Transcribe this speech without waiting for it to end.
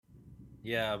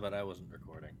Yeah, but I wasn't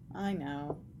recording. I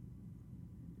know.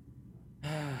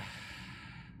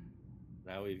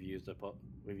 Now we've used up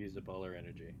all our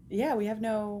energy. Yeah, we have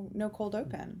no cold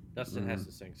open. Dustin has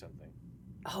to sing something.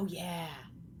 Oh yeah.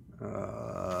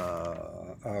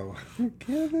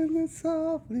 Killing it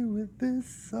softly with this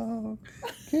song.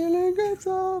 Killing it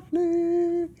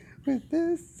softly with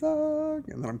this song.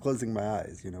 And then I'm closing my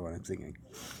eyes, you know what I'm singing.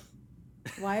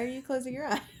 Why are you closing your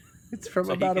eyes? It's from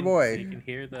So About a Boy. So you can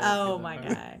hear the. Oh my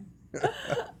god. Okay.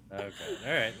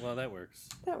 All right. Well, that works.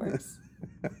 That works.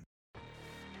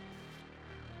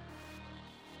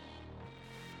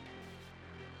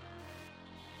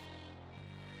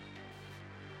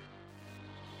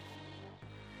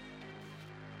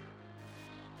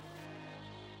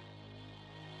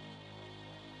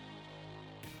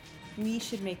 We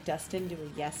should make Dustin do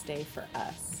a yes day for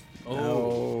us.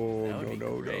 Oh,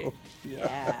 no.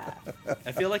 Yeah.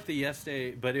 I feel like the yes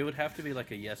day, but it would have to be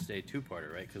like a yes day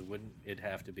two-parter, right? Because wouldn't it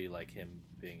have to be like him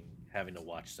having to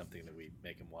watch something that we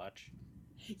make him watch?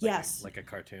 Yes. Like a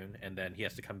cartoon, and then he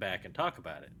has to come back and talk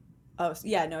about it. Oh,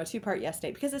 yeah, no, a two-part yes day.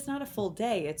 Because it's not a full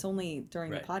day. It's only during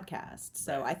the podcast.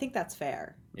 So I think that's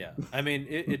fair. Yeah. I mean,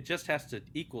 it just has to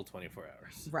equal 24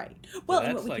 hours. Right. Well,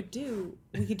 and what we could do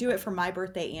it for my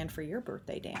birthday and for your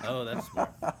birthday, Dan. Oh, that's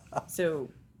smart.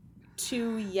 So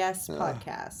 2 yes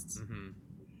podcasts. Mm-hmm.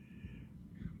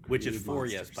 Which is 4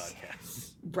 yes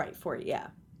podcasts. Right, 4, yeah.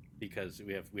 Because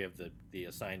we have the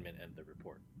assignment and the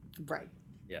report. Right.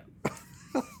 Yeah.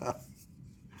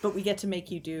 But we get to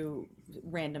make you do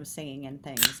random singing and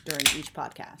things during each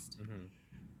podcast.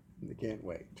 Mm-hmm. I can't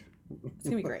wait. It's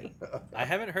going to be great. I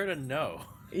haven't heard a no.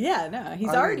 Yeah, no. He's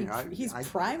primed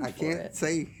for it. I can't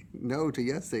say no to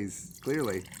yes days,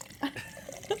 clearly.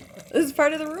 This is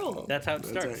part of the rule. That's how it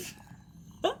starts.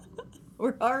 Right.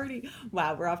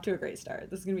 We're off to a great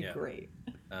start. This is going to be great.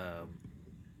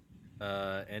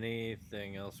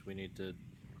 Anything else we need to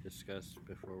discuss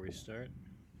before we start?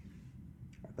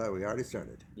 I thought we already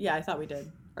started. Yeah, I thought we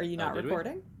did. Are you not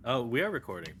recording? Oh, we are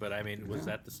recording, but I mean, was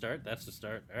that the start? That's the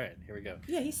start. All right, here we go.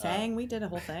 Yeah, he sang. We did a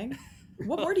whole thing.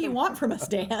 What more do you want from us,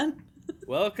 Dan?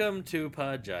 Welcome to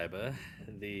Podjiba,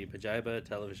 the Podjiba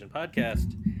television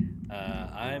podcast.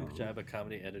 I'm Podjiba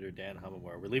comedy editor Dan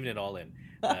Hamamura. We're leaving it all in.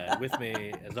 With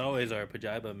me, as always, our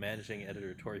Podjiba managing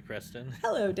editor Tori Preston.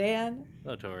 Hello, Dan.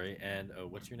 Hello, Tori. And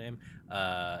what's your name?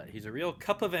 He's a real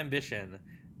cup of ambition,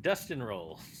 Dustin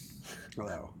Rolls.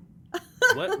 Hello.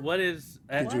 What is?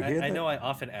 Did you hear that? I know I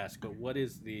often ask, but what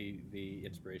is the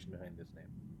inspiration behind this name?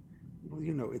 Well,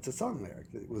 you know, it's a song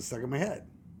lyric that was stuck in my head.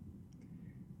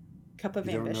 Cup of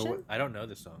Ambition? I don't know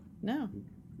this song. No.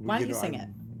 Why don't you sing it?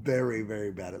 Very,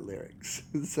 very bad at lyrics.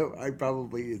 So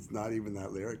it's not even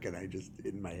that lyric, and I just,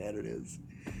 in my head it is.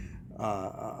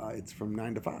 It's from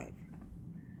 9 to 5.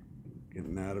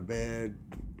 Getting out of bed,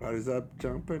 body's up,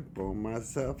 jumping, pour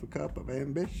myself a cup of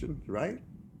ambition. Right?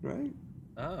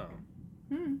 Oh.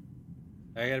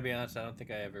 I gotta be honest, I don't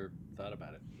think I ever thought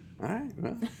about it. All right,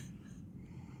 well.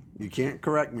 You can't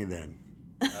correct me then.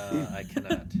 I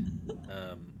cannot.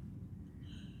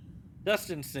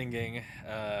 Dustin's singing.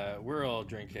 We're all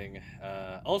drinking.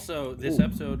 Also, this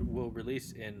episode will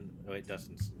release in... Oh, wait,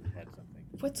 Dustin's had something.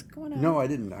 What's going on? No, I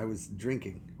didn't. I was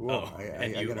drinking. Whoa,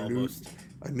 I got a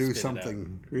new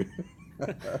something.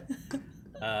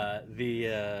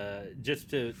 Just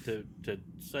to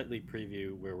slightly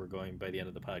preview where we're going by the end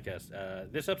of the podcast,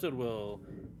 this episode will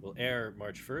air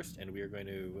March 1st, and we are going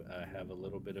to have a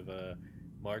little bit of a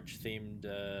March-themed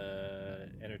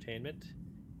entertainment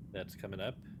that's coming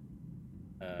up.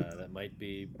 That might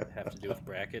have to do with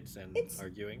brackets and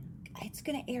arguing. It's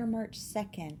going to air March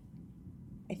 2nd,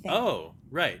 I think. Oh,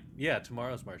 right. Yeah,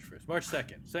 tomorrow's March 1st. March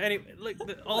 2nd. So anyway,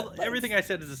 everything I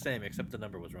said is the same, except the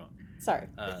number was wrong. Sorry.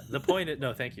 The point is...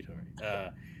 No, thank you, Tori.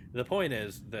 The point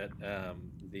is that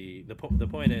the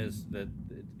point is that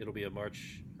it'll be a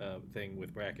March thing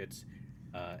with brackets,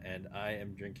 and I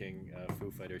am drinking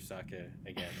Foo Fighters sake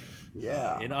again.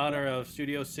 Yeah. In honor of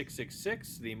Studio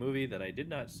 666, the movie that I did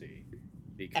not see.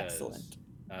 Because, excellent.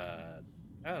 I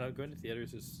don't know, going to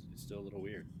theaters is still a little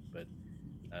weird, but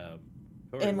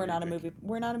and we're not a movie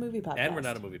podcast. And we're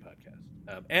not a movie podcast.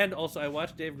 And also, I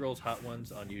watched Dave Grohl's Hot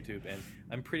Ones on YouTube, and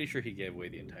I'm pretty sure he gave away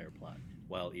the entire plot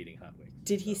while eating hot wings.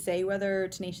 Did he say whether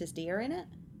Tenacious D are in it?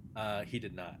 He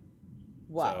did not.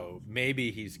 Wow. So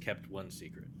maybe he's kept one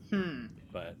secret.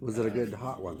 But was it a good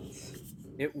Hot Ones?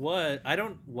 It was. I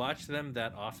don't watch them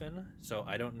that often, so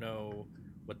I don't know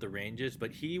what the range is,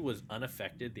 but he was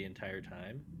unaffected the entire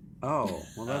time. Oh,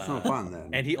 well, that's not fun then.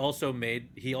 And he also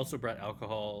brought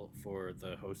alcohol for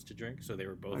the host to drink, so they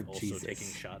were both taking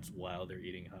shots while they're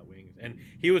eating hot wings. And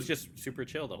he was just super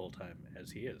chill the whole time,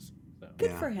 as he is. So,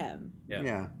 Good for him.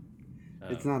 Yeah.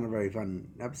 It's not a very fun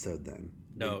episode then.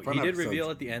 No, he did reveal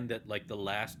at the end that like the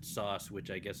last sauce, which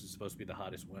I guess is supposed to be the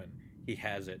hottest one, he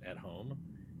has it at home.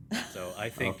 So I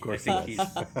think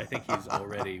he's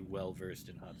already well versed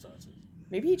in hot sauces.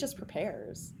 Maybe he just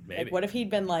prepares. Maybe. Like, what if he'd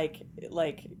been like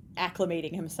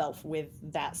acclimating himself with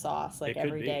that sauce like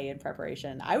every day in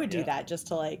preparation? I would do that just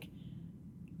to like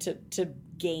to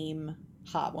game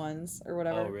hot ones or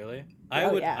whatever. Oh, really?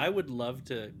 I would love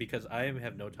to, because I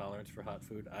have no tolerance for hot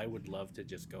food. I would love to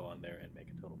just go on there and make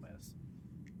a total mess,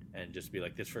 and just be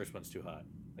like, this first one's too hot.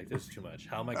 Like, this is too much.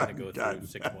 How am I going to go through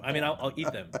 6 more? I mean, I'll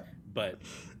eat them, but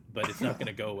it's not going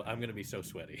to go. I'm going to be so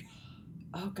sweaty.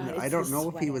 Oh God! I don't know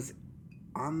if he was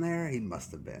on there. He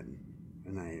must have been,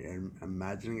 and I'm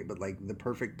imagining it. But like the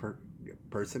perfect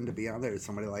person to be on there is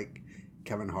somebody like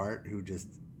Kevin Hart, who just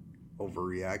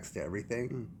overreacts to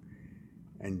everything,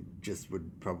 and just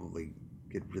would probably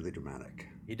get really dramatic.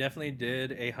 He definitely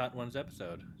did a Hot Ones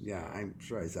episode. Yeah, I'm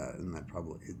sure I saw it, and that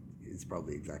is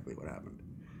probably exactly what happened.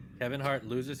 Kevin Hart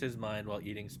loses his mind while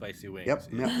eating spicy wings. Yep,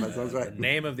 that sounds right. The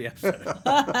name of the episode.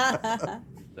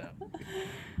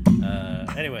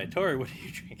 Anyway, Tori, what are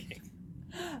you drinking?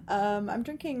 I'm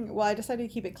drinking. Well, I decided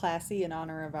to keep it classy in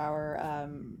honor of our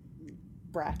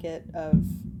bracket of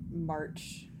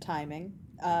March timing.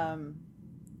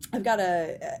 I've got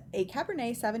a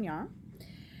Cabernet Sauvignon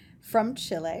from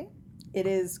Chile. It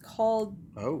is called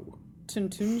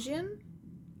Tuntungian.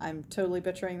 I'm totally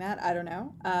butchering that. I don't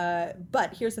know.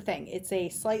 But here's the thing. It's a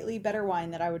slightly better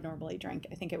wine that I would normally drink.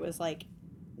 I think it was like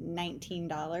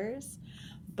 $19.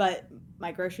 But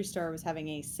my grocery store was having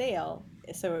a sale,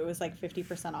 so it was like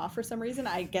 50% off for some reason.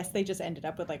 I guess they just ended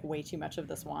up with like way too much of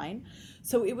this wine.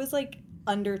 So it was like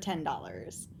under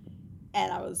 $10.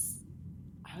 And I was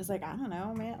like, I don't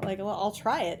know, man. Like, I'll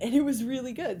try it, and it was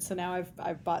really good. So now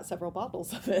I've bought several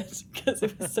bottles of it because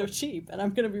it was so cheap, and I'm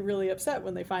gonna be really upset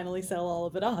when they finally sell all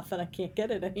of it off and I can't get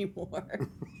it anymore.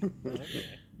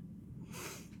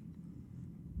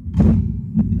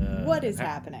 What is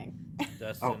happening?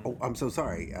 Dustin. Oh, I'm so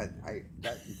sorry.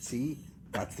 See,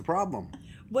 that's the problem.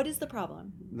 What is the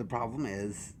problem? The problem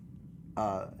is,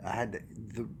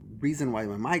 the reason why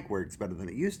my mic works better than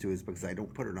it used to is because I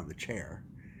don't put it on the chair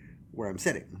where I'm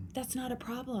sitting. That's not a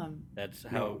problem. That's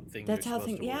how things. That's are how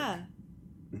supposed things. to work. Yeah.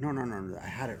 No. I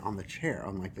had it on the chair,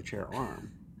 on like the chair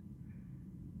arm.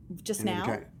 Just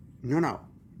now? No.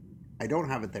 I don't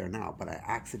have it there now, but I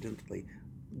accidentally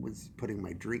was putting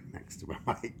my drink next to my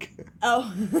mic. Oh,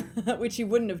 which you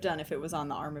wouldn't have done if it was on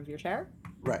the arm of your chair?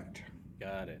 Right.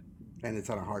 Got it. And it's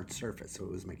on a hard surface, so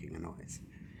it was making a noise.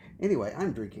 Anyway,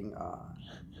 I'm drinking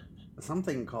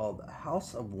something called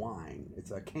House of Wine.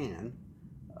 It's a can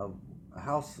of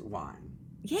house wine.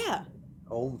 Yeah.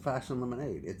 Old-fashioned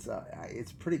lemonade.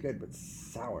 It's pretty good, but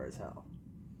sour as hell.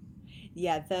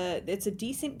 Yeah, it's a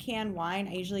decent canned wine.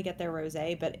 I usually get their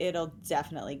rosé, but it'll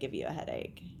definitely give you a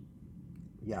headache.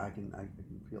 Yeah, I can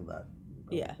feel that.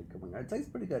 Yeah. Coming. It tastes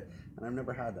pretty good, and I've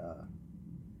never had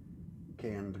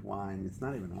canned wine. It's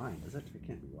not even wine, is it? It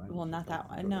can't be wine. Well, not that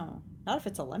one. No, not if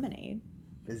it's a lemonade.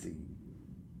 Fizzy.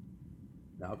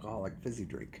 The alcoholic fizzy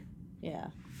drink. Yeah.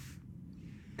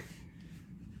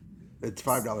 It's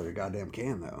 $5 a goddamn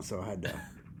can though, so I had to.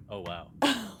 Oh wow.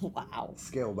 Wow.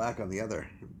 Scale back on the other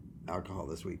alcohol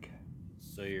this week.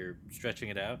 So you're stretching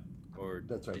it out, or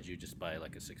That's right. did you just buy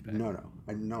like a 6-pack?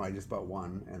 No. I just bought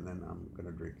one, and then I'm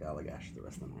gonna drink Allagash the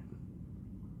rest of the night.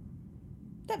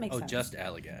 That makes sense. Oh, just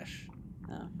Allagash.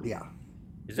 Oh. Yeah.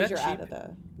 Is that you're cheap? out of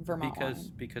the Vermont wine.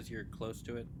 Because you're close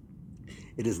to it?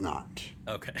 It is not.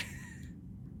 Okay.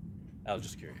 I was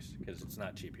just curious because it's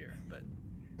not cheap here, but.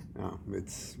 No,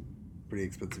 it's pretty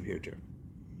expensive here too.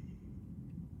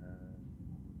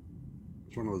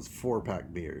 It's one of those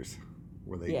 4-pack beers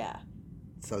where they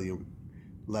sell you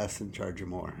less and charge you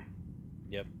more.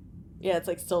 Yep. Yeah, it's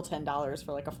like still $10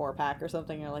 for like a 4-pack or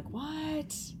something. You're like,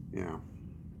 what? Yeah.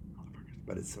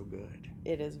 But it's so good.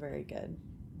 It is very good.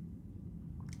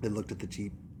 I looked at the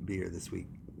cheap beer this week,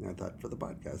 and I thought for the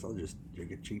podcast I'll just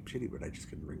drink it cheap shitty, but I just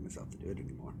couldn't bring myself to do it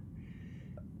anymore.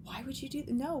 Why would you do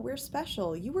that? No, we're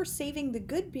special. You were saving the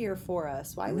good beer for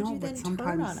us. Why would you then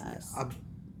turn on us? A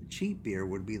cheap beer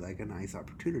would be like a nice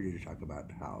opportunity to talk about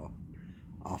how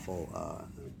awful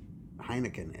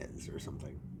Heineken is or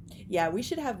something. Yeah, we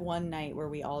should have one night where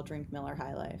we all drink Miller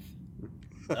High Life.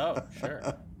 Oh, sure.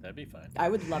 That'd be fine. I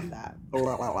would love that.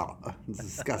 It's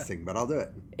disgusting, but I'll do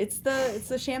it. It's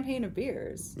the champagne of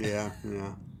beers. Yeah.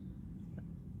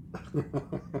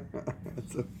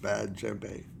 It's a bad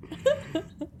champagne.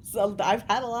 So I've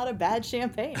had a lot of bad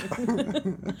champagne.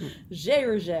 J.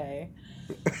 Roger.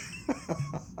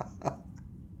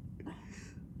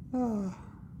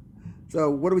 So,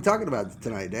 what are we talking about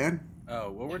tonight, Dan?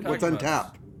 Oh, what we're talking What's on about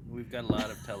tap? We've got a lot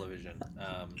of television.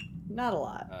 Not a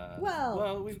lot.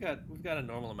 Well, we've got a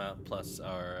normal amount plus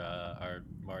our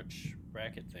March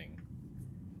bracket thing,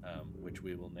 which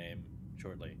we will name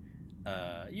shortly.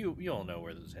 You all know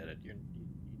where this is headed.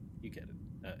 You get it.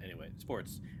 Anyway,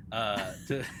 sports. But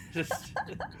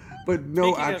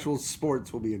no Speaking actual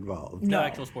sports will be involved. No No.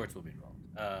 actual sports will be involved.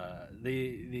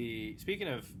 The speaking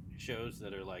of shows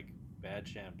that are like bad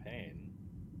champagne.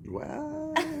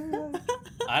 Well,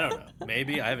 I don't know.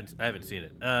 Maybe I haven't seen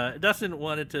it. Dustin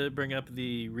wanted to bring up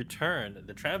the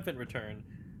triumphant return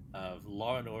of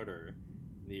Law and Order,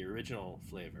 the original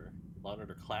flavor, Law and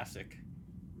Order Classic,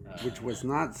 which was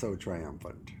not so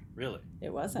triumphant. Really.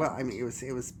 it wasn't. Well, I mean,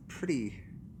 it was pretty.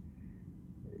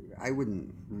 I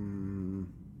wouldn't.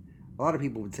 A lot of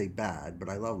people would say bad, but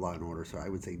I love Law and Order, so I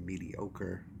would say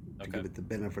mediocre to Okay. give it the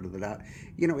benefit of the doubt.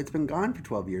 You know, it's been gone for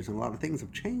 12 years, and a lot of things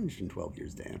have changed in 12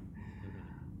 years, Dan.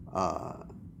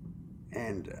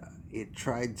 And it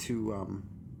tried to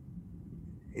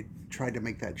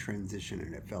make that transition,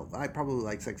 and it felt. I probably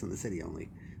like Sex and the City, only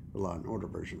the Law and Order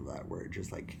version of that, where it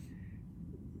just like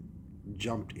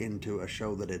jumped into a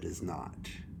show that it is not,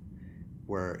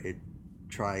 where it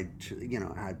tried to,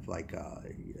 had like a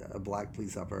black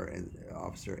police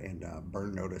officer and a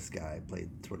burn notice guy played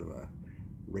sort of a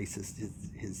racist.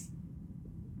 His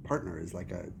partner is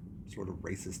like a sort of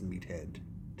racist meathead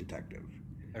detective.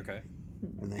 Okay.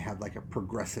 And they have like a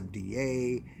progressive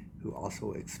DA who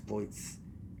also exploits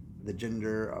the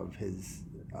gender of his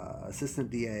assistant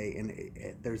DA, and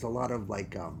there's a lot of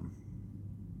like I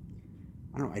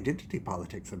don't know, identity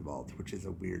politics involved, which is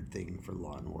a weird thing for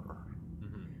Law and Order.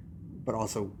 But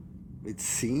also, it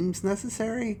seems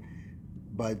necessary,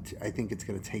 but I think it's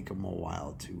going to take them a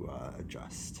while to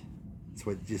adjust. So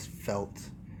it just felt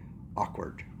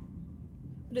awkward.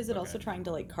 But is it also trying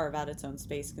to like carve out its own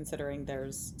space, considering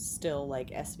there's still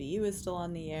like SVU is still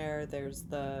on the air, there's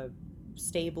the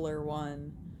Stabler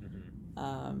one,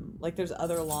 like there's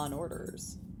other Law and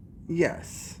Orders.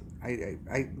 Yes, I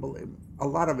a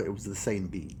lot of it was the same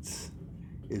beats.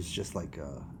 It's just like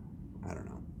I don't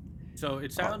know. So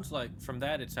it sounds like from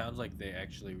that, it sounds like they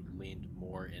actually leaned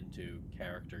more into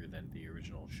character than the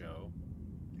original show.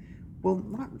 Well,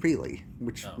 not really,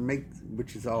 which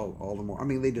is all the more. I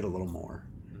mean, they did a little more,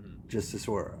 just to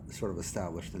sort of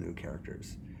establish the new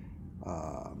characters.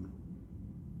 But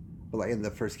like in the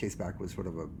first case back was sort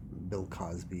of a Bill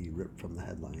Cosby ripped from the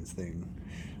headlines thing,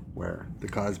 where the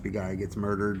Cosby guy gets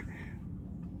murdered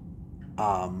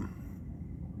by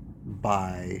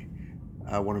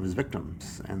one of his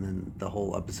victims, and then the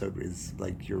whole episode is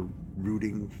like you're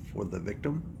rooting for the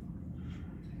victim,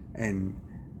 and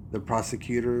the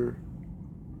prosecutor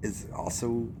is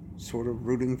also sort of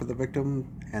rooting for the victim,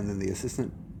 and then the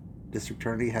assistant district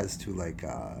attorney has to like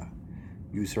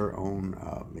use her own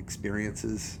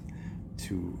experiences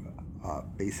to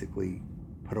basically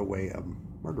put away a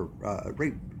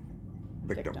rape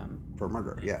victim for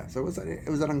murder. Yeah, so it was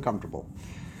an uncomfortable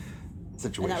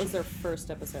situation. And that was their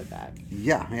first episode back.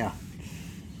 Yeah.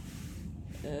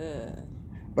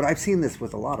 But I've seen this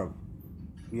with a lot of,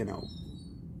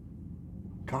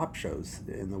 cop shows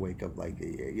in the wake of like,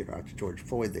 after George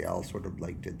Floyd, they all sort of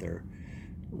like did their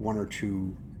one or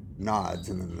two nods,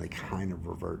 and then they kind of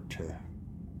revert to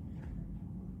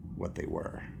what they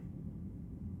were.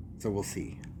 So we'll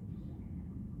see,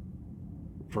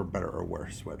 for better or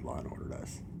worse, what Law and Order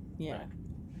does. Yeah. Right.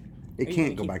 It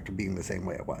can't go back to being the same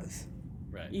way it was.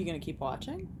 Right. Are you gonna keep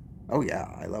watching? Oh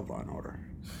yeah, I love Law and Order.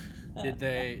 Did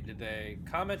they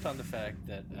comment on the fact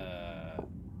that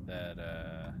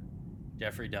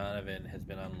Jeffrey Donovan has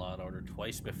been on Law and Order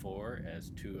twice before as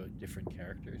two different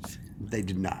characters? They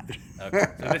did not. Okay,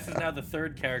 so this is now the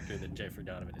third character that Jeffrey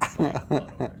Donovan is playing on Law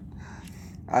and Order.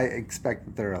 I expect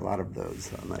that there are a lot of those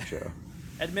on that show.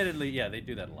 Admittedly, yeah, they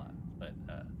do that a lot, but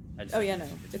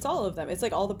it's all of them. It's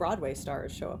like all the Broadway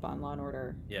stars show up on Law and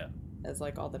Order. Yeah. As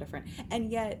like all the different,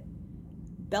 and yet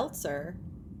Belzer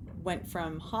went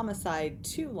from Homicide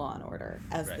to Law and Order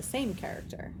as the same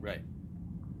character. Right.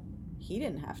 He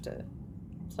didn't have to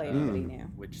play anybody new.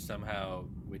 Which is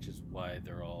why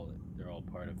they're all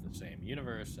part of the same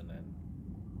universe, and then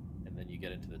you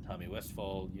get into the Tommy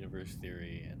Westphal universe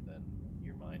theory, and then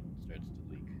your mind starts to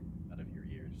leak out of your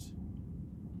ears.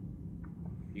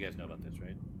 You guys know about this,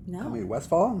 right? No. I mean,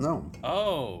 Westfall? No.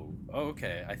 Oh,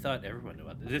 okay. I thought everyone knew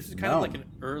about this. This is kind of like an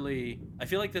early. I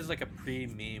feel like this is like a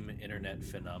pre-meme internet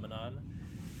phenomenon.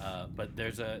 But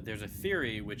there's a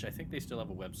theory, which I think they still have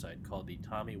a website, called the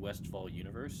Tommy Westphal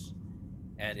universe,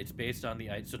 and it's based on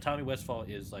so Tommy Westphal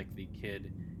is like the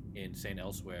kid in St.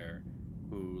 Elsewhere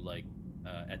who like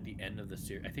at the end of the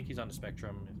series. I think he's on the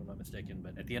spectrum, if I'm not mistaken.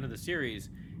 But at the end of the series,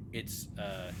 it's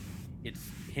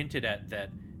hinted at that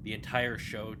the entire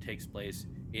show takes place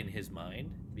in his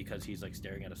mind because he's like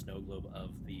staring at a snow globe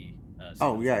of the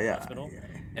hospital. Yeah.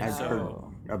 And I've so, heard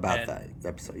about that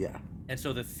episode. Yeah. And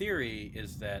so the theory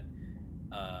is that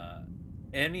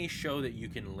any show that you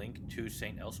can link to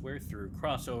Saint Elsewhere through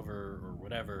crossover or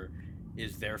whatever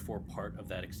is therefore part of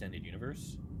that extended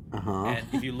universe. And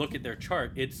if you look at their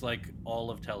chart, it's like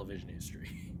all of television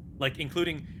history, like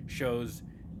including shows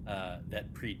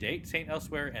that predate Saint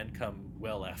Elsewhere and come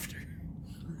well after,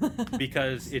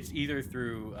 because it's either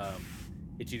through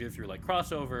like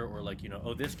crossover or like, you know,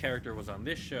 oh, this character was on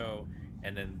this show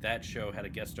and then that show had a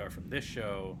guest star from this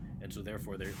show, and so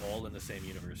therefore they're all in the same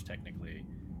universe technically.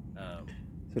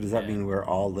 So does that mean we're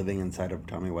all living inside of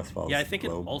Tommy Westfall's Yeah, I think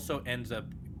globe? it also ends up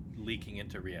leaking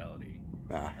into reality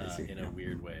in a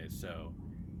weird way. So,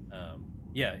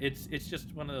 yeah, it's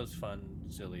just one of those fun,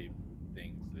 silly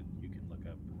things that you can look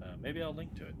up. Maybe I'll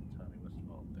link to it, the Tommy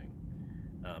Westfall thing.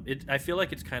 I feel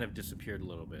like it's kind of disappeared a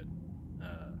little bit.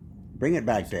 Bring it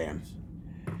back, Dan.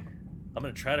 I'm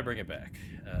going to try to bring it back.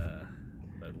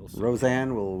 But we'll see.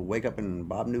 Roseanne will wake up in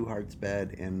Bob Newhart's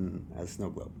bed in a snow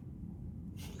globe.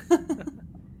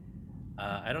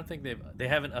 I don't think they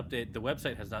haven't updated. The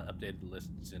website has not updated the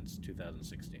list since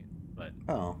 2016. But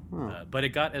but it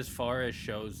got as far as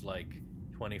shows like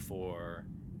 24,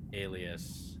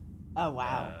 Alias. Oh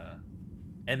wow!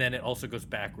 And then it also goes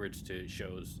backwards to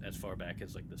shows as far back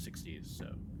as like the 60s.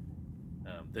 So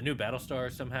the new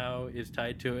Battlestar somehow is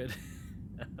tied to it.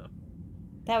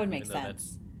 That would make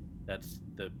sense. That's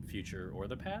the future or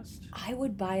the past. I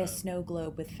would buy a snow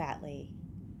globe with Fatley.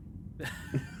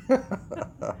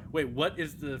 Wait, what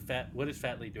is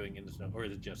Fatley doing in the snow, or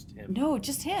is it just him? No,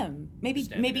 just him. Maybe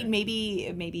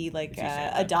like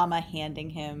Adama handing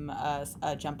him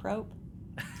a jump rope.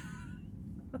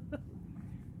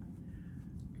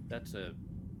 That's a.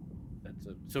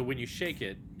 So when you shake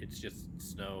it, it's just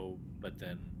snow, but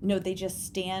then. No, they just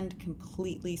stand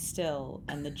completely still,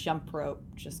 and the jump rope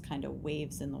just kind of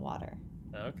waves in the water.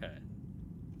 Okay.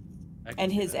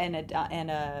 And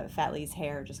Fatley's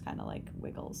hair just kind of like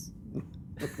wiggles.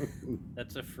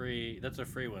 That's a free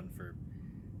one for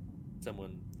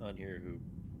someone on here who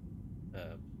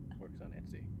works on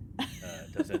Etsy.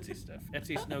 Does Etsy stuff.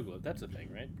 Etsy snow globe. That's a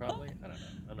thing, right? Probably. I don't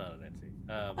know. I'm not on Etsy.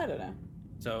 I don't know.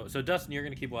 So Dustin, you're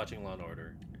gonna keep watching Law and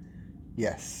Order.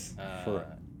 Yes,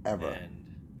 forever. And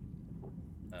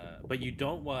but you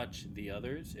don't watch the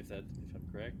others, if I'm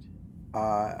correct.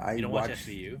 You don't watch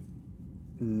SVU.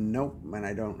 Nope, and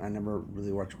I never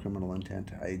really watched Criminal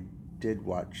Intent. I did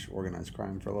watch Organized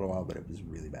Crime for a little while, but it was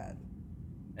really bad.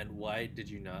 And why did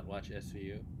you not watch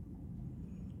SVU?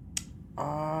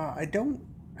 I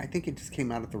think it just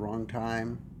came out at the wrong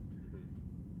time.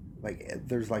 Like,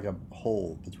 there's like a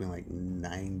hole between like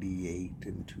 98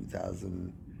 and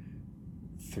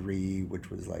 2003,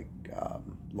 which was like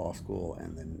law school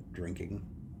and then drinking.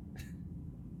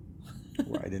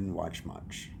 Where I didn't watch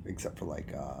much except for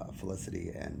like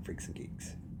Felicity and Freaks and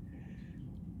Geeks.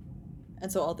 And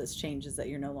so all this changes that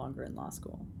you're no longer in law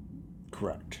school.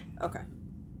 Correct. Okay.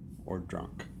 Or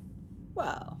drunk.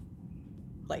 Well,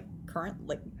 like current,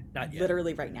 like not yet.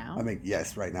 Literally right now. I mean,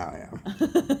 yes, right now I am.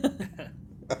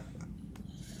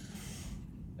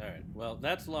 All right. Well,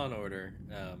 that's Law and Order.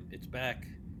 It's back.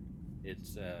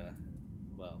 It's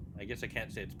well, I guess I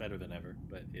can't say it's better than ever,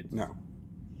 but it's no.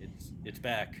 It's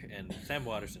back, and Sam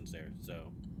Waterston's there,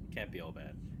 so it can't be all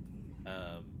bad.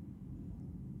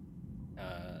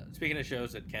 Speaking of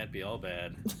shows that can't be all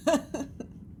bad,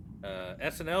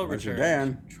 SNL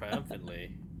returned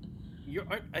triumphantly.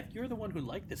 You're the one who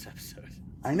liked this episode.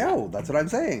 I know. That's what I'm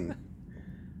saying.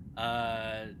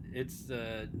 It's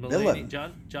Mulaney,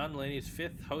 John Mulaney's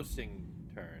 5th hosting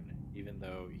turn, even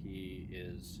though he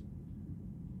is.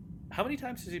 How many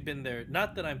times has he been there?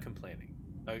 Not that I'm complaining.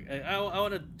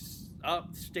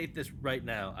 I'll state this right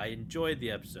now. I enjoyed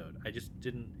the episode. I just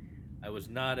didn't. I was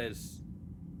not as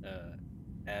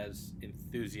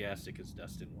enthusiastic as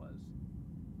Dustin was,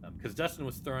 because Dustin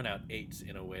was throwing out 8s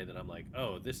in a way that I'm like,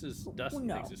 oh, Dustin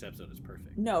thinks this episode is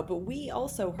perfect. No, but we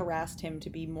also harassed him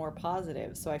to be more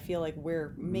positive, so I feel like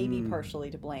we're maybe partially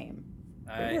to blame.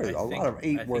 There were a lot of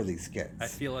 8-worthy skits. I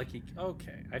feel like he kept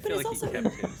his.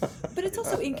 But it's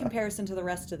also in comparison to the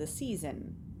rest of the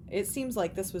season. It seems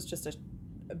like this was just a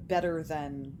better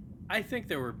than. I think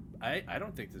there were. I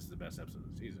don't think this is the best episode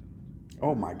of the season.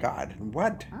 Oh my God!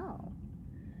 What? Wow.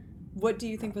 What do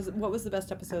you think what was the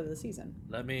best episode of the season?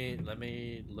 Let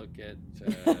me look at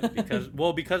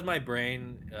because my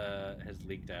brain has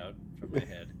leaked out from my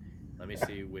head. Let me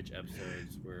see which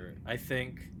episodes were. I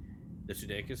think The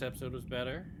Sudeikis episode was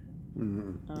better.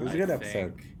 Mm-hmm. It was a good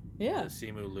episode. Yeah. The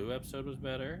Simu Liu episode was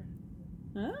better.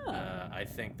 Oh. I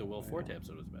think the Will Forte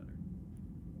episode was better.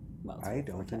 Well, it's I Will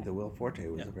don't Forte. think the Will Forte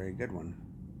was a very good one.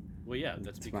 Well, yeah,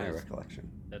 that's It's because my recollection.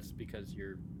 That's because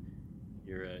you're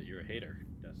a hater,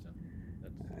 Dustin.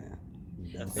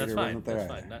 That's Hater fine. wasn't there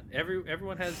That's either. fine. Not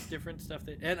everyone has different stuff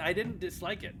and I didn't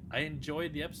dislike it. I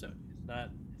enjoyed the episode. It's not.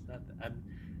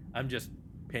 I'm just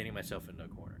painting myself into a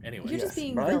corner. Anyway, You're just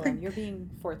being but I villain. think- You're being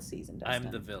fourth season, Dustin.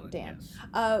 I'm the villain. Dan.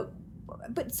 Yes.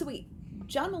 But so wait,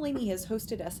 John Mulaney has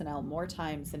hosted SNL more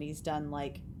times than he's done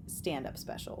like stand-up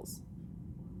specials.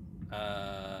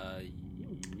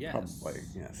 Yes. Probably,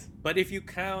 yes. But if you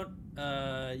count,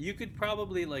 you could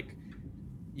probably like,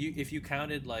 if you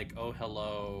counted like Oh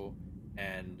Hello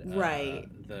and Right.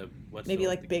 the what's Maybe the,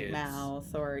 like the Big kids?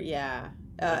 Mouth or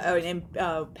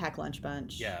Pack Lunch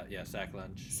Bunch. Yeah, Sack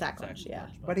Lunch. Yeah.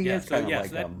 But he is kind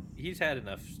of like he's had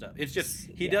enough stuff. It's just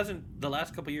he doesn't. The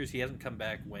last couple of years, he hasn't come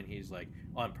back when he's like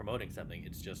on promoting something.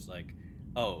 It's just like,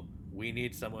 oh, we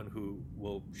need someone who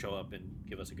will show up and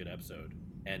give us a good episode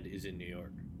and is in New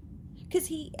York. Because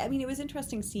it was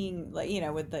interesting seeing, like,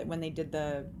 when they did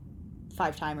the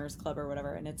Five Timers Club or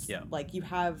whatever, and it's like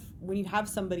when you have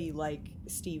somebody like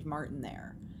Steve Martin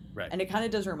there, right? And it kind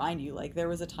of does remind you, like, there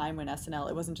was a time when SNL,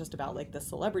 it wasn't just about like the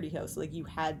celebrity hosts, like you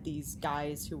had these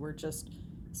guys who were just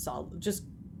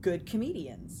good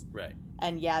comedians, right?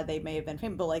 And they may have been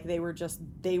famous, but like they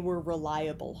were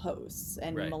reliable hosts,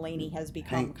 and right. Mulaney has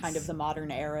become kind of the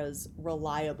modern era's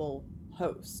reliable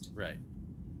host, right?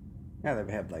 Yeah, they've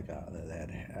had they had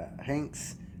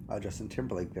Hanks, Justin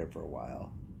Timberlake there for a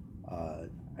while.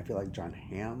 I feel like John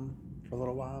Hamm for a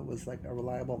little while was like a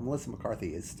reliable. Melissa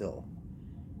McCarthy is still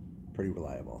pretty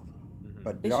reliable,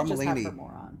 but they John should just have her Mulaney,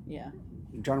 more on. Yeah,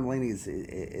 John Mulaney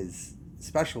is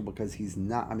special because he's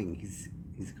not. I mean, he's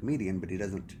a comedian, but he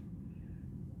doesn't.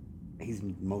 He's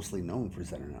mostly known for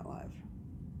Saturday Night Live,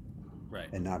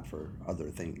 right, and not for other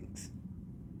things.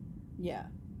 Yeah.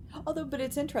 Although, but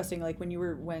it's interesting, like when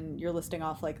you're listing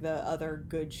off like the other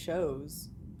good shows,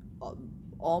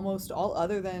 almost all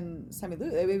other than Sammy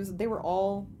Lou, they were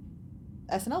all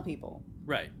SNL people.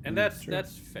 Right, and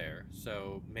that's fair.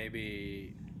 So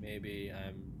maybe I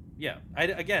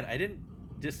didn't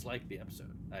dislike the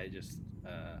episode. I just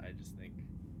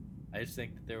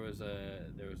think that there was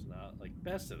not like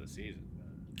best of the season.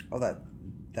 Oh,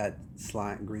 that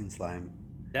slime, green slime.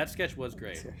 That sketch was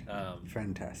great.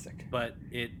 Fantastic. But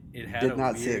it had did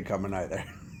not see it coming either.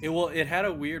 It had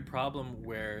a weird problem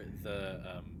where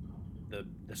the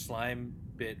slime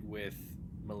bit with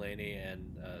Mulaney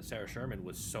and Sarah Sherman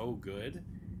was so good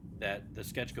that the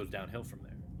sketch goes downhill from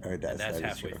there. It does. And that's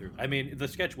halfway through. I mean, the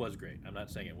sketch was great. I'm not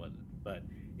saying it wasn't, but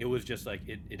it was just like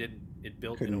it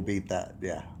built. Couldn't beat that.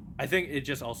 Yeah. I think it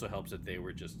just also helps that they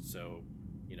were just so,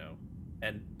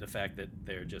 and the fact that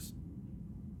they're just.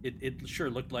 It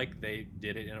sure looked like they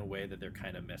did it in a way that they're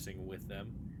kind of messing with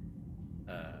them,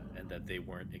 and that they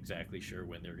weren't exactly sure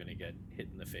when they're going to get hit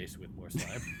in the face with more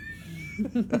slime,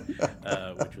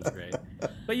 which was great.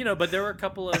 But there were a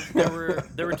couple of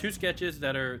there were two sketches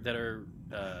that are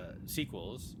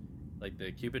sequels, like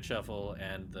the Cupid Shuffle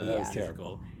and the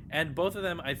musical, and both of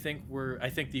them I think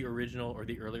the original or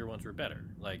the earlier ones were better.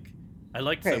 Like. I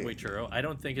like Subway Churro. I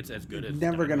don't think it's as good as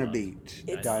never going to Diner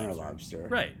beat Diner Lobster.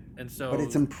 Right. And so but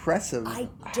it's impressive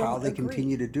how they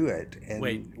continue to do it. And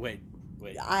wait.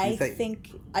 I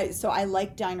think I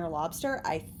like Diner Lobster.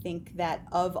 I think that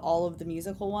of all of the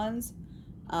musical ones,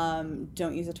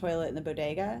 Don't Use a Toilet in the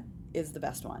Bodega is the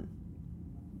best one.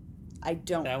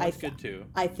 That one's good too.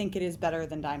 I think it is better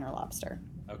than Diner Lobster.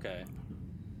 Okay.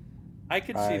 I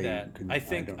could see that. I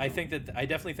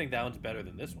definitely think that one's better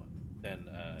than this one, than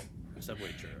Subway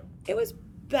Churro. It was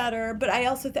better, but I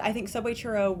also I think Subway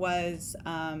Churro was.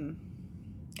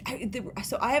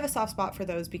 So I have a soft spot for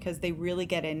those because they really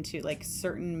get into like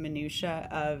certain minutia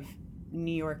of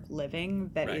New York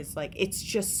living that is like it's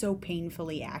just so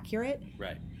painfully accurate.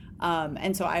 Right.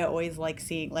 And so I always like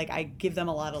seeing I give them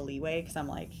a lot of leeway because I'm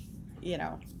like,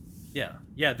 Yeah.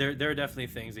 There are definitely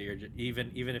things that you're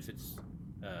even if it's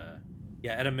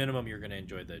at a minimum you're going to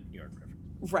enjoy the New York reference.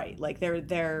 Right, like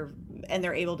they're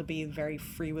able to be very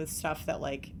free with stuff that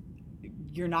like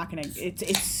you're not gonna.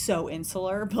 It's so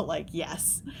insular, but like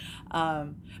yes,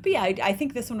 but yeah, I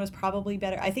think this one was probably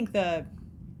better. I think because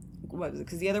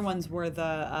the other ones were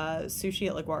the Sushi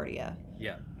at LaGuardia,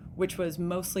 which was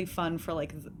mostly fun for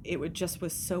like it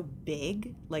was so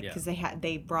big, like because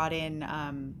they brought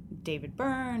in David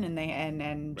Byrne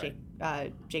and Jake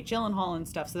Gyllenhaal and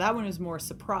stuff, so that one was more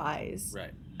surprise.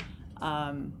 Right.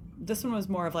 This one was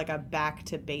more of like a back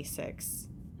to basics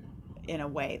in a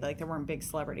way. Like there weren't big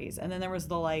celebrities. And then there was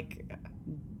the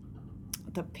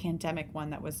pandemic one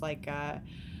that was like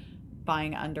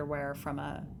buying underwear from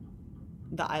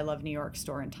the I Love New York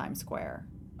store in Times Square.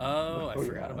 Oh, I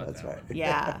forgot about that's that. right. One.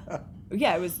 Yeah.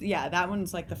 Yeah, it was, yeah, that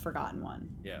one's like the forgotten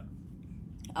one. Yeah.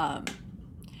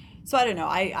 So I don't know.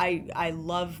 I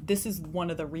love, this is one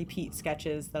of the repeat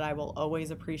sketches that I will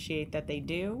always appreciate that they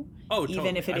do. Oh, even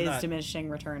totally. if it is diminishing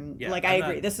return. Yeah, like I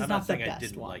agree. This is I'm not the saying best I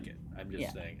didn't one. like it. I'm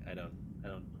just saying I don't.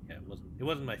 Yeah, it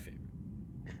wasn't my favorite.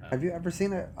 Have you ever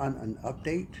seen an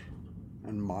update,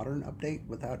 a modern update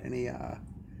without any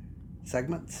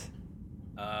segments?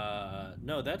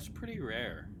 No, that's pretty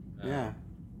rare. Yeah.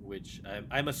 Which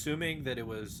I'm assuming that it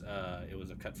was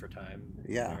a cut for time.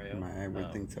 Yeah, scenario. I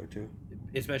would think so too.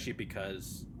 Especially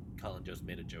because Colin just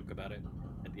made a joke about it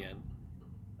at the end.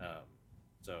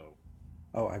 So.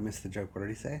 Oh, I missed the joke. What did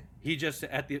he say? He just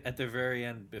at the very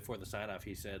end before the sign off,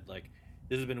 he said like,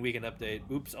 "This has been Weekend Update.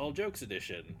 Oops, all jokes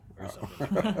edition," or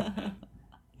something.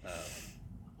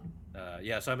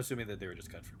 Yeah, so I'm assuming that they were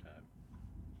just cut for time.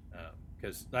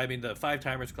 Because I mean, the Five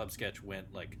Timers Club sketch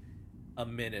went like a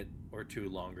minute or two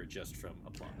longer just from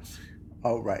applause.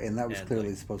 Oh, right, and that was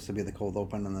clearly supposed to be the cold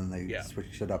open, and then they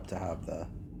switched it up to have the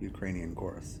Ukrainian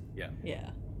chorus. Yeah. Yeah.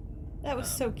 That was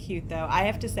so cute, though. I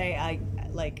have to say, I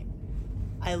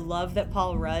love that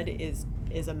Paul Rudd is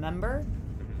a member,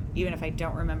 even if I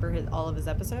don't remember all of his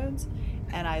episodes.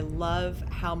 And I love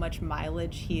how much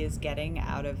mileage he is getting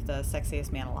out of the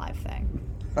Sexiest Man Alive thing.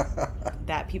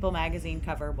 That People magazine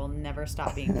cover will never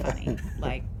stop being funny.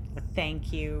 Like,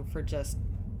 thank you for just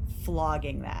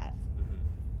flogging that.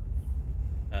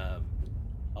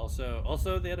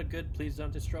 Also, they had a good "Please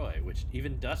Don't Destroy," which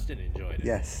even Dustin enjoyed. It.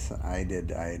 Yes, I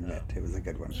did. I admit it was a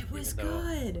good one. It was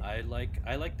good. I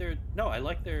like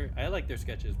their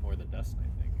sketches more than Dustin,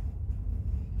 I think.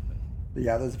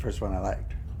 Yeah, that was the first one I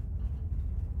liked.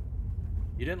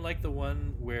 You didn't like the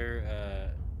one where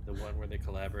they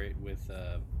collaborate with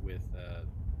what's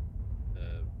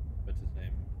his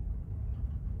name?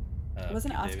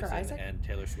 Wasn't it Pete Oscar Davidson Isaac and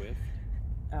Taylor Swift?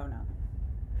 Oh no.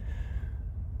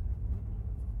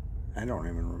 I don't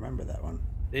even remember that one.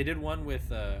 They did one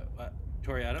with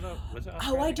Tori. I don't know. Was it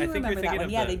Oscar? Oh, I do remember that one.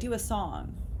 Yeah, they do a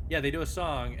song. Yeah, they do a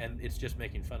song, and it's just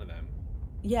making fun of them.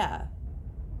 Yeah.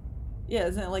 Yeah,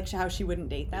 isn't it like how she wouldn't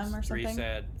date them or something?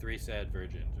 Three sad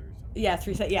virgins or something. Yeah,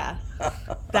 yeah.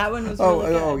 That one was really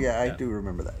good. Oh, yeah, I do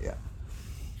remember that. Yeah.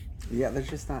 Yeah, they're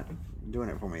just not doing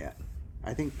it for me yet.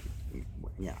 I think.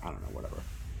 Yeah, I don't know. Whatever.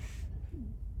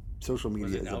 Social media.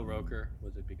 Was it Al Roker?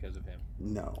 Was it because of him?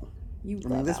 No. I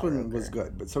mean, this one was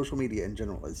good, but social media in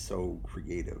general is so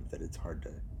creative that it's hard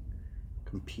to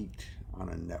compete on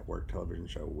a network television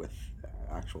show with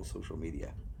actual social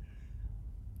media.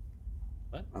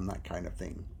 What? On that kind of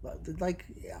thing. Like,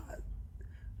 yeah,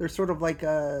 they're sort of like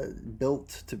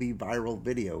built to be viral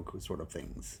video sort of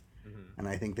things. Mm-hmm. And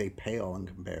I think they pale in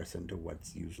comparison to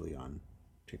what's usually on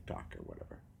TikTok or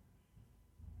whatever.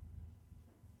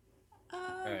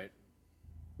 All right.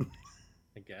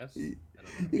 I guess. I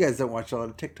don't know. You guys don't watch a lot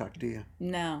of TikTok, do you?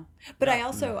 No. But I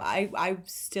also, I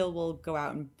still will go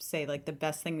out and say, like, the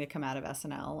best thing to come out of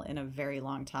SNL in a very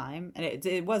long time. And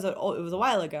it was a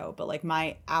while ago, but, like,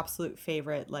 my absolute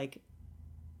favorite, like,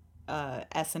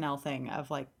 SNL thing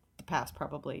of, like, the past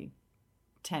probably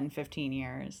 10, 15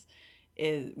 years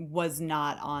was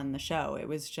not on the show. It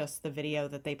was just the video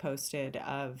that they posted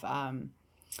of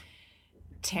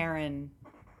Taryn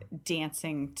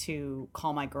dancing to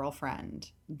Call My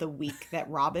Girlfriend the week that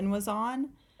Robin was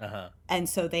on. Uh-huh. And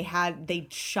so they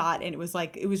shot, and it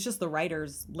was just the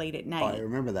writers late at night. Oh, I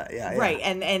remember that. Yeah. Right. Yeah.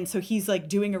 And so he's like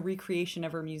doing a recreation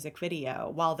of her music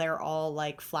video while they're all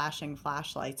like flashing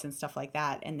flashlights and stuff like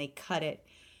that. And they cut it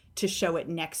to show it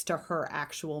next to her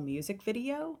actual music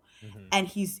video. Mm-hmm. And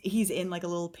he's in like a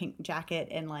little pink jacket,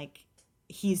 and like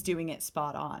he's doing it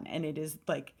spot on. And it is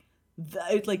like,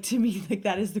 to me, like,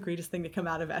 that is the greatest thing to come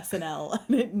out of SNL,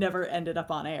 and it never ended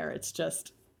up on air. It's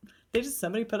just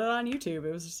somebody put it on YouTube.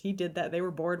 It was just, he did that. They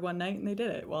were bored one night and they did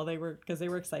it because they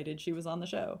were excited she was on the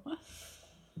show.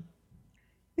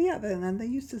 Yeah, and then they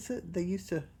used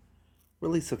to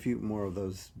release a few more of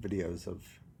those videos of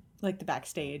like the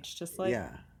backstage, just like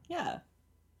yeah.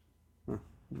 Huh,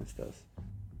 I miss those.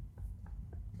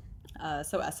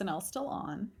 So SNL's still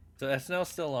on. So SNL's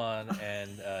still on,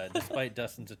 and despite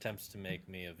Dustin's attempts to make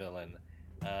me a villain,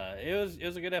 it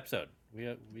was a good episode.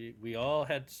 We all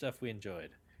had stuff we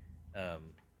enjoyed.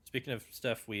 Speaking of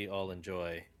stuff we all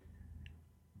enjoy,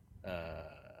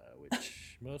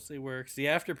 which mostly works, the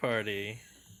Afterparty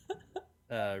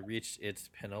reached its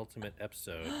penultimate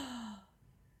episode.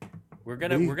 We're What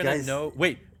gonna do you guys- know.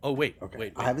 Wait. Oh wait. Okay.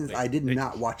 Wait. I did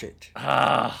not watch it.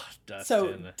 Dustin.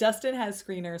 So Dustin has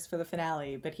screeners for the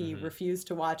finale, but he refused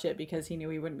to watch it because he knew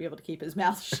he wouldn't be able to keep his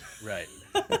mouth shut. Right.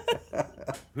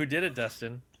 Who did it,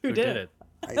 Dustin? Who did it?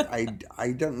 I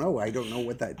don't know. I don't know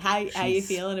what that. How you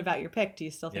feeling about your pick? Do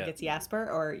you still think it's Jasper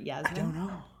or Yasmin? I don't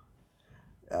know.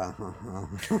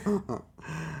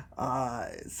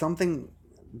 Something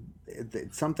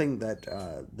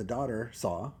that the daughter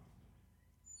saw,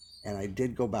 and I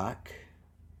did go back,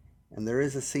 and there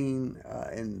is a scene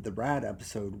in the Brad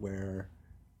episode where,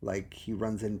 like, he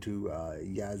runs into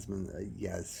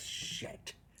Jasper's.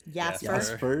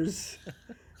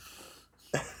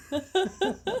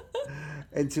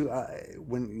 And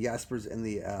when Jasper's in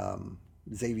the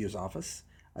Xavier's office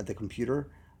at the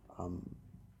computer,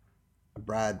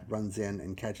 Brad runs in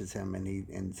and catches him,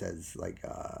 and says, like,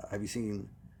 have you seen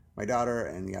my daughter?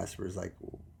 And Jasper's like,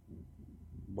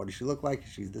 what does she look like?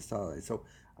 She's this tall. So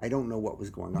I don't know what was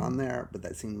going on there, but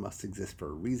that scene must exist for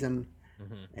a reason,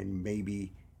 and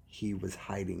maybe he was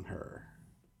hiding her.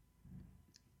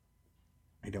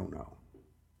 I don't know.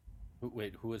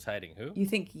 Wait, who was hiding who? You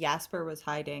think Jasper was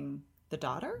hiding the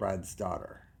daughter? Brad's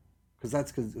daughter. Because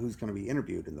who's going to be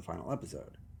interviewed in the final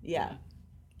episode. Yeah.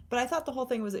 But I thought the whole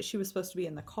thing was that she was supposed to be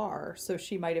in the car, so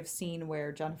she might have seen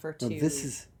where Jennifer too. No, this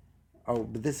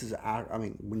is. I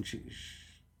mean,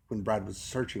 when Brad was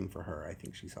searching for her, I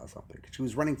think she saw something. She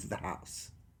was running to the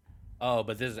house. Oh,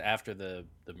 but this is after the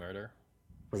murder.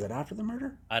 Was it after the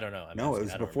murder? I don't know. No, it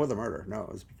was before the murder. No,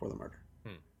 it was before the murder.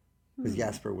 Because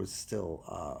Jasper was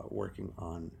still working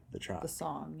on the trap. The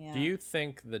song, yeah. Do you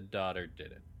think the daughter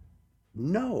did it?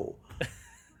 No.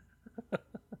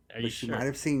 Are you she sure? might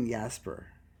have seen Jasper.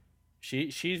 She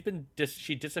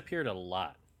disappeared a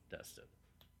lot, Dustin.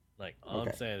 Like, all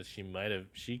I'm saying is she might have.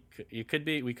 We could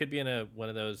be in one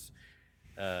of those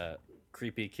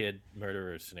creepy kid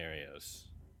murderer scenarios.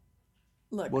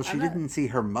 Look, well, she didn't see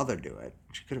her mother do it.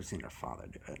 She could have seen her father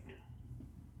do it.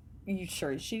 Are you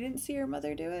sure she didn't see her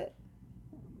mother do it?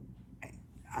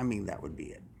 I mean, that would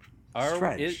be it.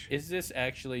 Is this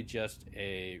actually just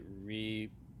a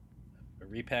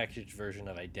repackaged version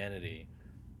of Identity,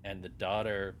 and the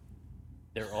daughter?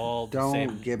 They're all the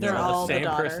same. They're all the same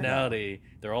personality.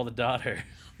 They're all the daughter.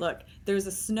 Look, there's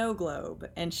a snow globe,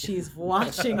 and she's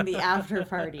watching the after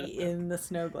party in the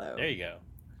snow globe. There you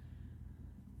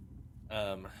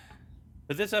go.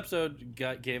 But this episode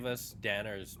gave us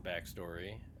Danner's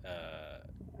backstory.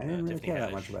 I didn't really care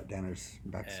that much about Danner's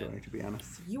backstory, to be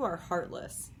honest. You are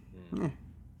heartless.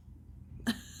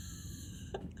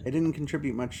 It didn't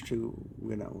contribute much to,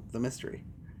 the mystery,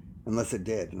 unless it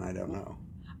did, and I don't know.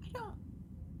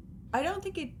 I don't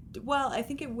think it. Well, I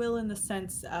think it will in the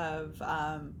sense of.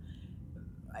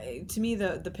 To me,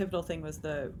 the pivotal thing was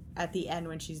at the end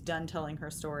when she's done telling her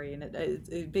story, and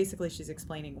it basically she's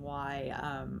explaining why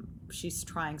she's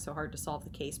trying so hard to solve the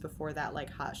case before that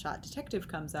hotshot detective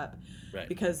comes up, right?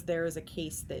 Because there is a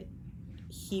case that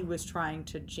he was trying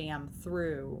to jam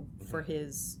through for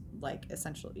his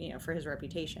essentially for his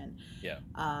reputation. Yeah.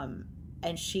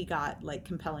 And she got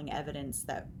compelling evidence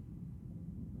that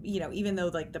even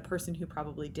though the person who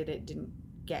probably did it didn't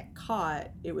get caught,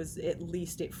 it was at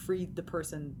least it freed the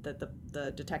person that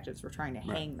the detectives were trying to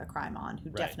hang the crime on,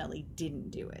 who definitely didn't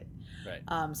do it. Right.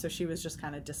 So she was just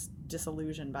kind of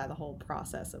disillusioned by the whole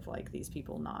process of these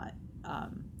people not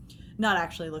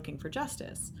actually looking for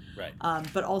justice. Right.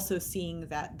 But also seeing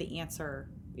that the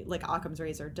answer, like Occam's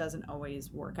razor, doesn't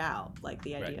always work out.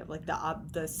 The idea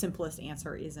of the simplest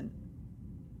answer isn't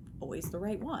always the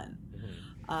right one.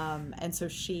 Mm-hmm. And so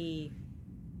she's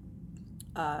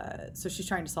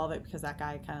trying to solve it because that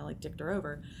guy kind of dicked her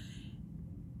over.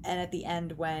 And at the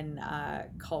end, when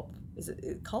Culp, is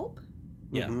it Culp?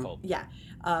 Yeah, mm-hmm. Culp. Yeah.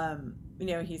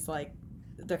 He's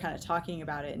they're kind of talking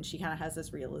about it, and she kind of has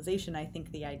this realization. I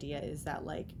think the idea is that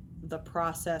the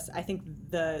process, I think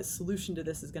the solution to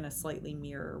this is going to slightly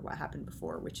mirror what happened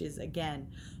before, which is,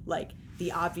 again,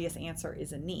 the obvious answer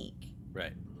is Anik.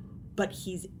 Right. But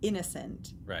he's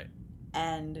innocent. Right.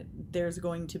 And there's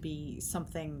going to be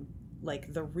something,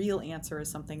 the real answer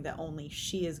is something that only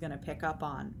she is going to pick up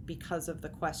on because of the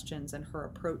questions and her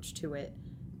approach to it,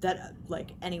 that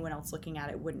anyone else looking at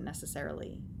it wouldn't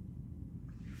necessarily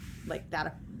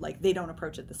they don't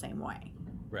approach it the same way.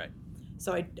 Right.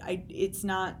 So it's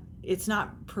not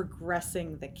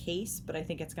progressing the case, but I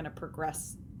think it's going to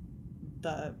progress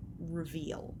the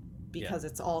reveal because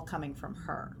it's all coming from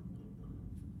her.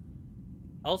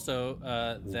 Also,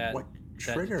 what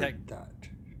triggered that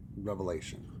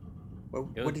revelation?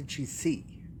 What did she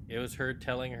see? It was her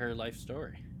telling her life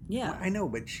story. Yeah, well, I know,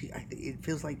 but I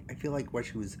feel like what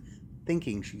she was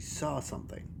thinking, she saw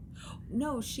something.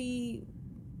 No, she.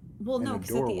 Well, in no, a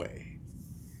because doorway.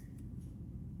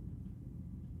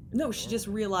 No, she just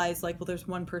realized, like, well, there's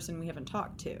one person we haven't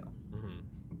talked to. Mm-hmm.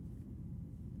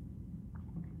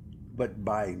 But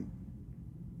by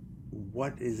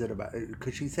what is it about?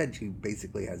 Because she said she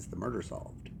basically has the murder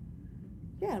solved.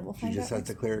 Yeah, we'll find out. She just has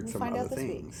to clear some find other out this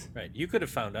things. week. Right. You could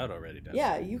have found out already, Dustin.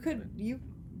 Yeah, you could.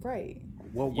 Right.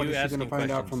 Well, what You is she going to asking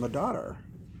find out questions. from the daughter?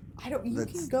 I don't. You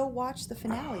can go watch the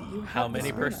finale. You have How the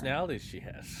many screener. personalities she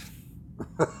has.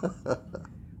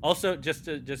 Also, just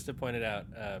to point it out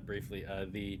briefly,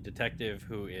 the detective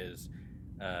who is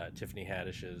Tiffany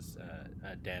Haddish's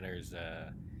Danner's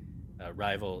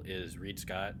rival is Reed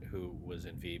Scott, who was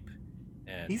in Veep.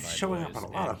 And He's Five showing Boys, up on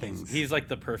a lot of he's, things. He's like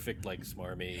the perfect, like,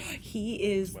 smarmy. He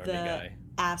is smarmy the guy.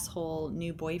 asshole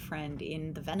new boyfriend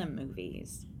in the Venom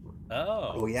movies.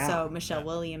 Oh yeah. So Michelle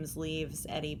Williams leaves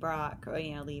Eddie Brock, or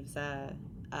leaves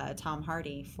Tom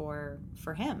Hardy for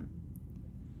him.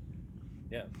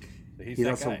 Yeah. So he's He's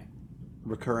that also guy.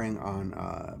 recurring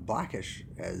on Blackish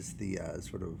as the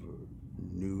sort of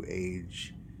new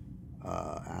age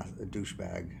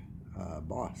douchebag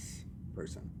boss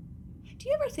person. Do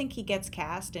you ever think he gets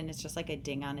cast and it's just like a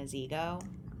ding on his ego?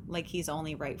 Like he's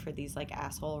only right for these like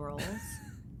asshole roles?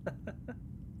 I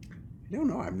don't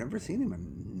know. I've never seen him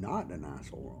in not an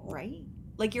asshole role. Right?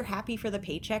 Like you're happy for the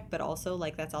paycheck, but also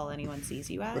like that's all anyone sees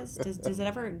you as. Does it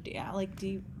ever? Yeah, like do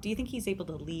you think he's able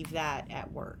to leave that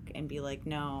at work and be like,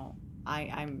 no,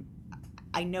 I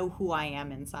know who I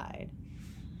am inside,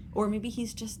 or maybe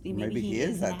he's just maybe he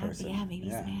is that an person. Yeah, maybe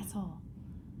he's an asshole.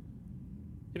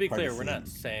 To be Hard clear, to we're see. not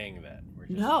saying that. We're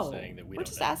just saying that we're don't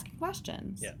just know. asking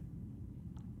questions. Yeah.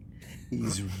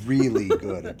 He's really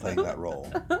good at playing that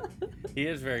role. He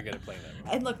is very good at playing that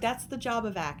role. And look, that's the job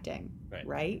of acting,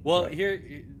 right? Well, Right.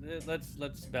 here,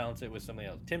 let's balance it with something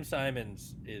else. Tim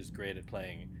Simons is great at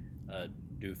playing a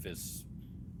doofus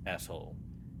asshole,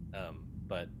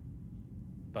 but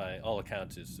by all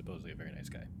accounts is supposedly a very nice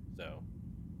guy. So,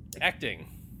 acting.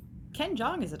 Ken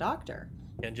Jeong is a doctor.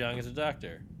 Ken Jeong is a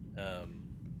doctor.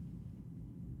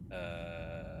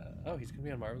 He's gonna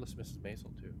be on Marvelous Mrs.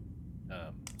 Maisel too.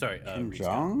 Sorry, Kim Reed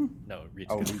Scott. Jong? No, Reed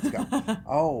Oh, Scott. Reed Scott.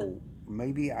 Oh,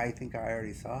 maybe I think I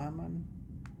already saw him on.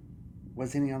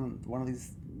 Wasn't he on one of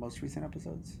these most recent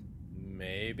episodes?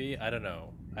 Maybe, I don't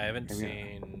know. I haven't Maybe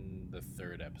seen the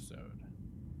third episode.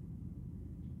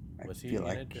 I Was he feel in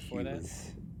like it before he that?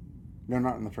 was. No,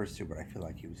 not in the first two, but I feel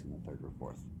like he was in the third or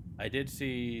fourth. I did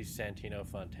see Santino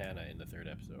Fontana in the third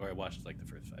episode, or I watched like the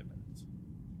first 5 minutes,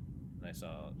 and I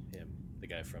saw him, the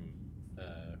guy from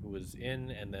who was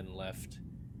in and then left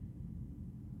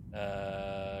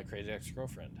Crazy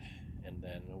Ex-Girlfriend, and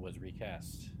then was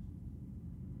recast.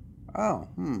 Oh,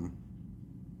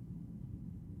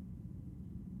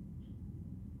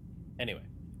 Anyway,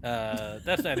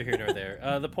 that's neither here nor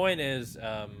there. The point is,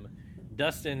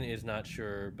 Dustin is not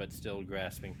sure, but still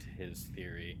grasping to his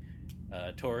theory.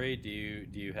 Tori, do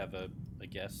you have a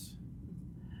guess?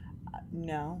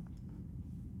 No.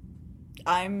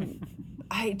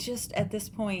 I just at this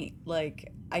point,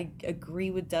 like, I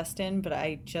agree with Dustin, but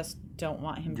I just don't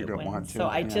want him You to don't win. want to, so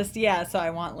I yeah. so I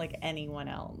want like anyone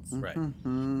else. Right.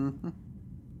 Mm-hmm.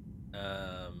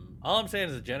 All I'm saying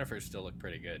is that Jennifer still looked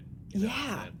pretty good. You know,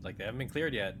 Yeah. like they haven't been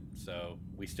cleared yet, so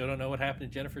we still don't know what happened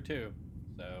to Jennifer too.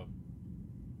 So,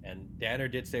 and Danner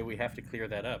did say we have to clear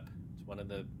that up. It's one of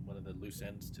the loose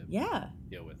ends to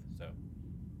deal with. So,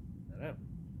 I don't know.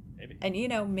 Maybe. And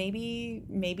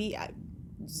maybe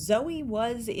Zoe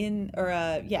was in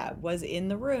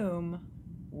the room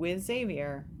with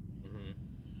Xavier.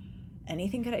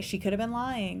 Mm-hmm. She could have been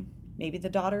lying. Maybe the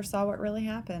daughter saw what really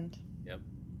happened. Yep.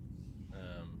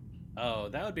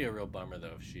 That would be a real bummer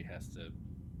though if she has to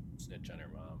snitch on her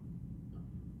mom.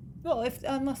 Well,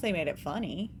 unless they made it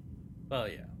funny. Well,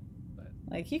 yeah, but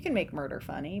Like, you can make murder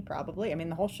funny, probably. I mean,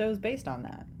 the whole show's based on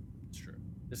that. it's true.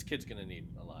 This kid's gonna need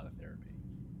a lot of therapy.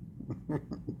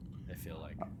 I feel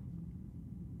like.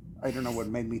 I don't know what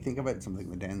made me think of it. Something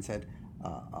that Dan said,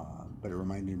 but it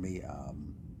reminded me.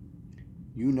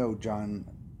 John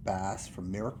Bass from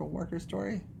Miracle Worker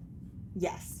Story.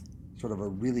 Yes. Sort of a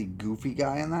really goofy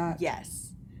guy in that.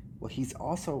 Yes. Well, he's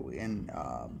also in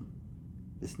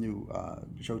this new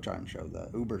Showtime show, the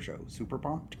Uber show, Super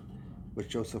Pumped, with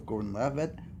Joseph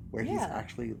Gordon-Levitt, where he's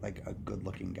actually like a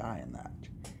good-looking guy in that,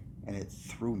 and it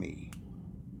threw me.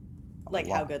 Like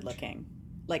how good-looking?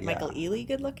 Like Michael Ealy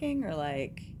good-looking, or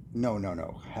like? No,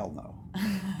 hell no.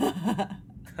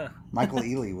 Michael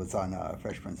Ealy was on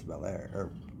Fresh Prince of Bel-Air,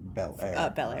 or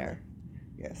Bel-Air. Bel-Air.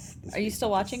 Yes. Are you still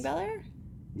watching Bel-Air?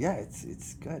 Yeah,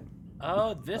 it's good.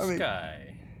 Oh, this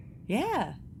guy.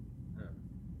 Yeah.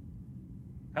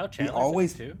 How Chandler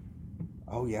always- too?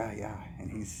 Oh yeah, and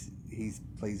he's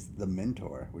plays the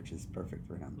mentor, which is perfect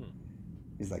for him.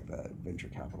 He's like the venture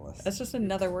capitalist. That's just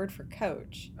another word for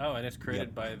coach. Oh, and it's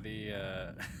created by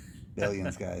the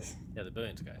Billions guys. Yeah, the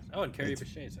Billions guys. Oh, and Carrie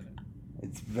Bichet's in it.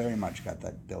 It's very much got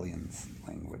that Billions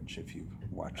language if you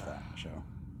watch that show.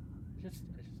 I just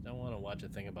don't want to watch a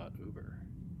thing about Uber.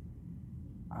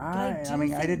 I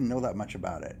didn't know that much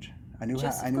about it. I knew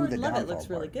the downfall looks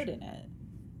really part. good in it.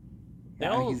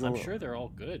 I'm sure they're all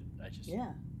good.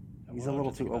 He's a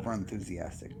little too over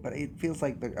enthusiastic, but it feels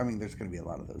like there's going to be a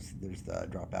lot of those. There's the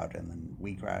Dropout and then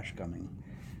We Crash coming,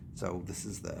 so this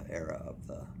is the era of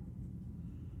the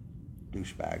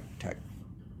douchebag tech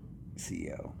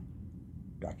CEO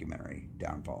documentary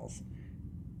downfalls.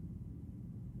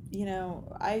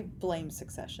 I blame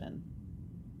Succession.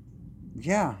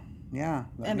 Yeah,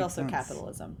 and also sense.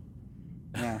 Capitalism.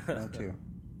 Yeah, that too.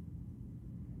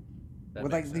 Well,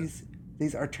 like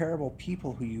these are terrible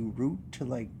people who you root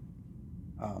to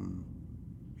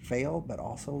fail, but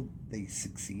also they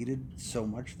succeeded so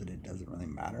much that it doesn't really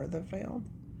matter they failed.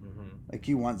 Mm-hmm. Like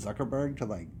you want Zuckerberg to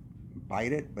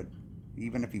bite it, but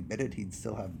even if he bit it, he'd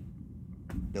still have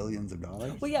billions of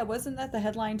dollars. Well, yeah, wasn't that the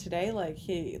headline today?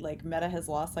 Meta has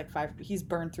lost he's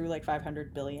burned through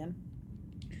 500 billion.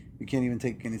 You can't even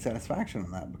take any satisfaction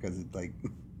on that because it's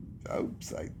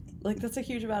oops, that's a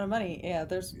huge amount of money. Yeah,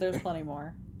 there's plenty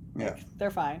more. Yeah,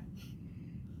 they're fine.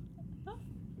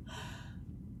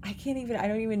 I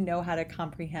don't even know how to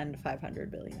comprehend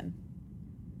 500 billion.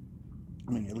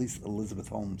 I mean, at least Elizabeth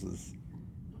Holmes is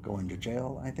going to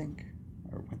jail, I think,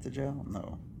 or went to jail.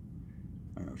 No,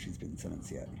 I don't know if she's been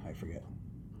sentenced yet. I forget.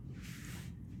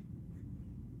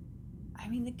 I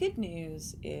mean, the good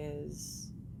news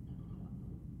is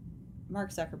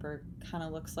Mark Zuckerberg kind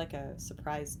of looks like a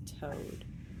surprised toad.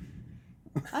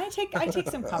 I take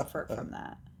some comfort from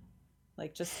that.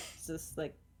 Just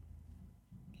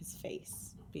his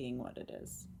face being what it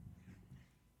is.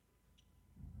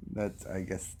 That's, I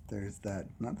guess there's that.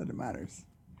 Not that it matters.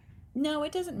 No,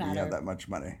 it doesn't matter. You have that much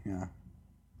money, yeah.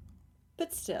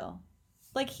 But still,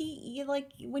 he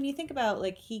when you think about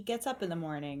he gets up in the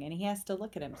morning and he has to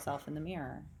look at himself in the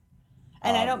mirror.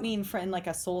 And I don't mean in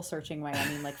a soul searching way. I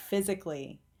mean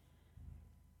physically.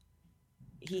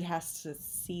 He has to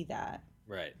see that.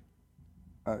 Right.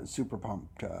 Super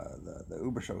pumped. The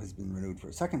Uber show has been renewed for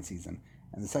a second season,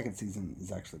 and the second season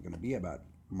is actually going to be about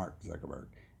Mark Zuckerberg.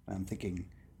 And I'm thinking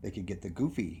they could get the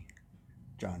goofy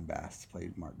John Bass to play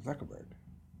Mark Zuckerberg.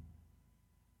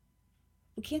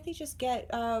 Well, can't they just get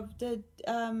the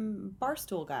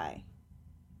Barstool guy?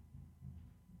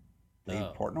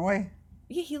 Dave Portnoy?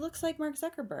 Yeah, he looks like Mark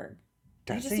Zuckerberg.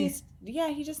 Does he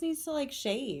just needs to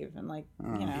shave and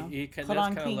he put does on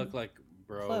kind of clean look like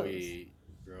clothes.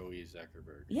 Broy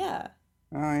Zuckerberg. Yeah.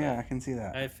 Oh yeah, I can see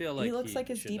that. I feel like he looks like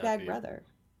his D-bag brother.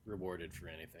 Rewarded for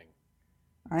anything.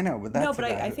 I know, but that's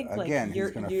I think again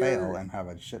he's going to fail and have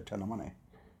a shit ton of money.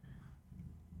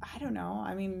 I don't know.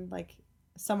 I mean,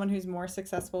 someone who's more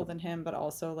successful than him, but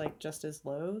also just as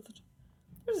loathed.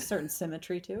 There's a certain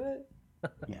symmetry to it.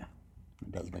 Yeah,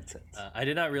 it does make sense. I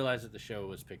did not realize that the show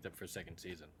was picked up for second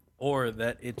season, or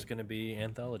that it's going to be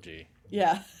anthology.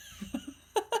 Yeah.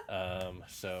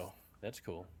 So that's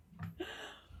cool.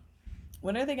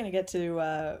 When are they going to get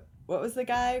to? What was the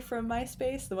guy from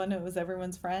MySpace? The one who was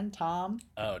everyone's friend, Tom?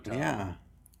 Oh, Tom. Yeah.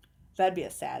 That'd be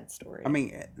a sad story. I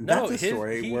mean, that's a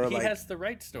story where he has the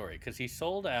right story because he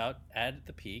sold out at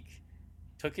the peak,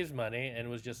 took his money, and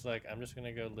was just like, I'm just going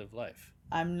to go live life.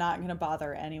 I'm not going to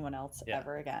bother anyone else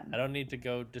ever again. I don't need to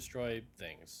go destroy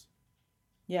things.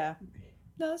 Yeah.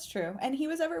 No, that's true. And he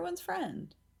was everyone's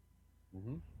friend.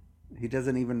 Mm-hmm. He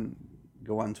doesn't even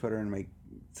go on Twitter and make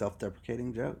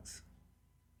self-deprecating jokes.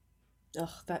 Ugh,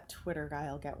 that Twitter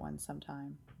guy will get one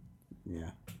sometime.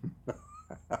 Yeah.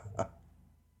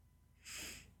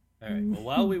 All right. Well,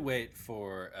 while we wait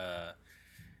for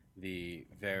the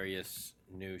various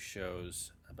new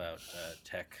shows about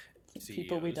tech CEOs,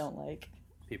 people we don't like,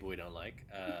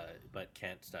 but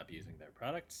can't stop using their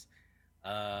products,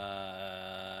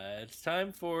 it's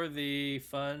time for the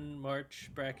fun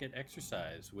March bracket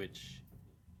exercise. Which,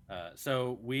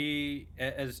 so we,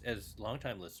 as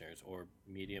longtime listeners or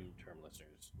medium-term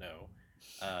listeners, know,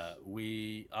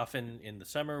 we often in the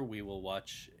summer we will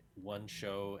watch one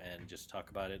show and just talk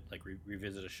about it,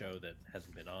 revisit a show that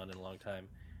hasn't been on in a long time,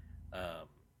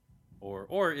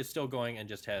 or is still going and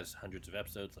just has hundreds of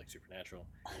episodes, like Supernatural.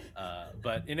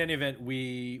 But in any event,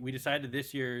 we decided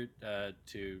this year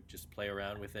to just play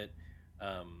around with it.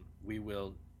 We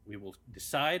will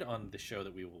decide on the show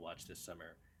that we will watch this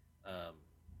summer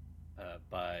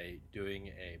by doing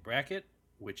a bracket,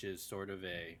 which is sort of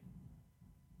a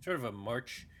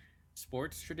March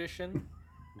sports tradition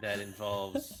that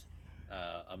involves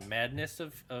a madness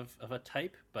of a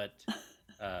type, but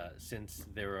since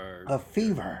there are A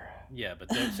fever. yeah, but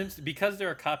because there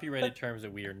are copyrighted terms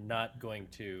that we are not going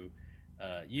to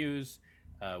use,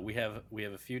 we have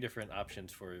a few different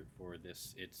options for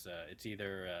this. It's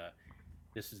either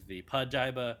this is the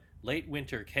Podjiba Late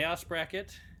Winter Chaos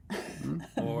Bracket,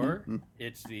 or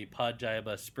it's the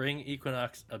Podjiba Spring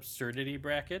Equinox Absurdity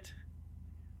Bracket,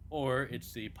 or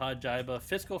it's the Podjiba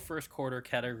Fiscal First Quarter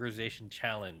Categorization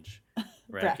Challenge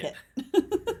bracket.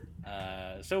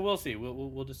 So we'll see.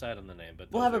 We'll decide on the name,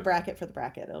 but we'll have a bracket for the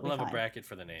bracket. We'll have a bracket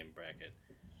for the name bracket,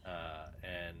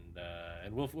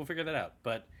 and we'll figure that out.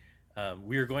 But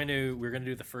we're going to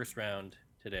do the first round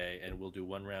today, and we'll do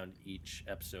one round each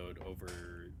episode over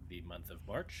the month of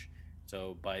March.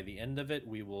 So by the end of it,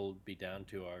 we will be down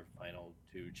to our final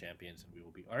two champions, and we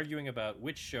will be arguing about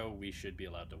which show we should be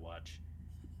allowed to watch.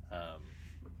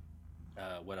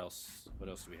 What else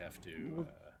do we have to?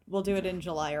 We'll do it in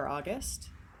July or August.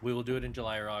 We will do it in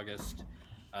July or August.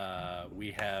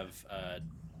 We're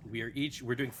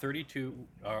doing 32.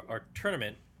 Our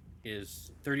tournament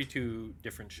is 32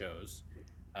 different shows.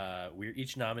 We're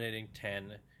each nominating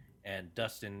 10, and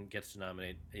Dustin gets to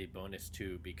nominate a bonus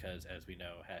 2 because, as we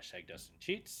know, #Dustin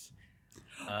cheats.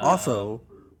 Also,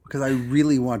 because I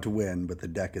really want to win, but the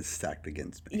deck is stacked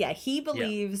against me. Yeah, he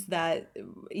believes that,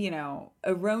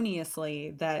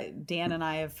 erroneously, that Dan and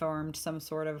I have formed some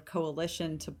sort of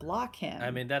coalition to block him.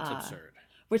 I mean, that's absurd.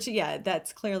 Which, yeah,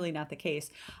 that's clearly not the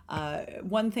case.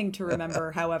 One thing to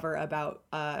remember, however, about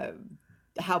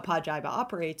how Podjiba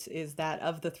operates is that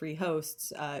of the 3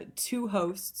 hosts, 2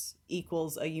 hosts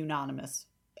equals a unanimous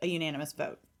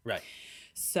vote. Right.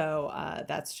 So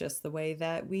that's just the way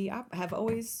that we have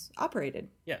always operated.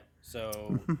 Yeah.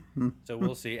 So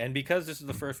we'll see. And because this is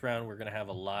the first round, we're going to have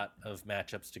a lot of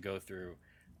matchups to go through.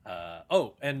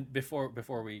 And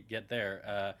before we get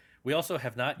there, we also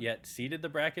have not yet seeded the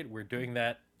bracket. We're doing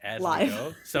that as live. We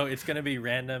go. So it's going to be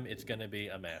random. It's going to be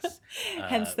a mess.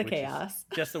 Hence the chaos.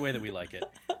 Just the way that we like it.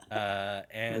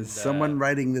 And is someone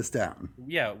writing this down?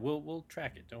 Yeah, we'll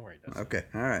track it. Don't worry. Dustin. Okay.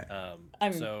 All right.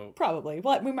 Probably.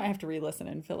 Well, we might have to re-listen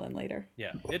and fill in later.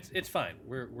 Yeah, it's fine.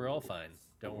 We're all fine.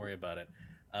 Don't worry about it.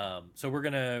 So we're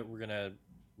gonna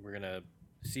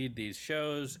seed these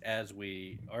shows as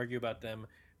we argue about them.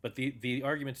 But the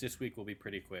arguments this week will be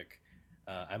pretty quick.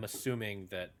 I'm assuming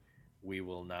that we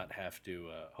will not have to.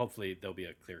 Hopefully, there'll be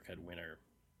a clear-cut winner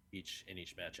in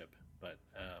each matchup. But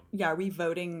are we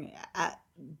voting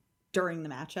during the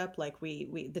matchup? Like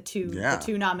the two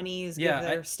nominees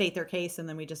state their case, and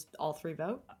then we just all 3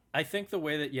 vote. I think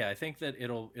that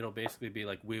it'll basically be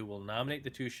like we will nominate the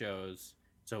 2 shows.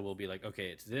 So we'll be like, okay,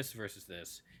 it's this versus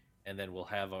this, and then we'll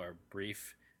have our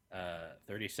brief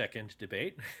 30-second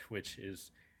debate, which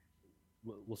is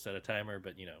we'll set a timer,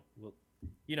 but you know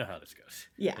how this goes.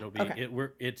 Yeah. It'll be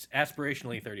it's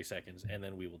aspirationally 30 seconds, and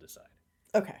then we will decide.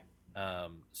 Okay.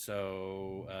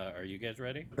 So are you guys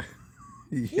ready?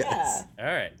 Yes. Yeah. All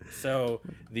right. So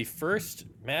the first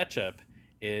matchup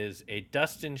is a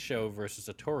Dustin show versus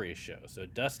a Tori show. So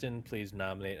Dustin, please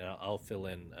nominate, and I'll fill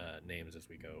in names as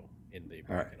we go in the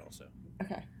bracket also.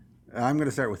 Okay. I'm going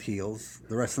to start with Heels,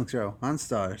 the wrestling show on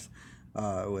Stars,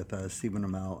 with Stephen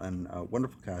Amell and a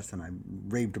wonderful cast, and I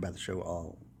raved about the show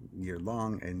all year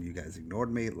long, and you guys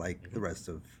ignored me like the rest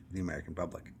of the American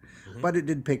public. But it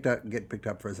did get picked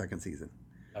up for a second season.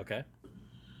 Okay.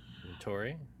 And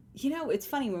Tori? It's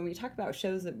funny when we talk about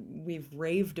shows that we've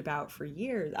raved about for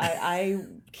years. I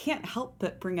can't help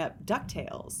but bring up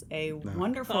DuckTales, a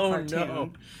wonderful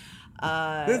cartoon.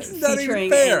 It's not featuring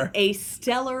even fair. A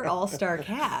stellar all-star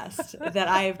cast that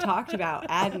I have talked about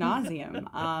ad nauseum.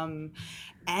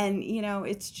 And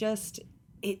it's just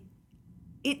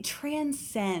it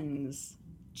transcends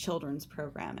children's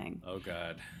programming. Oh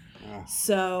God.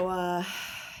 So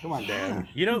come on, Dan.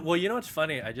 You know what's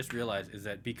funny? I just realized is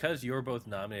that because you're both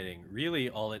nominating, really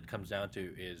all it comes down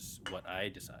to is what I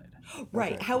decide.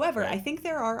 Right. Okay. However, I think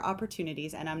there are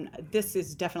opportunities, and this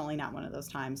is definitely not one of those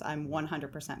times. I'm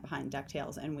 100% behind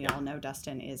DuckTales, and we all know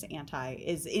Dustin is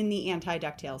in the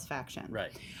anti-DuckTales faction.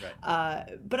 Right.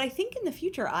 But I think in the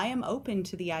future, I am open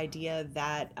to the idea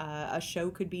that a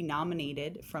show could be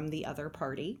nominated from the other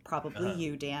party, probably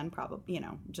you, Dan, probably,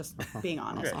 just being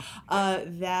honest,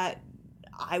 that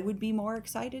I would be more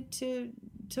excited to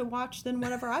watch than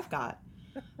whatever I've got.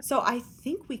 So I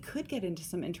think we could get into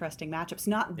some interesting matchups.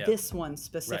 Not this one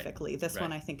specifically. Right. This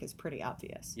one I think is pretty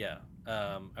obvious. Yeah.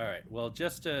 All right. Well,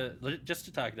 just to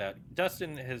talk about,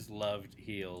 Dustin has loved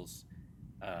Heels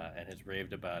and has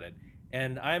raved about it,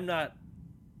 and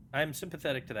I'm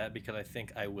sympathetic to that because I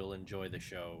think I will enjoy the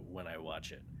show when I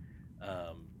watch it.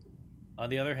 On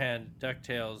the other hand,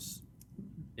 DuckTales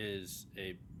is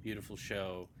a beautiful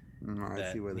show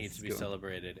that needs to be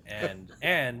celebrated,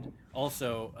 and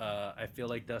also I feel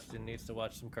like Dustin needs to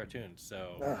watch some cartoons.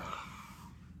 So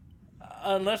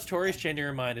unless Tori's changing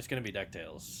her mind, it's going to be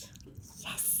DuckTales.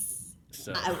 Yes.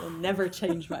 So I will never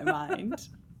change my mind.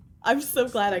 I'm so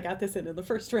glad I got this in the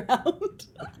first round.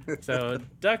 So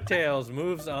DuckTales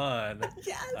moves on.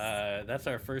 Yes. That's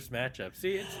our first matchup.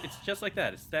 See, it's just like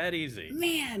that. It's that easy.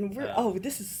 Man,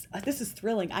 this is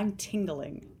thrilling. I'm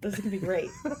tingling. This is gonna be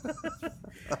great.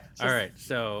 All right.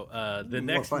 So the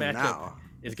next matchup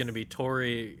is going to be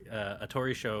a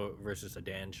Tori show versus a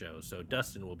Dan show. So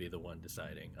Dustin will be the one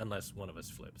deciding, unless one of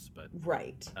us flips. But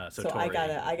right. So Tori,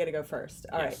 I gotta go first.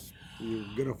 All right. You're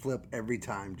gonna flip every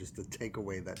time just to take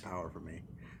away that power from me.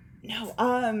 No.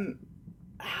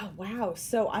 Oh, wow.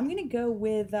 So I'm gonna go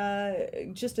with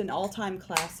just an all-time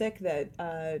classic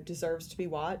that deserves to be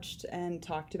watched and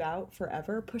talked about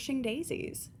forever. Pushing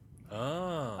Daisies.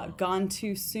 Oh. Gone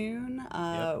Too Soon.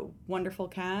 Wonderful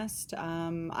cast.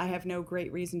 I have no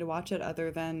great reason to watch it other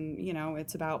than,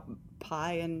 it's about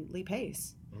Pi and Lee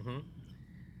Pace. Mm-hmm.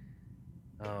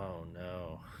 Oh,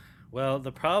 no. Well,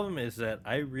 the problem is that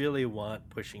I really want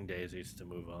Pushing Daisies to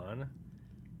move on,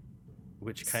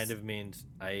 which kind of means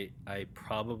I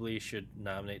probably should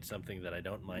nominate something that I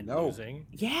don't mind losing.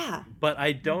 Yeah. But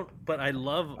I don't. But I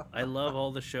love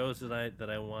all the shows that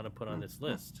I want to put on this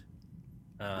list.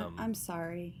 I'm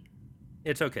sorry.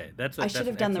 It's okay. I should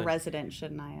have done The Resident,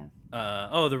 shouldn't I have?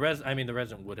 The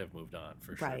Resident would have moved on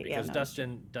for sure, right, because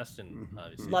Dustin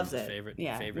obviously loves is it. Favorite.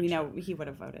 Yeah, favorite we know show. he would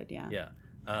have voted. Yeah.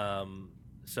 Yeah.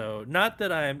 So not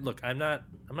that I'm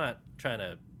not trying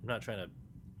to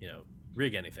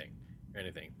rig anything or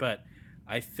anything, but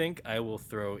I think I will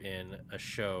throw in a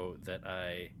show that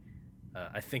I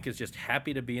think is just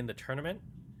happy to be in the tournament.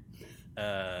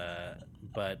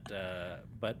 But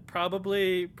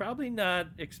probably not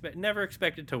never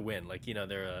expected to win. Like,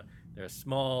 they're a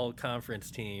small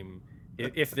conference team.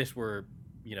 If this were,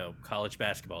 college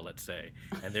basketball, let's say,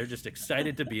 and they're just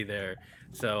excited to be there.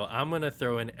 So I'm gonna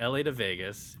throw in LA to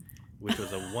Vegas, which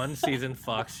was a one-season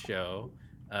Fox show,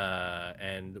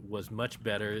 and was much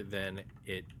better than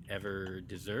it ever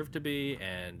deserved to be,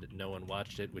 and no one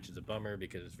watched it, which is a bummer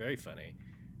because it's very funny.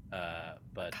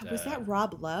 But was that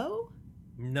Rob Lowe?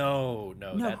 No.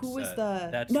 Who was the?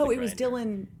 That's no, the it was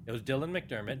Dylan. It was Dylan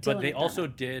McDermott, but they also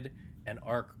did an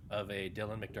arc of a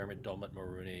Dylan McDermott, Dermot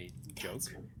Mulroney joke.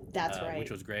 That's right,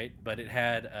 which was great. But it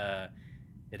had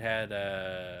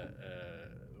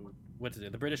what's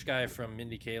it? The British guy from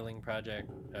Mindy Project.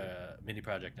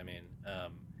 I mean.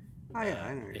 I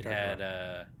know. It had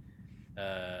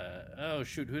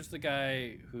who's the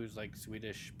guy who's like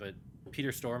Swedish but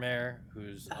Peter Stormare,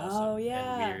 who's awesome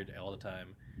and weird all the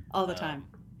time. All the time.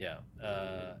 Yeah.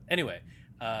 Anyway,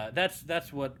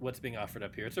 that's what's being offered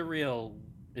up here. It's a real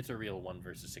 1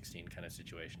 versus 16 kind of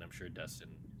situation. I'm sure Dustin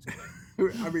is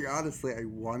gonna... I mean, honestly, I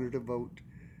wanted to vote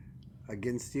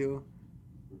against you.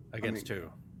 Against who?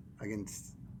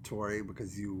 Against Tori,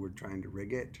 because you were trying to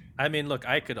rig it. I mean, look,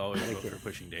 I could always vote for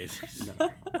Pushing Daisies. No,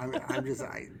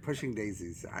 Pushing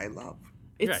Daisies, I love.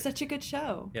 It's such a good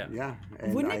show. Yeah.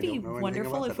 Wouldn't it be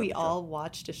wonderful if we all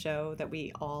watched a show that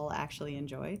we all actually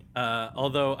enjoyed?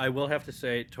 Although I will have to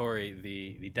say, Tori,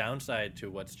 the downside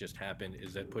to what's just happened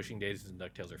is that Pushing Daisies and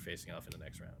DuckTales are facing off in the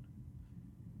next round.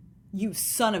 You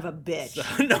son of a bitch.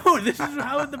 So, no, this is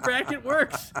how the bracket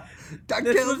works.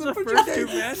 This was the first two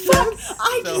matches.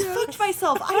 I just fucked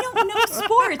myself. I don't know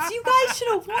sports. You guys should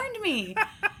have warned me.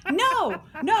 No,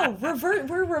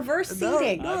 we're reverse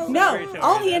seating. No,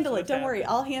 I'll handle it. Don't worry.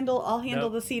 I'll handle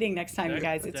the seating next time, you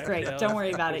guys. It's great. Don't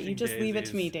worry about it. You just leave it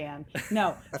to me, Dan.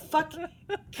 No, fuck.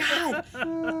 God,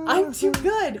 I'm too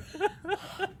good.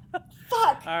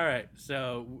 Fuck. All right.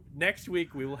 So next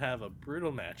week we will have a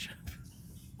brutal matchup.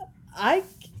 I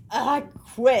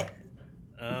quit.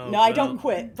 Oh, no, I don't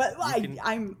quit. But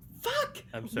I'm fuck.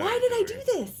 I'm sorry. Why did I do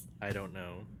this? I don't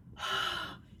know.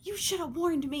 You should have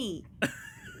warned me.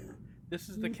 This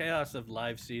is the chaos of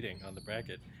live seating on the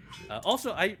bracket.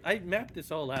 Also, I mapped this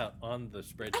all out on the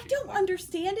spreadsheet. I don't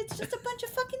understand. It's just a bunch of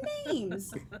fucking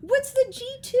names. What's the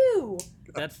G2?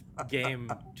 That's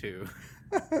game 2.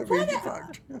 I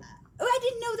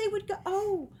didn't know they would go.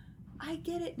 Oh, I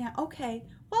get it now. Okay.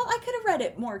 Well, I could have read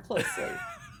it more closely.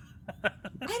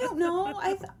 I don't know.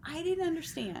 I didn't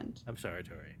understand. I'm sorry,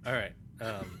 Tori. All right.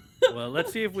 Well,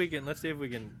 let's see if we can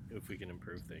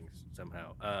improve things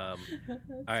somehow. All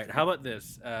right. How about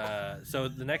this? So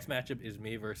the next matchup is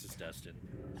me versus Dustin.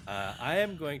 I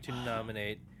am going to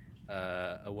nominate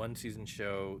a one-season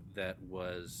show that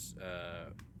was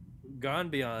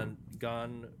gone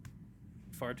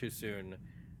far too soon.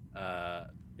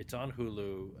 It's on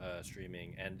Hulu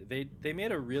streaming, and they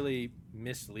made a really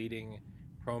misleading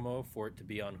promo for it to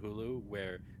be on Hulu,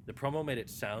 where the promo made it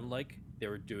sound like they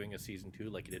were doing a season 2,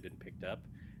 like it had been picked up,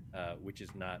 which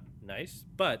is not nice.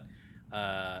 But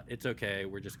it's okay.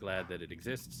 We're just glad that it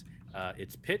exists.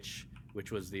 It's Pitch,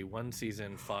 which was the one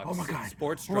season Fox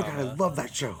sports drama. Oh my god, I love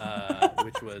that show.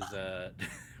 Which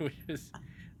was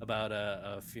about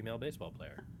a female baseball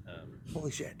player.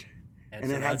 Holy shit!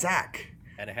 And it had Zach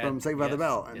from Saved by the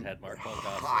Bell. It had Mark Paul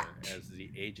Gosselaar as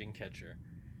the aging catcher.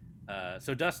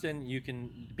 So Dustin, you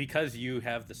can, because you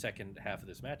have the second half of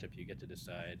this matchup, you get to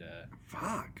decide.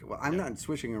 Fuck. Well, I'm not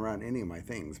switching around any of my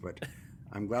things, but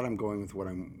I'm glad I'm going with what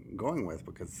I'm going with,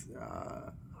 because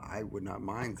I would not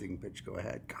mind seeing Pitch go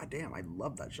ahead. God damn, I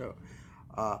love that show.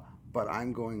 But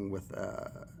I'm going with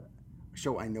a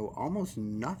show I know almost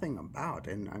nothing about,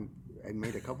 and I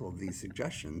made a couple of these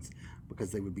suggestions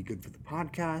because they would be good for the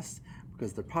podcast,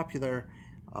 because they're popular,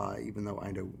 even though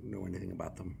I don't know anything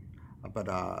about them. But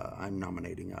I'm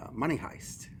nominating Money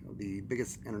Heist, the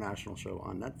biggest international show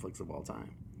on Netflix of all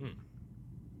time.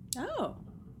 Oh.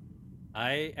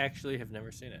 I actually have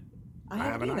never seen it. I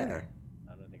haven't either. I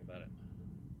don't know anything about it.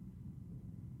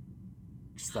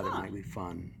 Just thought it might be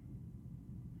fun.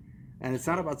 And it's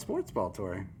not about sports ball,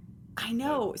 Tori. I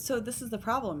know. So this is the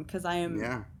problem, because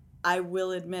I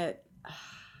will admit,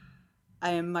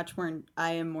 I am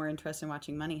more interested in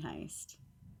watching Money Heist.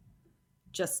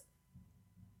 Just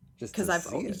because I've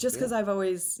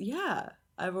always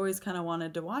kind of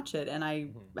wanted to watch it, and I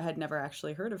had never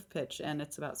actually heard of Pitch, and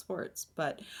it's about sports.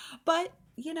 But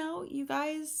you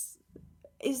guys,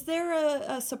 is there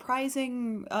a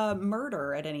surprising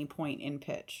murder at any point in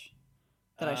Pitch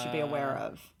that I should be aware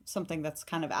of? Something that's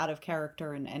kind of out of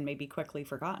character and maybe quickly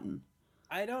forgotten?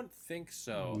 I don't think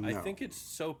so. No. I think it's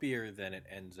soapier than it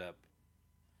ends up.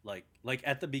 Like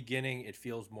at the beginning, it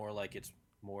feels more like it's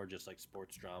more just like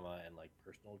sports drama and like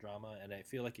personal drama, and I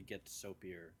feel like it gets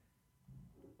soapier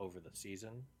over the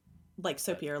season. Like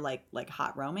soapier, like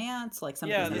hot romance, like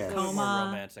something in a coma. More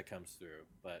romance that comes through,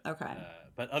 but okay.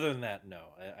 But other than that,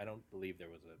 no, I don't believe there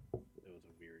was a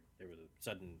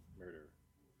sudden murder.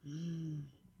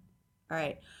 All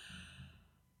right,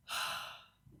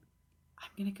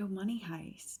 I'm gonna go Money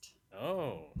Heist.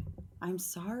 Oh, I'm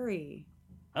sorry.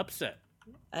 Upset.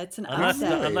 It's an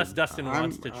upset. Unless Dustin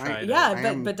wants to try.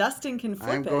 But Dustin can flip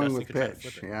it. I'm going with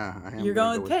Pitch. Yeah, you're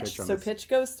going with Pitch, so Pitch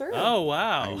goes through. Oh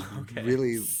wow! Okay.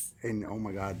 Really, and oh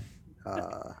my God,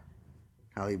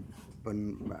 Callie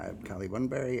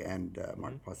Bunbury and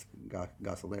Mark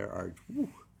Gosselaar are.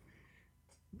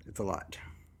 It's a lot.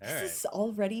 This is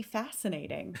already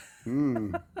fascinating.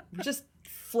 We're just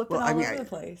flipping all over the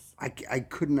place. I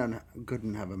couldn't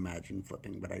have imagined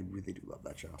flipping, but I really do love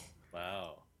that show.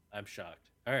 Wow. I'm shocked.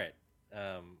 All right.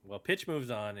 Well, Pitch moves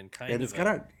on and it's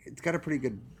got a pretty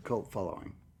good cult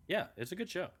following. Yeah, it's a good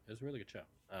show. It's a really good show.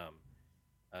 All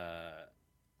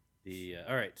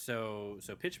right. So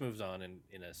Pitch moves on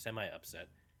in a semi upset.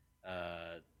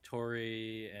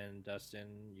 Tori and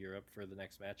Dustin, you're up for the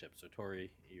next matchup. So Tori,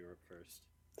 you're up first.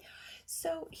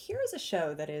 So here's a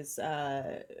show that is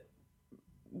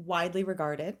widely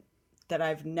regarded, that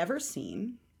I've never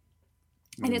seen.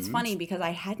 And it's funny because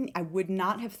I would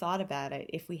not have thought about it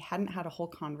if we hadn't had a whole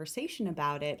conversation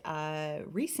about it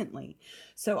recently.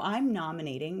 So I'm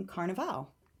nominating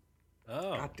Carnival.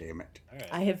 Oh. God damn it. All right.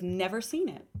 I have never seen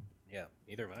it. Yeah,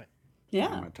 neither have I. Yeah.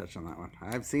 I'm going to touch on that one.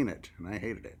 I've seen it, and I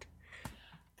hated it.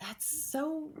 That's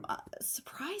so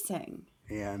surprising.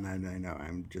 Yeah, and I know.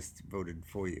 I'm just voted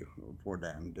for you. For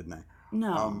Dan, didn't I?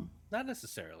 No. Not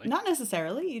necessarily. Not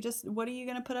necessarily. What are you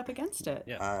going to put up against it?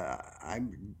 Yeah.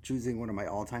 I'm choosing one of my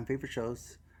all-time favorite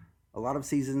shows. A lot of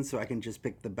seasons, so I can just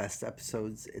pick the best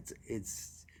episodes. It's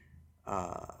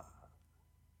a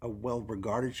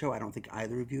well-regarded show. I don't think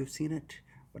either of you have seen it,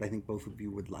 but I think both of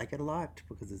you would like it a lot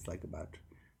because it's like about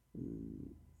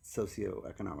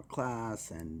socioeconomic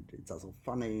class, and it's also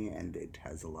funny, and it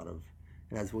has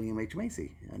William H.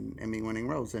 Macy and Emmy-winning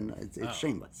roles, and it's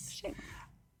Shameless.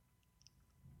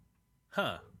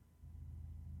 Huh.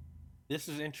 This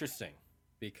is interesting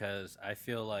because I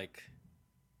feel like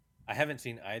I haven't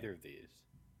seen either of these,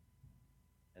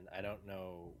 and I don't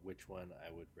know which one I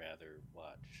would rather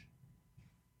watch.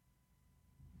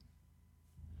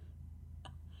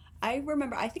 I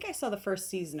think I saw the first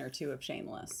season or two of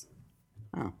Shameless.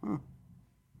 Oh, huh.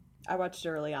 I watched it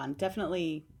early on.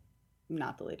 Definitely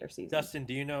not the later season. Dustin,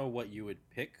 do you know what you would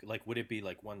pick? Like, would it be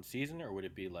like one season, or would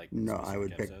it be like no? I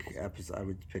would pick episodes. I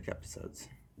would pick episodes.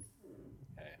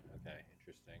 Okay,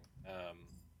 interesting.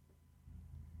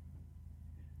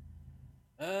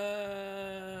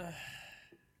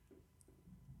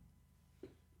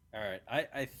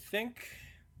 I think.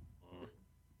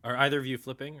 Are either of you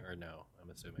flipping or no? I'm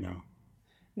assuming. No.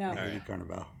 No. I hate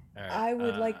Carnival. All right. I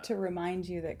would like to remind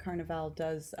you that Carnival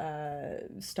does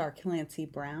star Clancy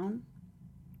Brown.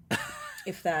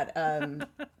 If that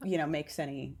makes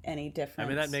any difference. I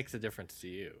mean, that makes a difference to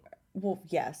you. Well,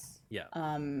 yes. Yeah.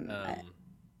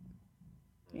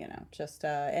 Just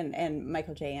and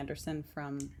Michael J. Anderson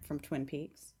from Twin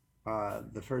Peaks.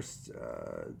 The first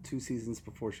 2 seasons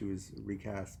before she was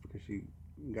recast because she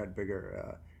got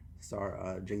bigger,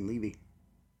 star Jane Levy.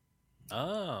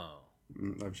 Oh.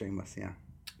 Of Shameless, yeah.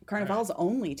 Carnival's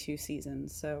only 2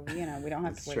 seasons, so we don't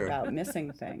have to worry about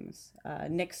missing things.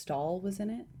 Nick Stahl was in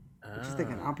it. I just think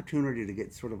an opportunity to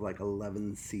get sort of like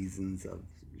 11 seasons of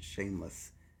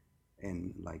Shameless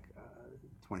in like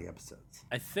 20 episodes.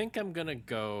 I think I'm gonna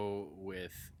go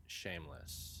with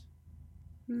Shameless.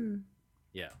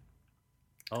 Yeah.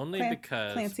 Only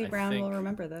because Clancy Brown will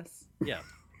remember this. Yeah.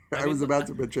 I was about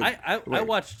to mention. I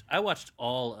watched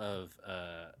all of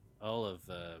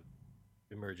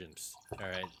Emergence. All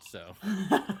right, so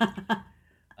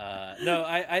no,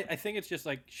 I think it's just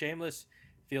like Shameless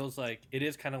feels like it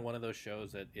is kind of one of those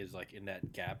shows that is like in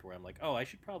that gap where I'm like, oh, I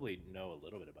should probably know a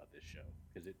little bit about this show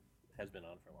because it has been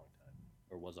on for a long time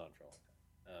or was on for a long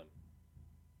time.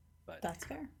 But that's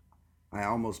fair. I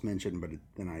almost mentioned, but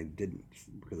then I didn't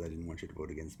because I didn't want you to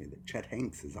vote against me. That Chet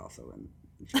Hanks is also in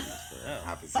Shameless for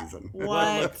half a season. What?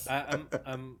 Well, look,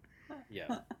 I'm yeah.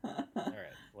 All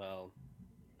right. Well,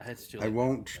 it's too late. I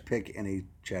won't pick any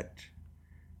Chet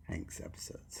Hanks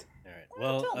episodes. All right.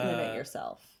 Well, don't limit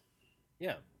yourself.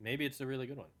 Yeah, maybe it's a really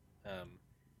good one.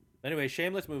 Anyway,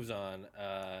 Shameless moves on.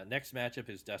 Next matchup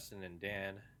is Dustin and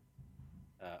Dan.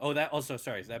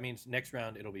 That means next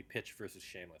round it'll be Pitch versus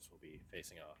Shameless will be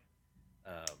facing off.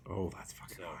 That's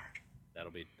fucking hard.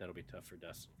 That'll be tough for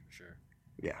Dustin for sure.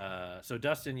 Yeah. So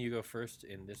Dustin, you go first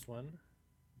in this one.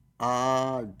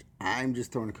 I'm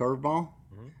just throwing a curveball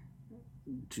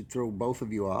to throw both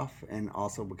of you off, and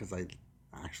also because I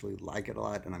actually like it a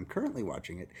lot, and I'm currently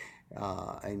watching it.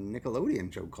 A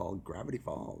Nickelodeon show called Gravity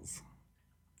Falls.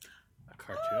 A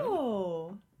cartoon?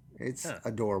 Oh. It's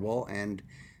adorable, and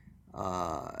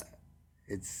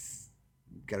it's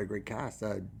got a great cast.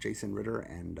 Jason Ritter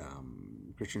and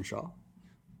Christian Shaw.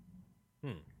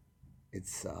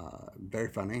 It's very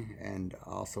funny and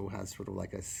also has sort of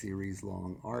like a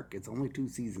series-long arc. It's only 2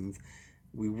 seasons.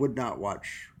 We would not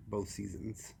watch both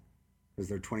seasons because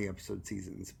they're 20-episode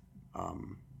seasons.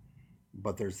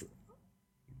 But there's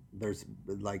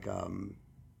like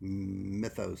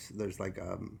mythos. There's like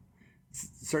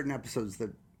certain episodes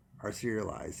that are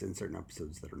serialized and certain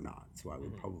episodes that are not. So I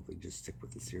would probably just stick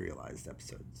with the serialized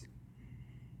episodes.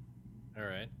 All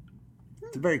right.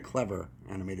 It's a very clever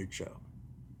animated show.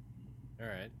 All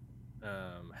right.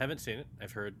 Haven't seen it.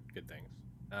 I've heard good things.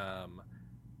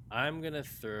 I'm gonna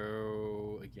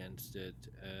throw against it.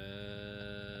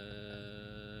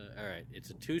 All right. It's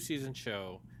a 2-season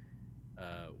show.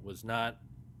 Was not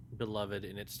beloved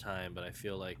in its time, but I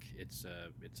feel like it's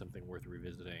something worth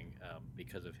revisiting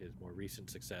because of his more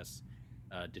recent success.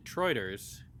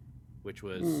 Detroiters, which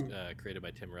was created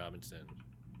by Tim Robinson.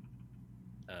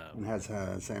 And has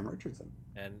Sam Richardson.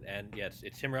 And yes,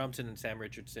 it's Tim Robinson and Sam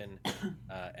Richardson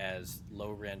as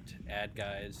low-rent ad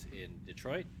guys in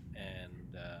Detroit,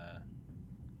 and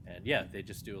yeah, they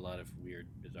just do a lot of weird,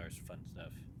 bizarre, fun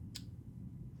stuff.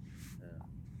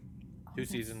 2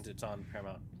 seasons. It's on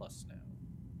Paramount Plus now.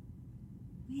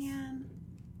 Man,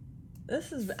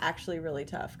 this is actually really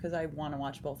tough because I want to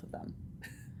watch both of them.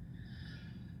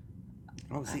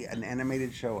 Oh, see, an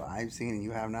animated show I've seen and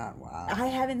you have not? Wow. I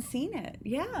haven't seen it.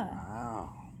 Yeah.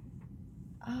 Wow.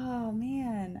 Oh,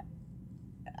 man.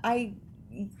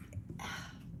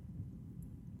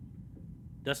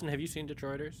 Dustin, have you seen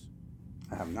Detroiters?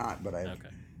 I have not, but I've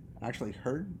actually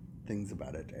heard things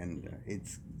about it, and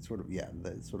it's sort of,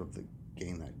 the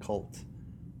gain that cult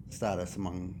status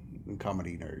among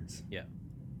comedy nerds. Yeah.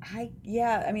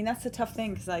 I mean, that's the tough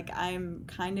thing because, like, I'm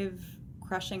kind of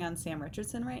crushing on Sam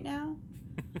Richardson right now.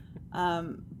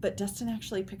 But Dustin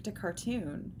actually picked a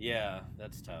cartoon. Yeah,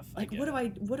 that's tough. Like, what do I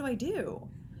do?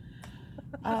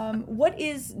 What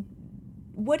is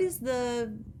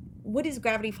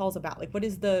Gravity Falls about? Like, what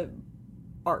is the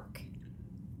arc?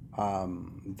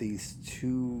 These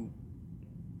 2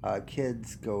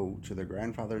 kids go to their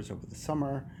grandfather's over the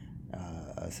summer,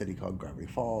 a city called Gravity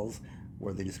Falls,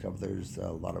 where they discover there's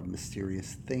a lot of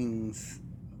mysterious things,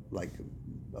 like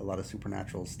a lot of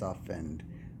supernatural stuff and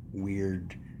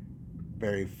weird,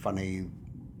 very funny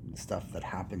stuff that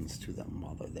happens to them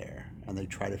while they're there, and they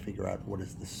try to figure out what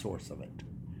is the source of it.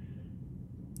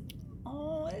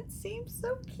 Oh, it seems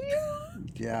so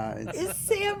cute. Yeah, Is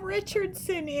Sam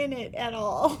Richardson in it at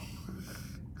all?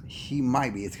 he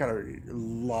might be. It's got a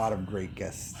lot of great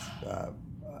guest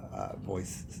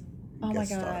voice Oh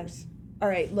guest my God. stars. All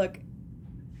right, look,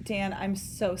 Dan, I'm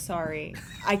so sorry.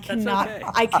 I That's cannot okay.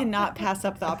 I cannot pass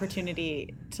up the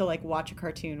opportunity to like watch a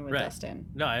cartoon with Right. Dustin.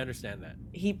 No, I understand that.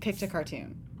 He picked a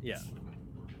cartoon. Yeah.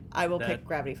 I will pick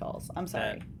Gravity Falls. I'm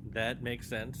sorry. That makes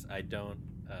sense. I don't.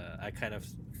 I kind of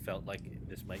felt like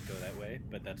this might go that way,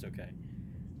 but that's okay.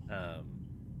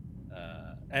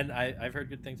 And I've heard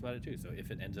good things about it too. So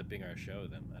if it ends up being our show,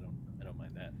 then I don't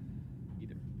mind that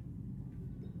either.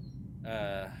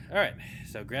 All right.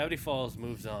 So Gravity Falls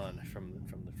moves on from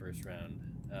the first round.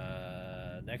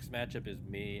 Next matchup is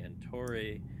me and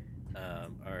Tori.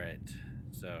 All right.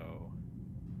 So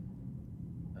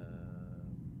I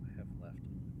have left.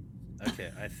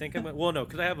 Okay, I think I'm. Well, no,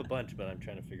 because I have a bunch, but I'm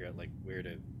trying to figure out like where.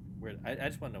 I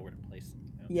just want to know where to place them.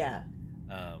 You know?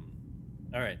 Yeah.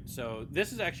 All right, so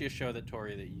this is actually a show that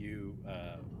Tori, that you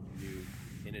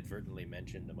inadvertently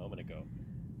mentioned a moment ago,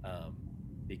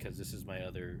 because this is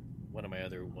one of my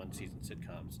other one-season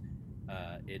sitcoms.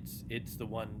 It's the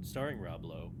one starring Rob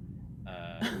Lowe,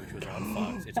 which was on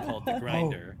Fox. It's called The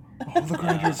Grinder. Oh, The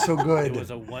Grinder is so good. It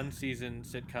was a one-season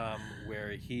sitcom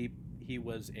where he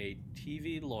was a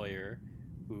TV lawyer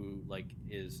who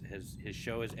his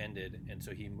show has ended, and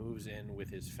so he moves in with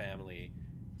his family,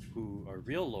 who are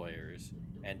real lawyers,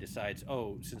 and decides,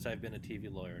 since I've been a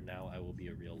TV lawyer, now I will be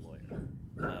a real lawyer.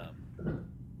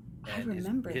 I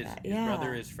remember his that. Yeah.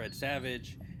 brother is Fred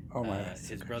Savage. Oh my!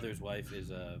 His brother's wife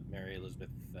is Mary Elizabeth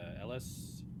Ellis.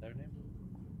 Is that her name?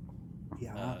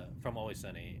 Yeah. From Always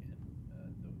Sunny,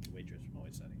 the waitress from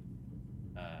Always Sunny.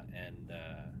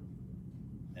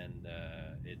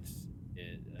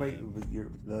 Wait,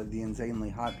 you're the insanely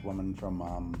hot woman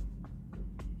from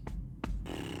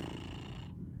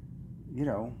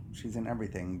she's in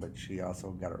everything, but she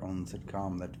also got her own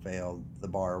sitcom that failed, The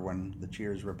Bar, when the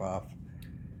Cheers ripoff.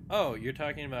 Oh, you're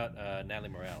talking about Natalie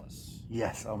Morales.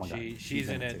 Yes. Oh my God. She's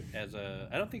in it as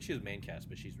I don't think she was main cast,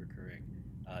 but she's recurring.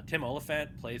 Tim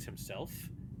Oliphant plays himself,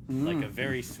 like a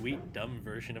very sweet, dumb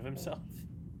version of himself.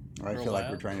 I feel like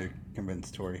we're trying to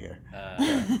convince Tori here.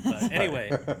 But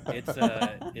anyway, it's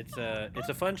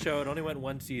a fun show. It only went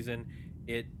one season.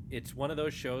 It's one of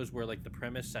those shows where like the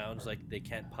premise sounds like they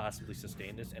can't possibly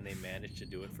sustain this, and they managed to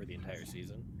do it for the entire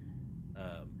season.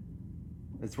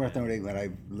 It's worth noting that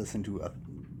I've listened to a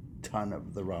ton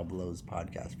of the Rob Lowe's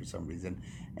podcast for some reason,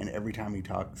 and every time he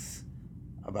talks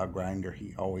about Grindr,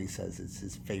 he always says it's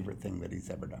his favorite thing that he's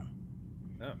ever done.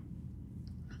 Oh.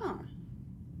 Huh.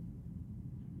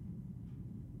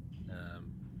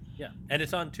 Yeah, and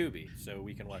it's on Tubi, so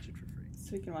we can watch it for free.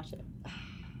 So we can watch it.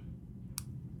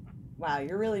 Wow,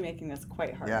 you're really making this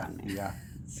quite hard on me. Yeah,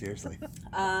 seriously.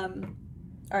 All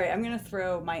right, I'm going to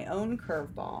throw my own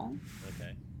curveball.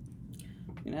 Okay.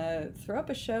 I'm going to throw up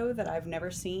a show that I've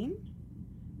never seen,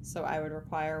 so I would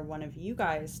require one of you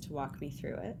guys to walk me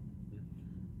through it.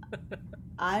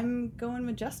 I'm going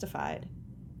with Justified.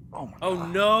 Oh my God. Oh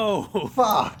no!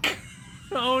 Fuck!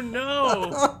 Oh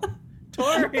no!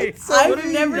 Tori, I've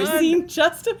never seen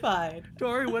Justified.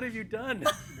 Tori, what have you done?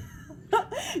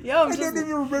 Yo, I don't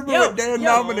even remember what Dan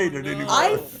nominated anymore.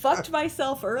 I fucked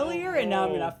myself earlier, and now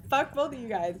I'm gonna fuck both of you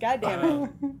guys. God damn it!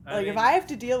 If I have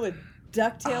to deal with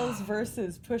DuckTales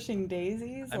versus Pushing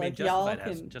Daisies, y'all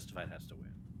can. Justified has to win.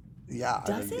 Yeah.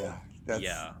 Does it?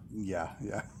 Yeah.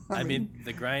 Yeah. I mean,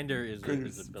 The Grinder is a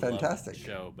beloved fantastic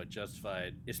show, but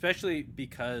Justified, especially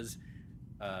because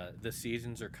the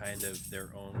seasons are kind of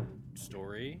their own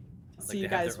story. So you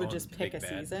guys would just pick a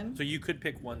season? So you could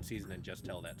pick one season and just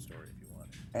tell that story if you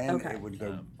wanted. And it would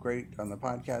go great on the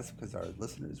podcast because our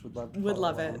listeners would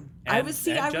love it. And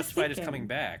Justified is coming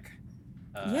back.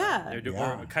 They're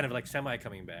doing kind of like semi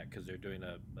coming back because they're doing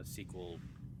a sequel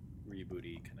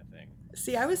rebooty kind of thing.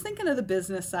 See, I was thinking of the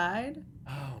business side.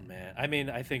 Oh man, I mean,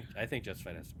 I think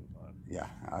Justified has to move on. Yeah,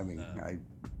 I mean, I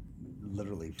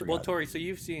literally forgot. Well, Tori, so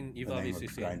you've obviously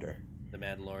seen Grindr. The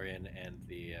Mandalorian and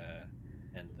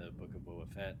the Book of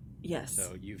Boba Fett. Yes.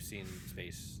 So you've seen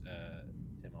Space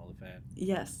Tim Oliphant.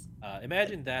 Yes.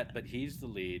 Imagine that, but he's the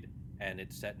lead, and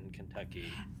it's set in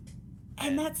Kentucky.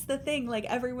 And that's the thing. Like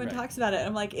everyone talks about it.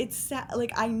 I'm like, it's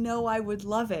like I know I would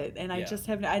love it, and I just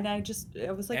have. And I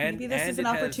was like, maybe this is an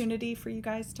opportunity for you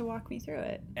guys to walk me through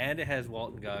it. And it has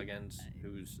Walton Goggins,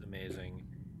 who's amazing,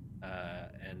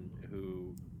 and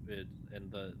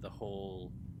the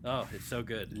whole. Oh, it's so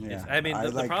good. Yeah.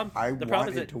 The problem. I the problem want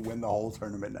is it to win the whole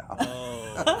tournament now.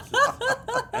 Oh.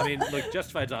 I mean, look,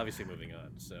 Justified's obviously moving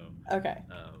on. So. Okay.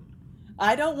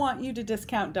 I don't want you to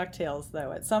discount DuckTales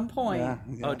though. At some point,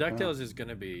 Oh, DuckTales is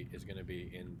gonna be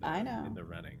in the I know. in the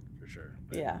running for sure.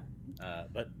 But, yeah.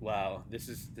 But wow, this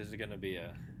is gonna be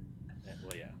a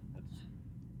well, yeah. That's,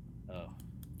 oh,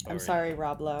 I'm sorry,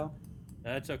 Rob Lowe.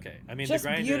 That's okay. I mean, Just the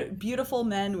grinder. beautiful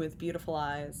men with beautiful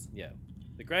eyes. Yeah,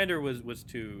 the grinder was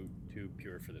too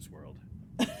pure for this world.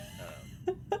 Is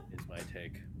my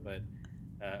take. But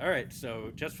all right,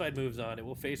 so Justified moves on. It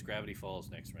will face Gravity Falls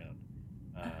next round.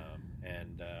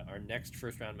 And our next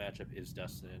first round matchup is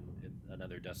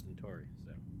another Dustin Tori.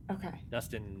 So okay,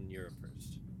 Dustin, you're up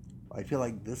first. I feel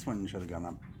like this one should have gone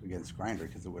up against Grinder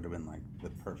because it would have been like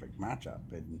the perfect matchup.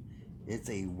 And it's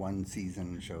a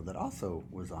one-season show that also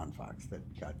was on Fox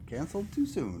that got canceled too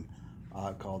soon,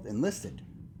 called Enlisted.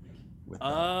 With that's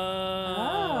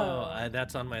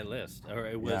on my list. Or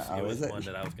it was one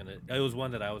that I was gonna. It was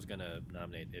one that I was gonna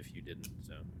nominate if you didn't.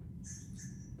 So.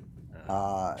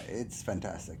 It's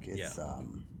fantastic. It's a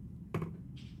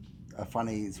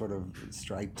funny sort of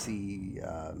stripesy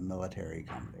military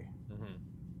comedy. Mm-hmm.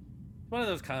 It's one of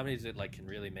those comedies that like can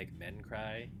really make men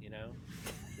cry.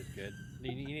 Which is good.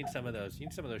 You need some of those. You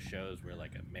need some of those shows where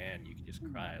like a man you can just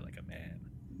cry like a man.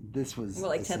 This was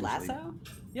like Ted Lasso.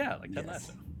 Yeah, like Ted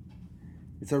Lasso.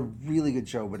 It's a really good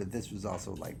show, but this was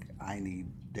also like I need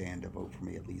Dan to vote for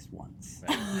me at least once.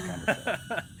 Right. Kind of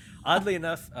show. Oddly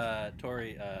enough,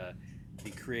 Tori,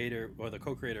 the creator or the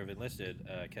co-creator of Enlisted,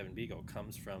 Kevin Beagle,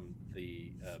 comes from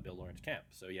the Bill Lawrence camp.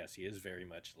 So yes, he is very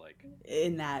much like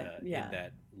in that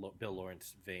Bill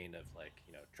Lawrence vein of like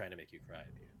trying to make you cry.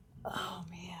 Oh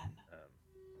man.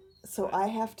 So I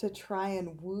have to try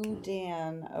and woo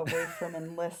Dan away from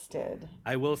Enlisted.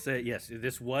 I will say yes.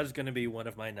 This was going to be one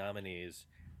of my nominees,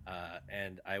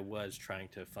 and I was trying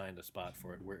to find a spot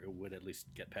for it where it would at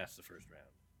least get past the first round.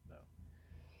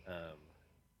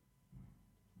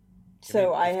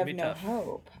 So I have no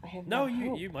hope. I have no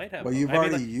hope. You might have. Well, you've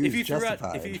already used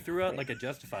Justified. If you threw out like a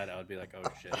Justified, I would be like, oh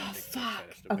shit.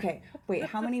 Fuck. Okay, wait.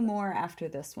 How many more after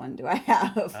this one do I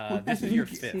have? This is your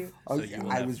fifth. Oh, so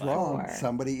I was wrong.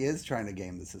 Somebody is trying to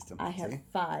game the system. I have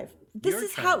 5. This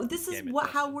is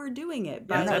how we're doing it.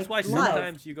 Yeah, that's why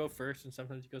sometimes you go first and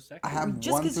sometimes you go second. I have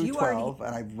 1 through 12,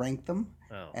 and I've ranked them,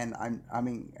 and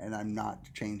I'm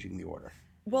not changing the order.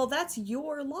 Well, that's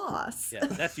your loss. Yeah,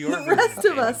 that's your. The rest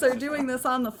of us are doing this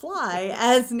on the fly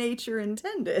as nature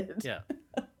intended. Yeah.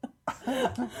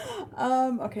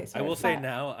 Okay. So I will say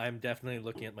now, I'm definitely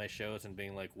looking at my shows and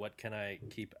being like, what can I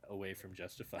keep away from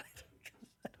Justified?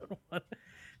 I don't want.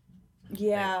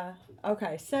 Yeah.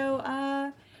 Okay. So,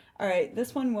 all right.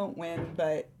 This one won't win,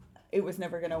 but it was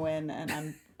never gonna win,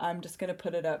 and I'm just gonna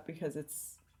put it up because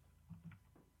it's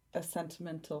a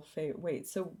sentimental favorite. Wait.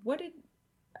 So what did?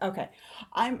 Okay,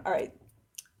 all right.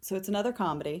 So it's another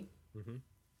comedy,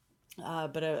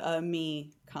 but a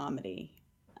me comedy.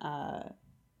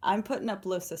 I'm putting up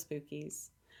Los Spookies.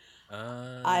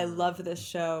 I love this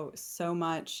show so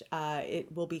much.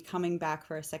 It will be coming back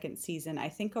for a second season, I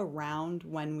think around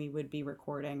when we would be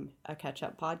recording a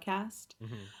catch-up podcast.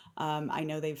 I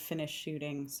know they've finished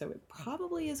shooting, so it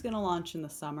probably is going to launch in the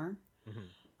summer.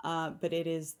 But it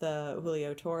is the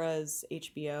Julio Torres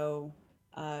HBO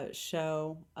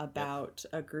show about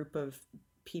a group of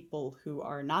people who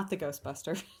are not the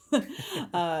Ghostbusters,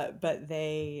 but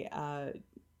they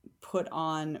put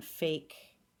on fake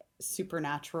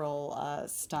supernatural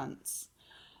stunts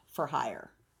for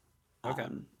hire. Okay.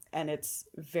 And it's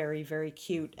very, very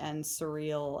cute and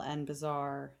surreal and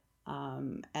bizarre.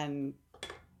 And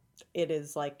it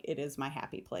is my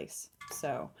happy place.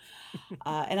 So,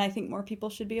 and I think more people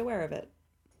should be aware of it.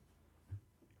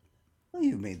 Well,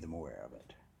 you've made them aware of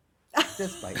it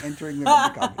just by entering them in the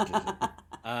competition.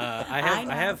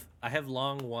 I have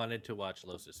long wanted to watch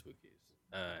Los Spookies,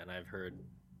 and I've heard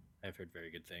very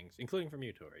good things, including from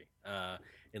you, Tori.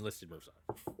 Enlisted moves on.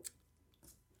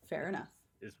 Fair enough.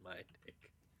 Is my take.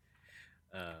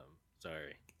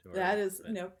 Sorry, Tori, that is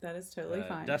totally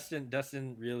fine.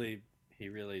 Dustin really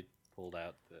pulled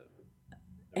out the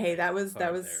hey, that was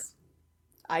there.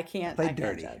 I can't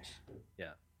judge.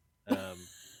 Yeah.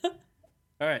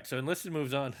 All right, so Enlisted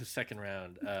moves on to the second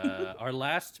round. Our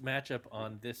last matchup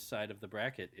on this side of the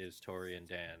bracket is Tori and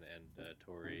Dan, and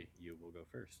Tori, you will go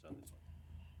first on this one.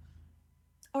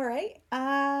 All right.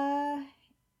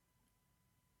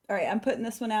 I'm putting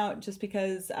this one out just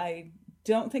because I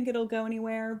don't think it'll go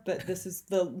anywhere, but this is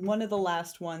one of the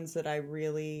last ones that I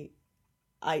really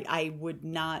I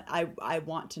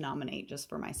want to nominate just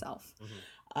for myself.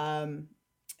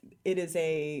 It is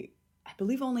I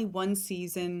believe only 1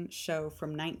 season show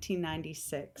from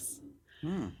 1996.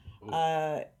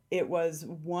 It was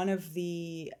one of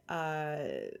the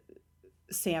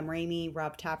Sam Raimi,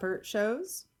 Rob Tapert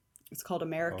shows. It's called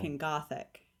American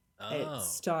Gothic. It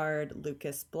starred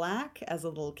Lucas Black as a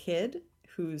little kid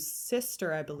whose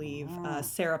sister, I believe,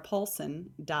 Sarah Paulson,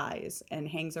 dies and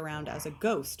hangs around as a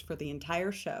ghost for the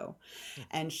entire show.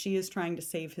 And she is trying to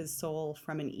save his soul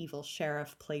from an evil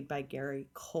sheriff played by Gary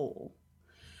Cole.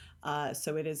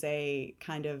 So it is a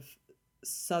kind of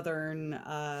southern,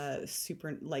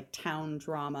 super like town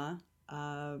drama,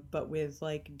 but with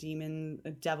like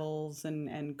devils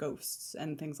and ghosts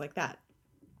and things like that.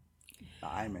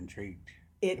 I'm intrigued.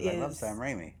 I love Sam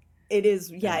Raimi. It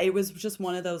is, yeah. It was just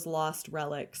one of those lost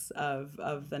relics of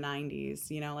the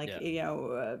 90s.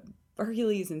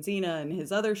 Hercules and Xena and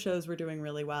his other shows were doing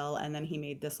really well, and then he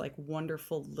made this like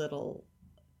wonderful little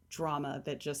drama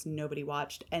that just nobody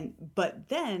watched. But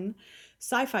then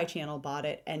Sci-Fi Channel bought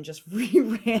it and just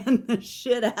reran the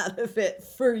shit out of it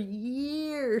for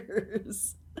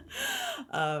years.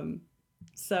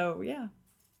 So yeah.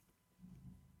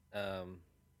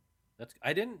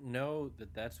 I didn't know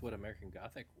that that's what American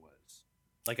Gothic was.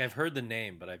 Like, I've heard the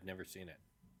name, but I've never seen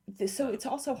it. So it's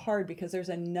also hard because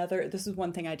this is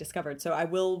one thing I discovered. So I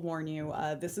will warn you,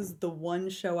 this is the one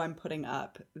show I'm putting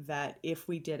up that if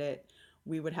we did it,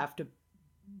 we would have to,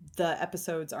 the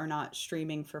episodes are not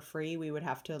streaming for free. We would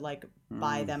have to like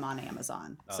buy them on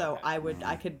Amazon. Oh, so okay.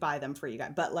 I could buy them for you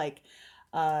guys. But like,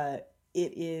 it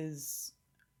is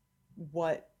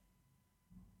what,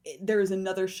 there is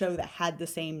another show that had the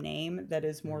same name that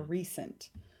is more recent.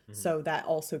 Mm-hmm. So that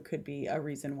also could be a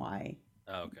reason why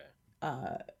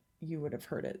you would have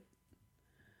heard it.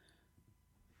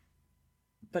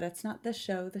 But it's not this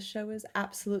show. The show is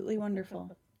absolutely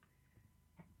wonderful.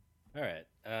 All right.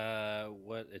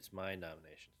 It's my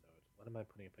nomination. So what am I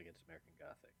putting up against American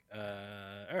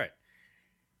Gothic? All right.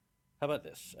 How about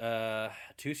this?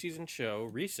 2-season show,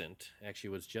 recent,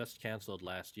 actually was just canceled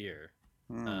last year.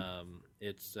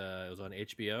 It was on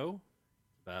HBO,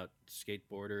 about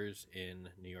skateboarders in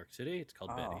New York City. It's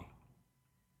called Benny.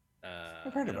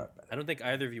 I've heard about that. I don't think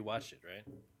either of you watched it, right?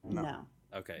 No.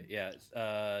 Okay, yeah.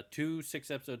 2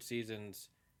 6-episode seasons,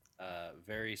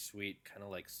 very sweet, kind of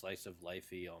like slice of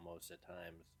lifey almost at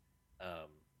times.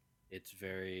 It's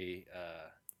very,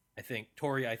 I think,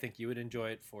 Tori, you would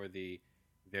enjoy it for the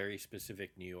very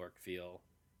specific New York feel,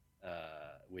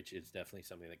 which is definitely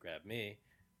something that grabbed me.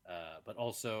 But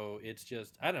also, it's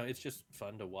just, I don't know, it's just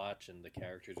fun to watch, and the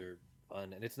characters are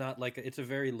fun, and it's not like, it's a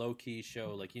very low-key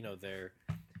show, like,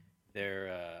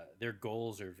 their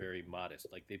goals are very modest,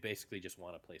 like, they basically just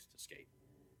want a place to skate,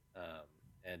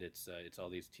 and it's all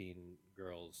these teen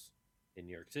girls in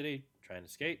New York City trying to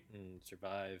skate and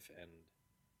survive, and,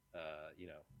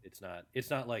 it's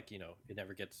not like, it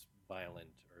never gets violent,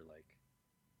 or like,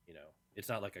 it's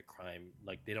not like a crime,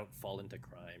 like, they don't fall into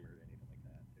crime or anything like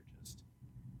that, they're just...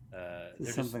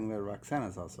 It's something that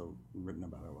Roxana's also written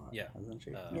about a lot, hasn't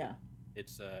she? Yeah.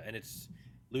 And it's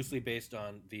loosely based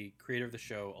on the creator of the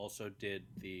show. Also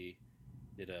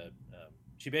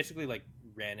she basically like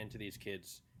ran into these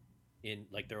kids in,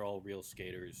 like, they're all real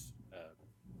skaters,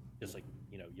 just like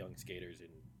young skaters in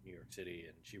New York City,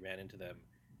 and she ran into them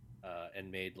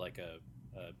and made like a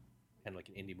kind of like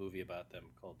an indie movie about them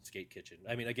called Skate Kitchen.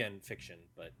 I mean, again, fiction,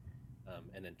 but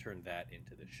and then turned that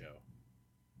into the show.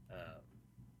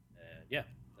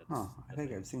 I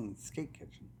think I've seen Skate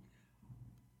Kitchen.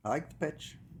 I like the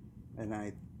pitch, and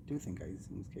I do think I've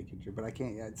seen Skate Kitchen, but I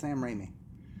can't. Yeah, it's Sam Raimi.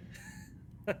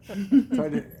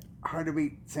 It's hard to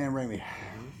beat Sam Raimi.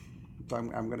 So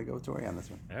I'm going to go Tori on this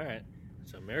one. All right.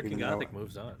 So American Gothic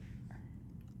moves on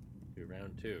to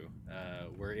round 2,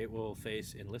 where it will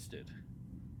face Enlisted.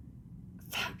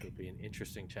 It will be an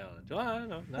interesting challenge. Well, I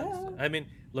don't know. I mean,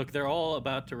 look, they're all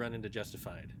about to run into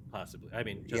Justified, possibly. I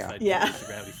mean, Justified to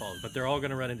Gravity Falls, but they're all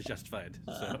going to run into Justified.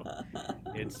 So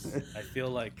I feel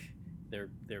like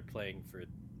they're playing for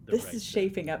the This is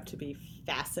shaping up to be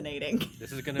fascinating.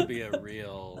 This is going to be a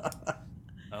real...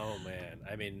 Oh, man.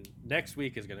 I mean, next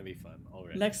week is going to be fun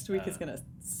already. Next week is going to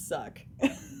suck.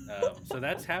 So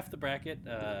that's half the bracket.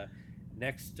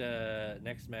 Next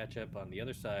matchup on the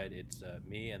other side, it's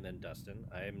me and then Dustin.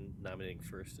 I am nominating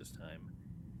first this time.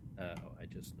 I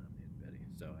just nominated Betty,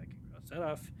 so I can cross that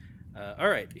off. All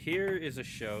right, here is a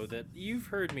show that you've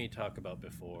heard me talk about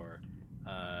before.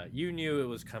 You knew it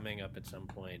was coming up at some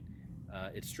point.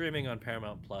 It's streaming on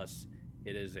Paramount Plus.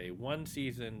 It is a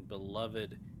 1-season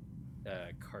beloved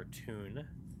cartoon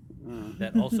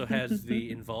that also has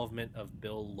the involvement of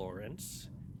Bill Lawrence.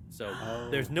 So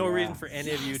there's no reason for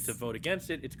any of you to vote against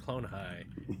it. It's Clone High.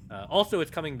 Also,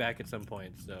 it's coming back at some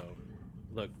point. So,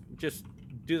 look, just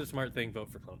do the smart thing. Vote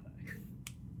for Clone High.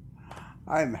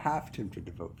 I'm half tempted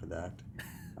to vote for that.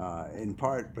 In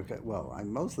part because, well,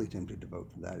 I'm mostly tempted to vote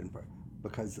for that in part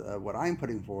because what I'm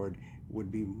putting forward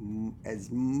would be as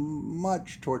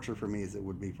much torture for me as it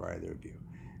would be for either of you,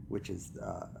 which is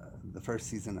the first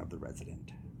season of The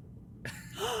Resident.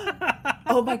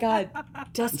 Oh my God,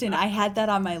 Dustin, I had that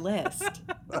on my list.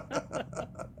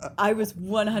 I was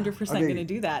 100% going to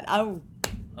do that. Oh.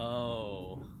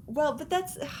 Well, but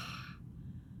that's...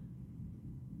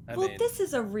 I well, mean, this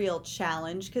is a real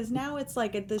challenge because now it's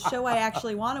like the show I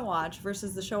actually want to watch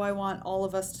versus the show I want all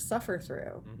of us to suffer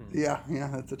through. mhm. Yeah,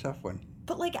 that's a tough one.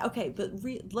 But like, okay, but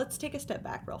let's take a step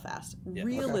back real fast. Yeah.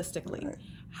 Realistically, Okay. All right.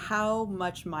 how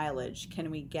much mileage can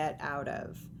we get out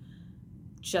of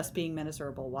just being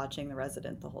miserable watching The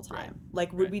Resident the whole time? Right.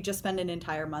 Like, would Right. we just spend an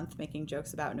entire month making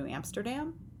jokes about New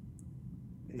Amsterdam?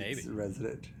 Maybe. It's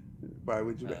Resident. Why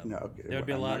would you? No, okay. There would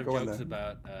be a I'm lot not of going jokes there.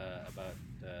 about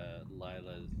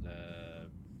Lila's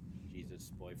Jesus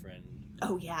boyfriend.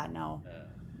 Oh yeah, no,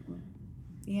 Uh,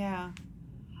 yeah.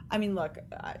 I mean, look,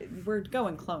 we're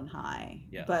going clone high,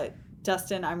 Yeah. but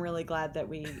Dustin, I'm really glad that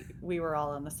we were all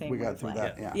on the same We got through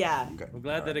wavelength. that. Yeah. Okay. I'm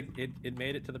glad All that right. it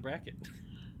made it to the bracket.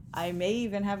 I may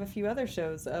even have a few other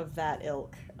shows of that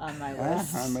ilk on my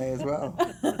list. I may as well.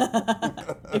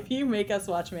 If you make us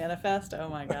watch Manifest, oh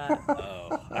my God.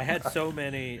 Oh, I had so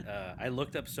many. I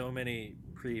looked up so many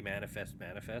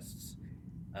manifests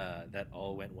that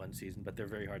all went one season, but they're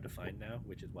very hard to find now,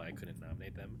 which is why I couldn't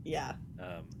nominate them. Yeah.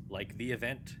 Like The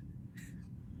Event,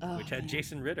 Oh, which had man.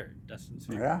 Jason Ritter, Dustin's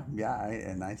favorite.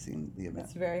 Yeah. I've seen the event.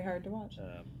 It's very hard to watch.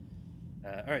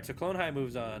 All right, so Clone High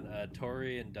moves on.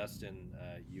 Tori and Dustin,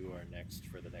 you are next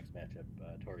for the next matchup.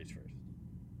 Tori's first.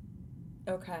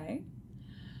 Okay.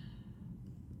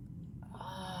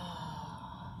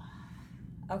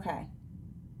 Okay.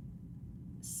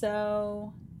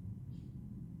 So,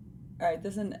 all right,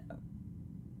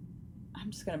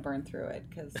 I'm just going to burn through it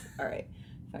because, all right,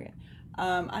 fuck it.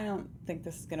 I don't think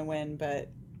this is going to win, but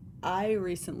I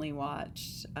recently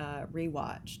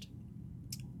rewatched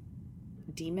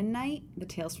Demon Knight, the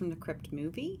Tales from the Crypt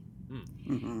movie,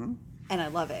 Mm-hmm. and I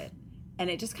love it. And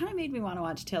it just kind of made me want to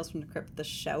watch Tales from the Crypt, the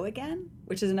show again,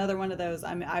 which is another one of those.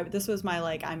 This was my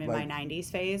I'm in my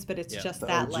 90s phase, but it's just The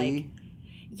that OG?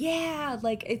 yeah,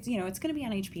 like it's it's going to be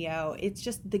on HBO. It's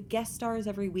just the guest stars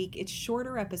every week. It's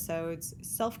shorter episodes,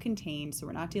 self-contained, so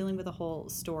we're not dealing with a whole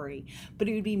story. But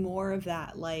it would be more of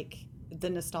that the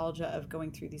nostalgia of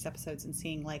going through these episodes and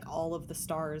seeing all of the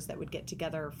stars that would get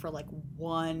together for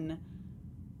one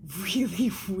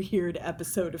really weird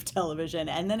episode of television,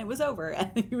 and then it was over, and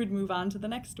then you would move on to the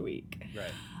next week.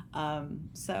 Right.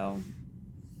 So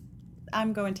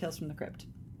I'm going Tales from the Crypt.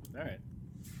 All right.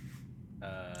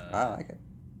 I like it.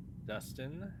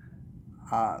 Dustin.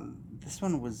 This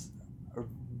one was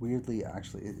weirdly,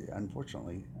 actually,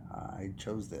 unfortunately, I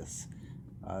chose this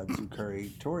to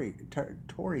curry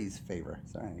Tori's favor.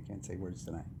 Sorry, I can't say words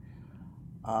tonight.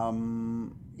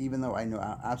 Even though I know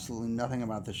absolutely nothing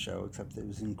about the show except that it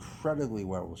was incredibly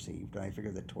well received, and I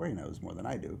figure that Tori knows more than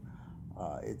I do.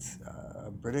 It's a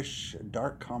British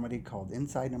dark comedy called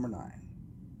Inside Number 9.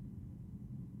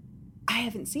 I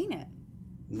haven't seen it.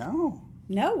 No.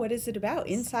 No, what is it about?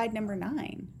 Inside Number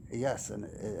 9. Yes,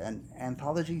 an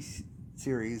anthology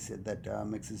series that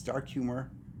mixes dark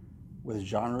humor with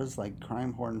genres like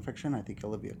crime, horror, and fiction. I think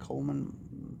Olivia Colman.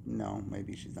 No,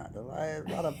 maybe she's not. A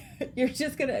lot of. You're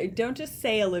just gonna don't just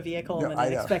say Olivia Colman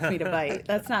and expect me to bite.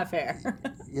 That's not fair.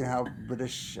 You know how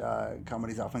British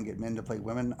comedies often get men to play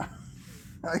women.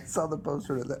 I saw the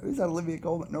poster. Is that Olivia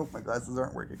Colman? Nope, my glasses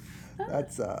aren't working.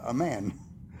 That's a man.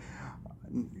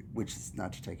 Which is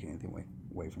not to take anything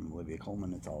away from Olivia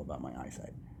Colman. It's all about my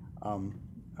eyesight.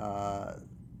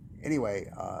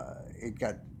 Anyway, it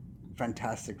got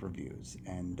fantastic reviews,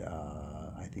 and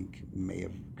I think may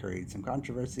have created some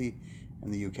controversy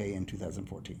in the UK in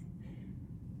 2014.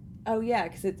 Oh yeah,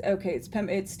 because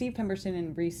it's Steve Pemberton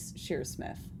and Reese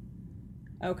Shearsmith.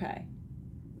 Okay.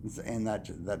 And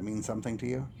that means something to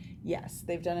you? Yes,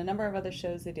 they've done a number of other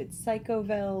shows. They did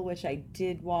Psychoville, which I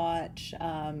did watch,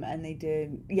 and they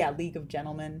did League of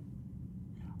Gentlemen.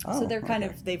 So they're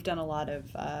they've done a lot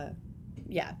of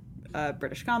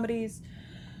British comedies.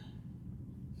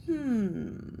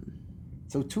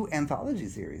 So two anthology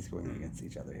series going against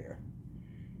each other here.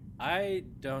 I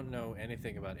don't know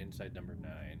anything about Inside Number 9.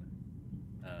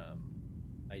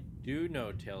 I do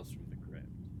know Tales from the Crypt.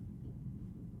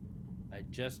 I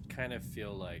just kind of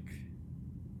feel like,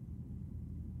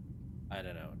 I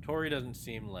don't know, Tori doesn't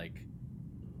seem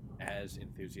as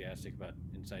enthusiastic about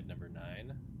Inside Number 9.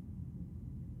 I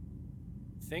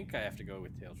think I have to go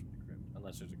with Tales from the Crypt,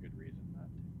 unless there's a good reason not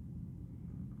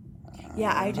to.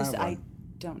 I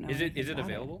don't know. Is it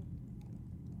available?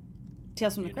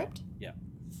 Tales from the You know? Crypt? Yeah.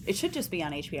 It should just be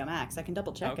on HBO Max. I can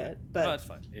double check Okay. it. But that's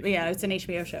fine. yeah, it's an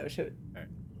HBO show. Should... All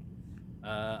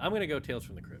right. I'm gonna go Tales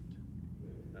from the Crypt.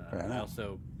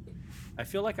 I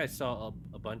feel like I saw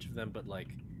a bunch of them, but like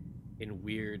in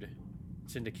weird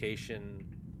syndication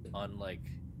on like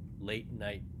late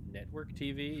night network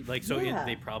TV. Like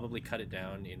they probably cut it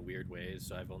down in weird ways.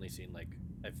 So I've only seen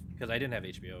because I didn't have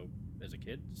HBO as a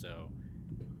kid, so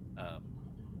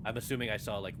I'm assuming I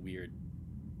saw like weird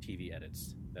TV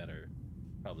edits that are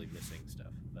probably missing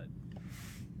stuff. But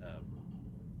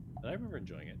I remember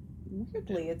enjoying it.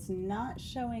 Weirdly, it's not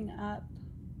showing up.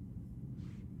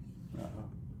 Uh-oh.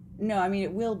 No, I mean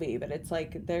it will be, but it's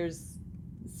like there's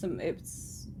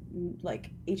it's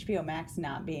like HBO Max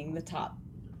not being the top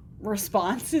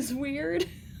response is weird.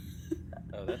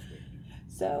 Oh, that's weird.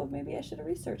 So maybe I should have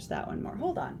researched that one more.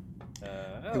 Hold on.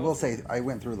 I will say I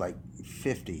went through like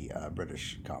 50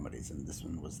 British comedies, and this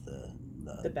one was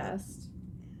the best.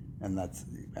 And that's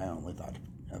I only thought.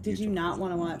 Did you not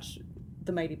want to watch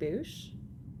The Mighty Boosh?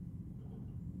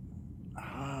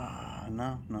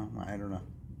 No, I don't know.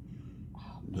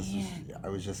 I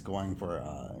was just going for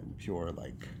pure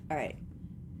like. All right.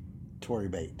 Tory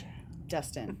bait.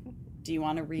 Dustin, do you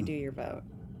want to redo your vote?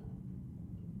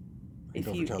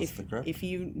 If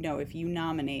you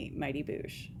nominate Mighty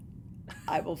Boosh,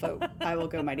 I will vote. I will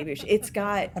go Mighty Boosh. It's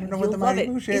got. I don't know what the Mighty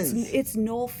Boosh is. It's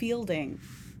Noel Fielding.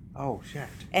 Oh shit.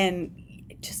 And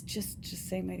just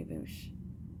say Mighty Boosh.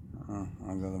 Oh,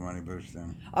 I'll go the Mighty Boosh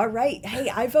then. All right. Hey,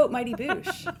 I vote Mighty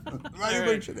Boosh. Mighty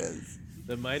Boosh it is.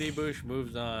 The Mighty Boosh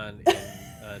moves on in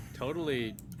a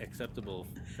totally acceptable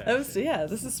fashion.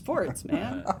 This is sports,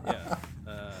 man.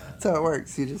 That's how it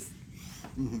works. You just.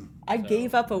 I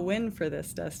gave up a win for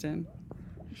this, Dustin.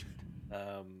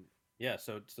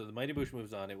 So the Mighty Boosh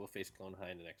moves on. It will face Clone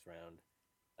High in the next round.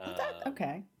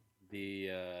 Okay. The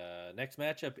next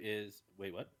matchup is...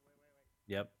 Wait, what?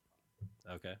 Yep.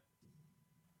 Okay.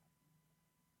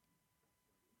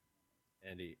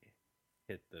 Andy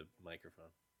hit the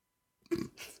microphone.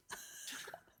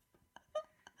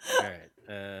 All right.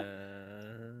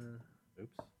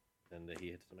 Oops. And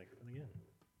he hits the microphone again.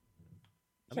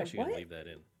 I'm actually going to leave that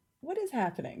in. What is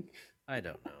happening? I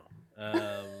don't know.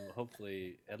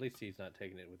 Hopefully, at least he's not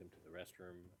taking it with him to the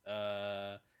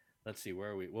restroom. Let's see, where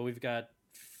are we? Well, we've got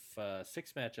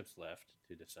 6 matchups left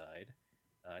to decide.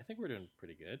 I think we're doing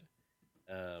pretty good.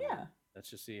 Yeah. Let's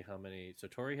just see how many. So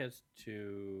Tori has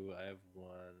 2. I have 1.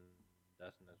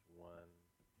 Dustin has 1.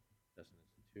 Dustin has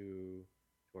 2.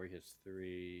 Tori has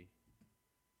 3.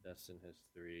 Dustin has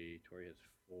 3. Tori has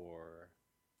 4.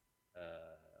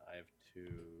 I have 2.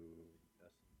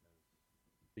 Dustin has.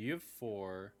 So you have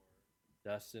 4.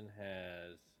 Dustin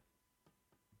has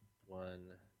 1,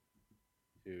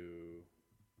 2,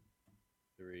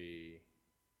 3,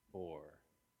 4.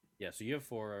 Yeah, so you have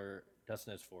 4.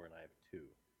 Dustin has 4, and I have 2.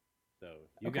 So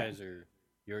you guys are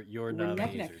your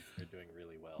nominees are doing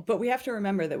really well. But we have to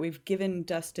remember that we've given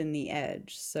Dustin the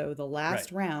edge. So the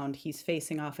last round, he's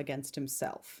facing off against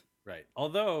himself. Right.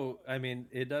 Although, I mean,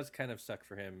 it does kind of suck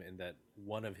for him in that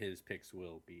one of his picks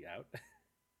will be out.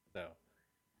 So.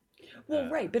 Well,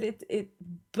 right, but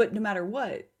but no matter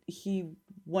what,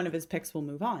 one of his picks will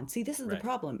move on. See, this is the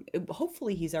problem.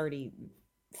 Hopefully, he's already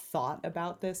thought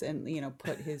about this and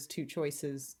put his 2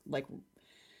 choices, like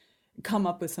come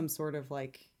up with some sort of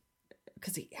like,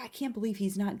 because I can't believe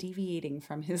he's not deviating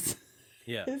from his.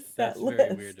 Yeah, his that's list.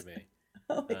 Very weird to me.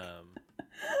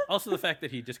 Also, the fact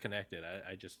that he disconnected,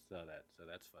 I just saw that, so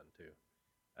that's fun too.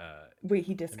 Wait,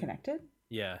 he disconnected?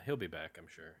 Yeah, he'll be back, I'm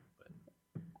sure. But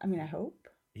I mean, I hope.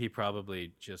 He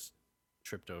probably just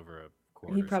tripped over a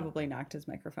cord. He probably knocked his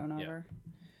microphone over.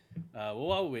 Well,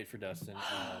 while we wait for Dustin.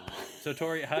 So,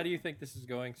 Tori, how do you think this is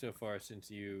going so far since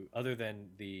other than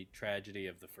the tragedy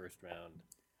of the first round?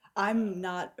 I'm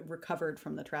not recovered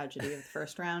from the tragedy of the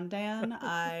first round, Dan.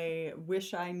 I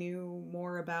wish I knew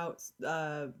more about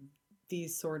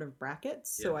these sort of brackets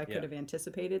so I could have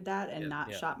anticipated that and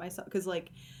not shot myself. Because,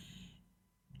 like,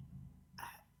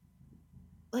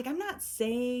 I'm not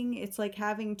saying it's like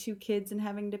having 2 kids and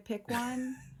having to pick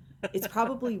one. It's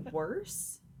probably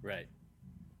worse. Right.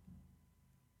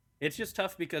 It's just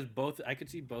tough because I could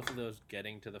see both of those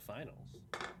getting to the finals.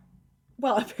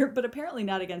 Well, but apparently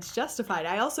not against Justified.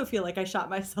 I also feel like I shot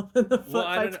myself in the foot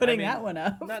by putting that one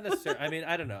up. Not necessarily. I mean,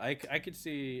 I don't know. I could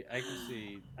see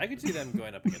them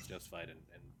going up against Justified and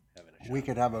having a shot. We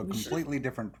could have a completely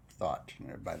different thought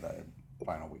by the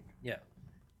final week. Yeah.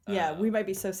 Yeah, we might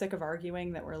be so sick of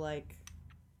arguing that we're like,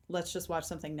 let's just watch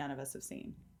something none of us have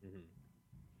seen. Mm-hmm.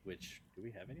 Which, do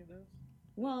we have any of those?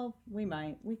 Well, we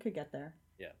might. We could get there.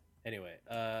 Yeah. Anyway,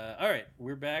 all right,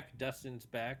 we're back. Dustin's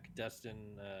back.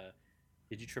 Dustin,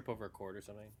 Did you trip over a cord or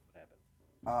something? What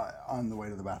happened? On the way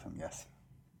to the bathroom, yes.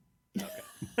 Okay.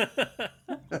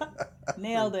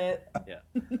 Nailed it. Yeah.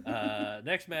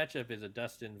 Next matchup is a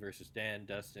Dustin versus Dan.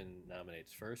 Dustin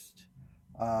nominates first.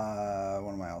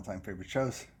 One of my all-time favorite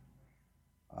shows.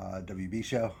 WB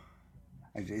show.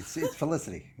 It's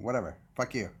Felicity. Whatever.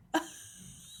 Fuck you.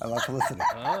 I love Felicity.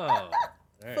 Oh. All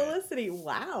right. Felicity.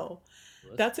 Wow.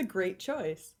 That's a great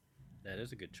choice. That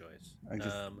is a good choice. I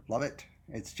just love it.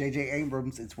 It's J.J.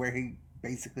 Abrams. It's where he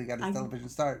basically got his television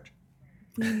start.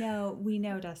 We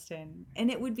know, Dustin.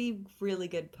 And it would be really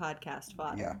good podcast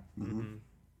fodder. Yeah. Mm-hmm.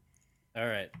 All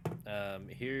right.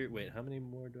 Wait, how many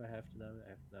more do I have to nominate? I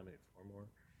have to nominate 4 more.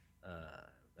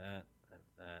 That.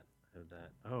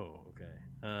 Oh, okay.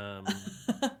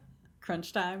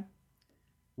 Crunch time.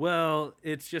 Well,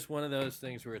 it's just one of those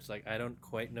things where it's like I don't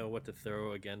quite know what to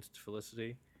throw against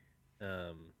Felicity.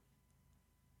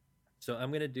 So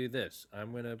I'm gonna do this.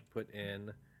 I'm gonna put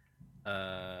in.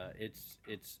 Now here's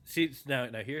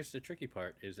the tricky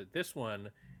part: is that this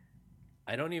one,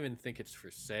 I don't even think it's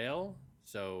for sale.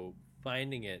 So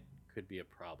finding it could be a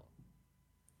problem.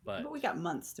 But we got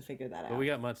months to figure that out.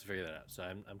 So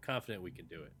I'm confident we can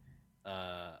do it.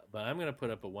 But I'm gonna put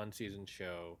up a 1-season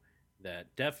show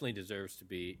that definitely deserves to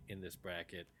be in this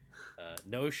bracket.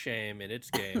 No shame in its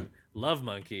game. Love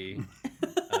Monkey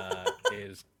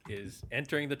is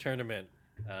entering the tournament.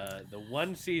 The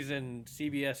 1-season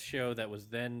CBS show that was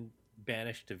then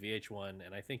banished to VH1,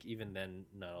 and I think even then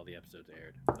not all the episodes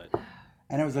aired.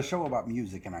 And it was a show about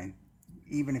music, and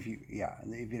even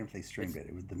if they streamed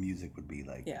it, the music would be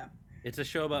like It's a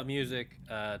show about music.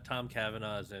 Tom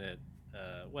Cavanaugh's in it.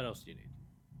 What else do you need?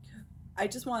 I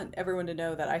just want everyone to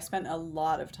know that I spent a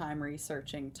lot of time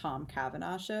researching Tom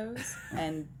Cavanaugh shows,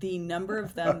 and the number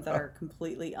of them that are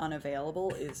completely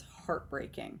unavailable is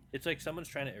heartbreaking. It's like someone's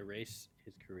trying to erase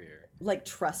his career. Like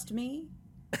Trust Me.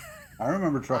 I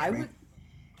remember Trust Me.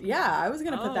 I was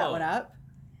going to put that one up.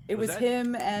 It was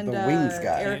him and the Wings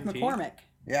guy. Eric TNT? McCormick.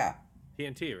 Yeah.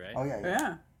 TNT, right? Oh,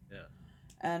 yeah.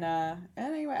 And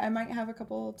anyway, I might have a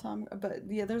couple but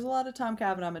there's a lot of Tom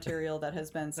Cavanaugh material that has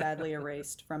been sadly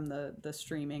erased from the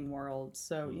streaming world.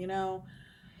 So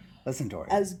listen to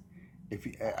it.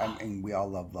 We all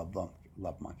love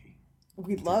Monkey.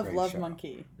 We love Love show.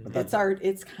 Monkey. But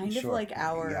it's kind of like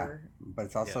our. Yeah, but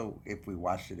it's also if we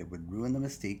watched it, it would ruin the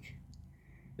mystique.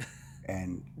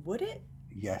 And would it?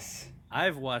 Yes.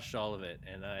 I've watched all of it,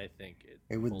 and I think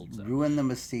it would ruin the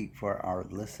mystique for our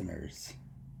listeners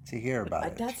to hear about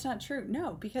it. That's not true.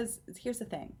 No, because here's the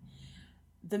thing.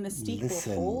 The mystique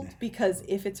will hold because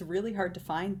if it's really hard to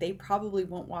find, they probably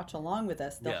won't watch along with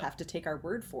us. They'll have to take our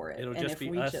word for it. It'll just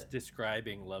be us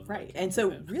describing Love Monkey. Right. And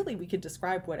so really we could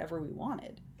describe whatever we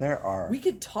wanted. We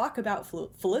could talk about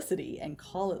Felicity and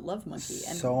call it Love Monkey.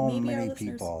 And so maybe many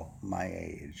people my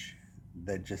age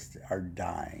that just are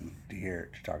dying to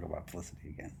talk about Felicity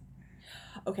again.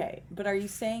 Okay, but are you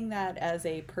saying that as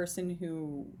a person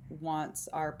who wants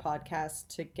our podcast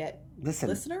to get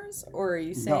listeners, or are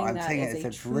you saying as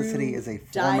a true Felicity is a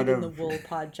formative dyed-in-the-wool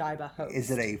Podjiba host?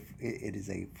 It is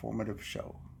a formative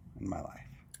show in my life,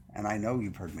 and I know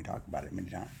you've heard me talk about it many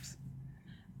times.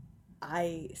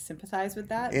 I sympathize with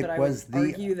that, but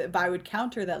I would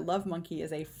counter that Love Monkey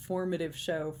is a formative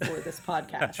show for this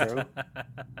podcast. True,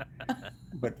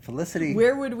 but Felicity,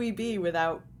 where would we be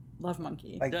without Love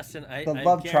Monkey? Dustin, I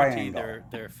love guarantee triangle.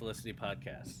 they're Felicity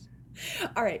podcasts.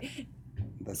 All right.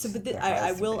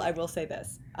 I will say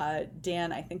this,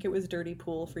 Dan. I think it was dirty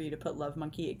pool for you to put Love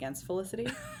Monkey against Felicity,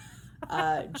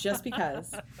 just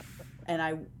because. And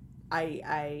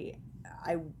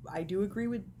I do agree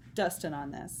with Dustin on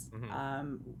this.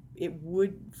 Mm-hmm.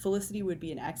 Felicity would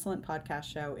be an excellent podcast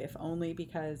show if only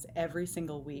because every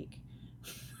single week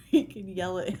we could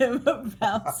yell at him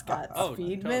about Scott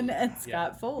Speedman and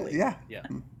Scott Foley. Yeah.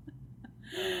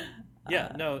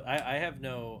 No, I have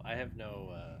no.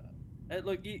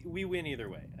 Look, we win either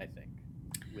way. I think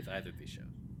with either of these shows.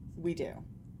 We do.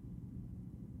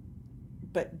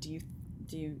 But do you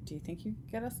think you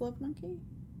get us Love Monkey?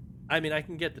 I mean, I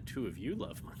can get the two of you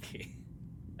Love Monkey.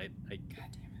 God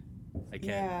damn it. I can't.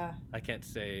 Yeah. I can't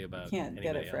say about. Can't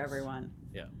get it for else. everyone.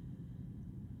 Yeah.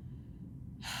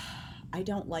 I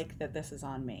don't like that this is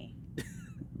on me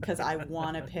because I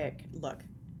want to pick. Look,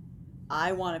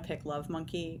 I want to pick Love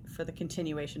Monkey for the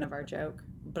continuation of our joke,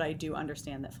 but I do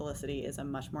understand that Felicity is a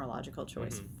much more logical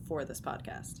choice for this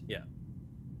podcast. Yeah.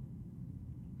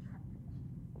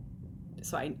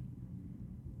 So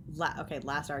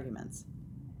last arguments.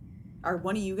 Are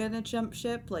one of you gonna jump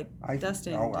ship like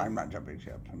Dustin? No, I'm not jumping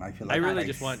ship, and I feel like I really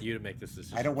just want you to make this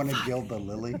decision. I don't want to gild the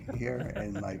lily here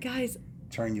and guys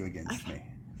turn you against me.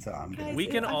 So I'm Guys, We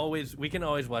can always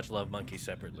watch Love Monkey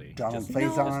separately. Donald Just-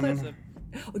 Faison.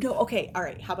 No, okay, all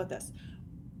right. How about this?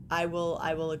 I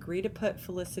will agree to put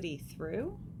Felicity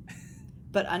through,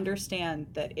 but understand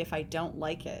that if I don't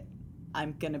like it,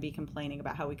 I'm gonna be complaining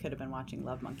about how we could have been watching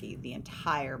Love Monkey the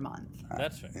entire month.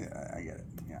 That's fair. Yeah, I get it.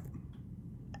 Yeah.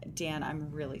 Dan,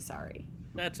 I'm really sorry.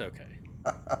 That's okay.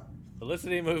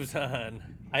 Felicity moves on.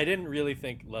 I didn't really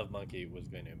think Love Monkey was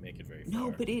going to make it very far.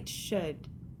 No, but it should.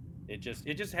 It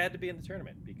just had to be in the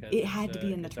tournament because It had to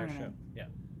be in the it's our tournament. show. Yeah.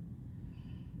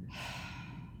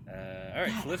 All right,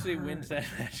 That Felicity hurt. wins that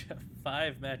matchup.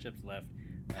 5 matchups left,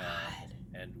 God.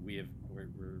 and we're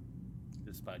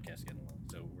this podcast getting long,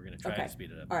 so we're gonna try Okay. to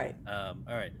speed it up. All right.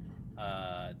 All right.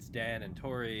 It's Dan and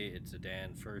Tori. It's a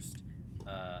Dan first.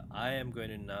 I am going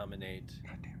to nominate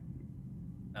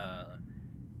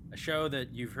a show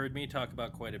that you've heard me talk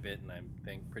about quite a bit, and I'm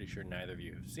pretty sure neither of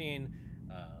you have seen.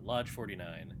 Lodge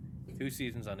 49, 2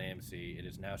 seasons on AMC. It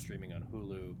is now streaming on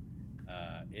Hulu.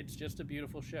 It's just a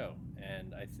beautiful show,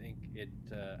 and I think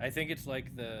it's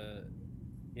like the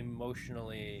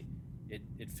emotionally,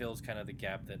 it fills kind of the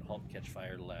gap that Halt Catch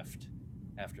Fire left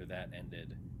after that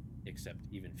ended, except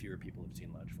even fewer people have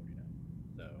seen Lodge 49.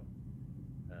 So,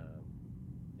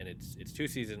 and it's 2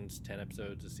 seasons, 10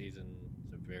 episodes a season.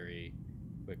 It's a very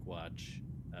quick watch,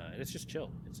 and it's just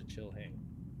chill. It's a chill hang.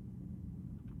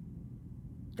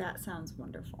 That sounds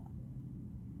wonderful.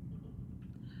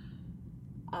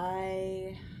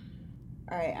 All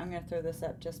right, I'm going to throw this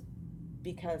up just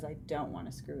because I don't want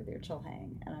to screw with your chill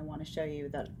hang, and I want to show you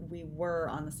that we were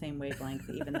on the same wavelength,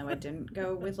 even though I didn't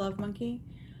go with Love Monkey.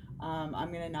 I'm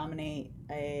going to nominate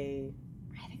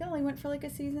I think it only went for like a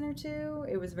season or 2.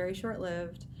 It was very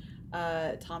short-lived.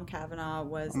 Tom Cavanaugh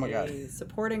was a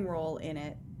supporting role in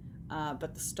it,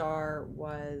 but the star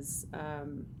was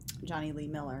Johnny Lee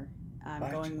Miller.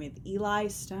 I'm going with Eli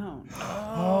Stone.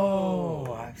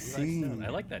 Oh, I've Eli seen. Stone. I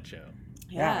like that show.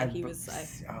 Yeah, he was.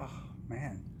 Oh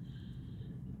man.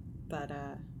 But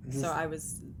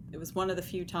it was one of the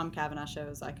few Tom Cavanaugh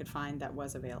shows I could find that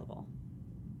was available.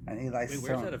 And Eli Wait, Stone.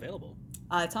 where's that available?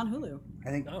 It's on Hulu. I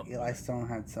think Eli Stone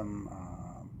had some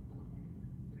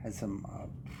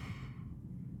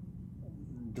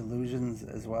delusions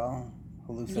as well.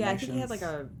 Hallucinations. Yeah, I think he had like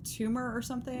a tumor or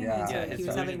something. Yeah. and so Yeah, he his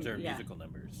was having delusions are musical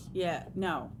numbers, Yeah,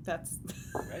 no, that's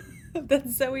right?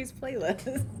 that's Zoe's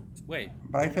playlist. Wait,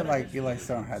 But I feel like Eli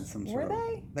Stone had some Were sort of.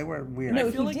 they? They were weird. No,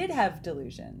 I feel he like did have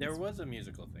delusions. there was a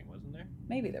musical thing, wasn't there?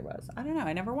 Maybe there was. I don't know.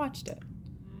 I never watched it.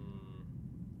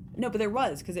 Mm, No, but there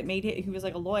was because it made he was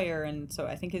like a lawyer, and so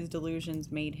I think his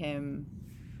delusions made him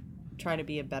try to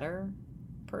be a better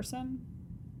person.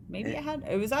 Maybe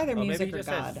it was either maybe music he or just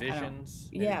God. has visions. I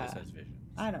don't, Maybe he yeah, just has visions.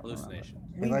 I don't remember. Hallucinations.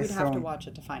 We Eli would have to Stone watch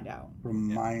it to find out.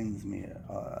 Reminds me.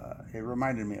 It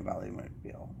reminded me of Ally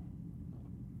McBeal.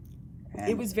 And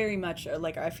It was very much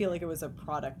like I feel like it was a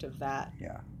product of that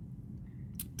Yeah.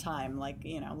 time. Like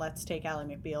let's take Ally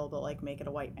McBeal, but like make it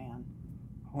a white man.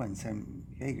 Oh, and Sam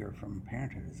Yeager from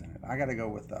Parenthood is in it. I got to go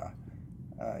with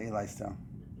Eli Stone.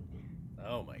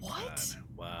 Oh my What? god!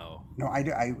 Wow. No, I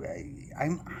do.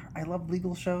 I love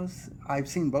legal shows. I've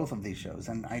seen both of these shows,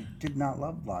 and I did not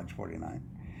love Lodge 49.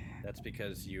 That's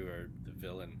because you are the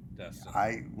villain, Dustin.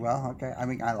 Okay. I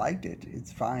mean, I liked it.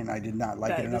 It's fine. I did not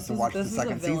like it enough to watch the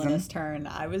second This was a villainous season. turn.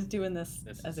 I was doing this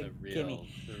This as is a the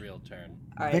gimme. real turn.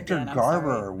 All right, Victor Dan, I'm Garber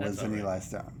sorry. was That's in all right. Eli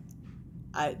Stone.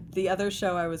 The other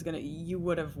show you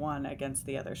would have won against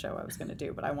the other show I was gonna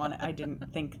do, but I didn't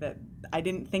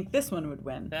think this one would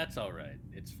win. That's all right.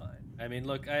 It's fine. I mean,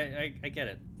 look, I get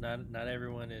it. Not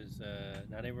everyone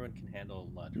can handle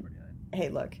Lodge 49. Hey,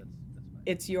 look, That's fine.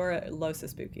 it's your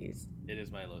Losa Spookies. It is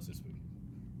my Losa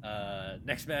Spookies.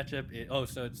 Next matchup.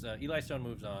 So it's Eli Stone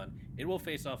moves on. It will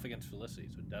face off against Felicity,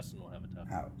 so Dustin will have a tough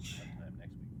Ouch. time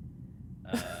next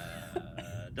week.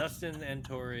 Dustin and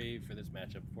Tori for this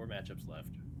matchup. 4 matchups left.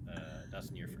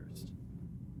 Dustin, you're first.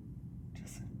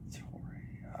 Just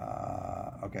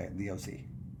Tori. Okay, the OC.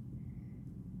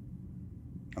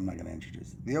 I'm not going to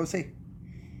introduce it. The OC.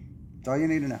 That's all you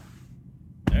need to know.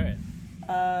 All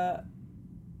right.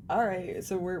 All right,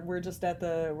 so we're just at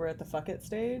the fuck it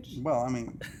stage. Well, I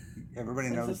mean, everybody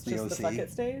Is knows this the just OC. the fuck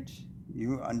it stage?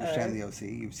 You understand the OC.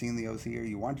 You've seen the OC, or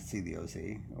you want to see the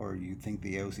OC, or you think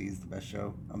the OC is the best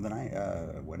show of the night.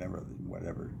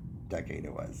 Whatever decade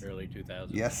it was. Early 2000s.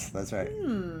 Yes, that's right.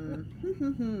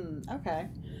 Okay.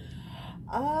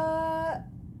 All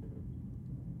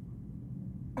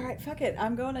right, fuck it.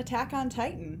 I'm going Attack on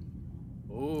Titan.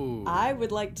 Ooh. I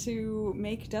would like to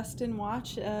make Dustin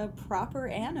watch a proper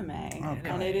anime,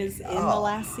 and it is in the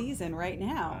last season right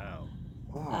now.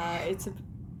 Wow. It's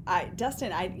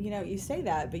Dustin, you say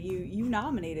that, but you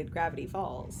nominated Gravity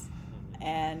Falls.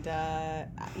 And,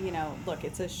 look,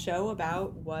 it's a show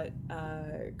about what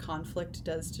conflict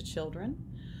does to children.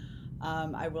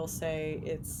 I will say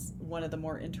it's one of the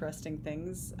more interesting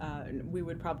things. We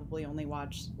would probably only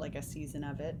watch like a season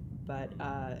of it, but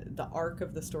the arc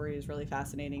of the story is really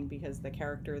fascinating because the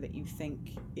character that you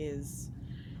think is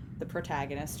the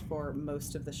protagonist for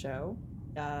most of the show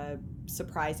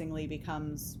surprisingly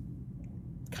becomes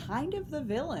kind of the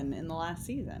villain in the last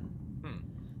season.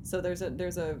 So there's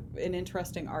an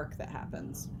interesting arc that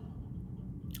happens.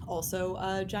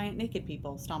 Also, giant naked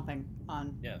people stomping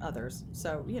on others.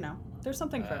 So there's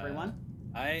something for everyone.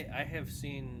 I have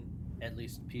seen at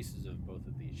least pieces of both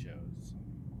of these shows,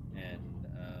 and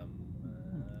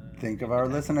think of our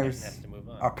listeners. Has to move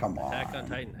on. Oh, come on! Attack on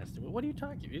Titan has to. What are you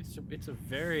talking? It's a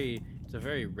very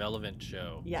relevant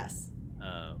show. Yes.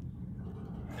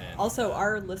 Also,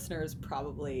 our listeners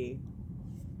probably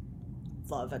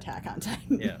love Attack on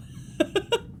Titan. Yeah.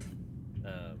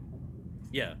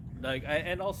 Yeah.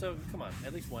 And also, come on,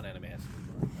 at least one anime has to move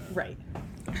on. Right.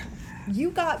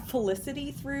 You got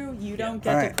Felicity through. You don't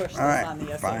get to push this on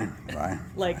the SO. Fine.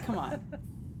 Like, come on.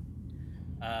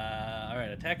 All right.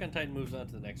 Attack on Titan moves on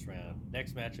to the next round.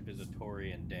 Next matchup is a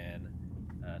Tori and Dan.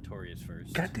 Tori is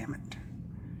first. God damn it.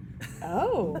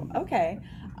 Oh, okay.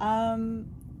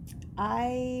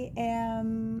 I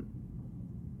am.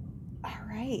 All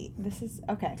right. This is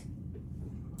okay.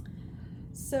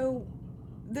 So,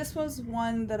 this was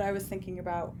one that I was thinking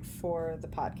about for the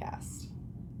podcast.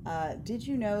 Did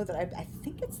you know that I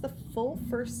think it's the full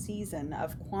first season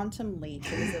of Quantum Leap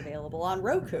that is available on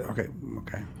Roku? Okay.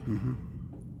 Mm-hmm.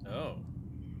 Oh.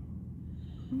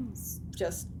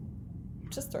 Just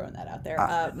throwing that out there.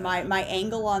 My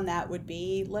angle on that would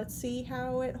be, let's see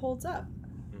how it holds up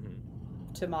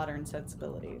to modern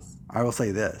sensibilities. I will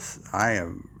say this. I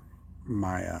am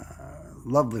my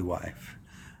lovely wife,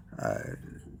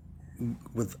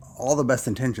 with all the best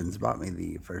intentions, bought me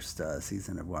the first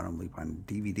season of Quantum Leap on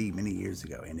DVD many years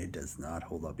ago, and it does not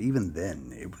hold up. Even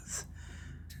then, it was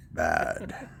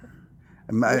bad.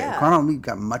 Quantum Leap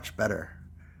got much better.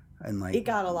 And it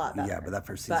got a lot better. Yeah, but that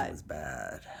first season was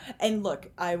bad. And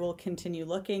look, I will continue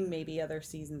looking. Maybe other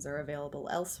seasons are available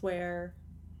elsewhere.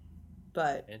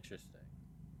 But interesting.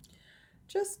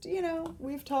 Just,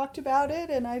 we've talked about it,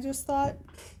 and I just thought,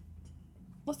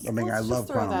 let's love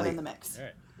throw that in the mix. All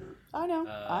right. I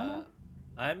know.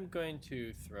 I'm going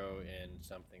to throw in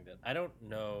something that I don't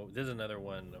know. There's another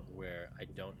one where I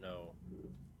don't know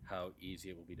how easy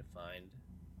it will be to find,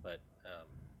 but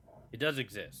it does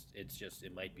exist. It's just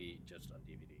it might be just on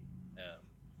DVD,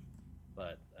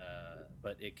 but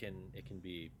it can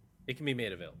be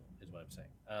made available. Is what I'm saying.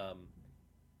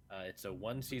 It's a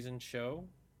one-season show.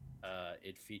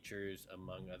 It features,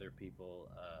 among other people,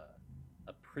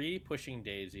 a pre-Pushing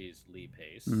Daisies Lee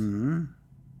Pace. Mm-hmm.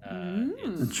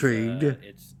 Intrigued.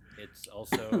 It's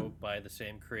also by the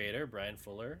same creator, Brian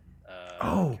Fuller.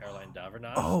 Caroline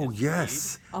Davernos. Oh,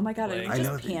 yes. Oh my God, are you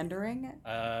just pandering?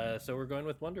 So we're going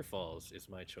with Wonderfalls is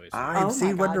my choice. I've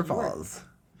seen Wonderfalls.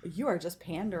 You are just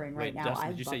pandering right now. Dustin,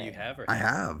 did you say you have or I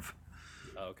have.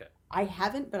 Oh, okay. I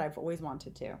haven't, but I've always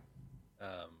wanted to.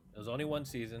 It was only one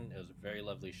season. It was a very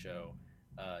lovely show.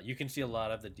 You can see a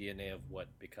lot of the DNA of what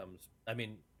becomes. I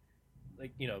mean,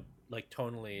 like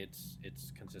tonally,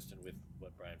 it's consistent with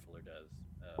what Brian Fuller does,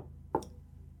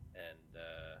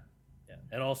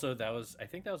 and also I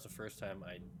think that was the first time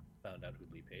I found out who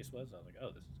Lee Pace was. I was like,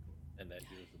 oh, this is cool, and that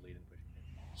he was the lead in Pushing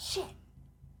Daisies.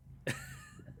 Shit.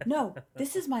 No,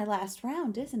 this is my last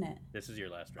round, isn't it? This is your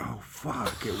last round. Oh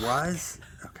fuck! It was.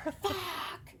 Okay.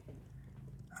 Fuck.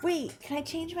 Wait, can I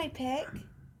change my pick?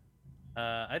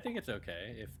 I think it's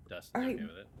okay if Dustin's okay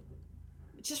with it.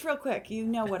 Just real quick, you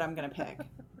know what I'm gonna pick.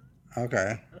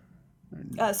 Okay.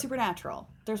 Supernatural.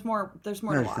 There's more to watch. There's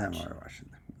more to watch.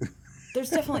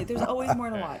 There's always more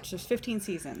to watch. There's 15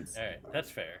 seasons. All right,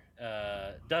 that's fair.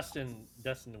 Dustin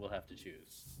will have to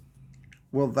choose.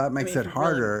 Well, that makes it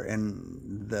harder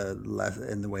in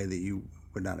the way that you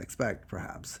would not expect,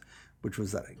 perhaps, which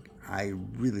was that I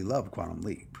really love Quantum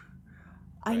Leap.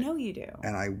 I know you do.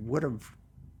 And I would have.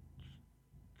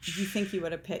 Did you think you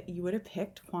would have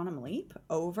picked Quantum Leap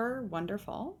over Wonder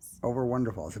Falls? Over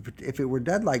Wonder Falls. If it were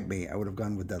Dead Like Me, I would have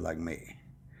gone with Dead Like Me.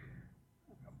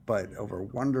 But over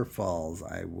Wonder Falls,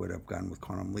 I would have gone with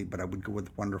Quantum Leap. But I would go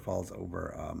with Wonder Falls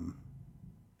over.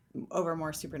 Over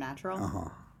more Supernatural. Uh-huh.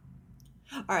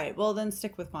 All right. Well, then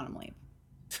stick with Quantum Leap.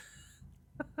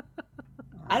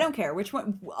 I don't care which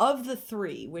one of the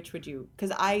three. Which would you?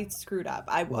 Because I screwed up.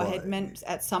 I had meant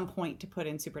at some point to put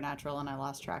in Supernatural, and I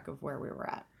lost track of where we were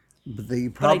at. But the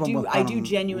But I problem with do Quantum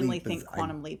genuinely Leap think is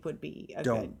Quantum Leap would be I a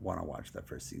don't good. want to watch that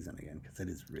first season again because it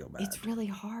is real bad. It's really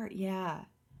hard, yeah.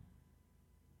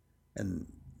 And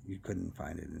you couldn't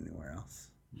find it anywhere else.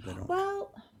 They don't.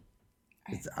 Well,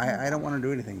 I don't want to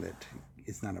do anything that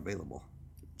is not available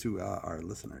to our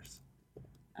listeners.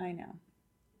 I know.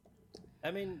 I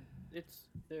mean, it's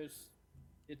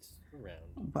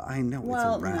around. But I know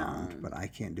Well, it's around, no. but I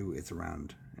can't do it's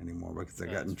around anymore because I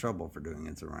got in trouble for doing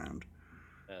it's around.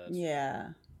 Yeah.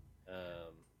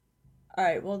 All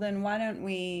right. Well, then why don't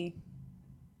we?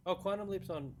 Oh, Quantum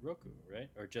Leap's on Roku, right?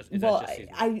 Or just Well, that just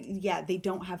season? yeah, they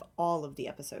don't have all of the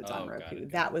episodes on got Roku.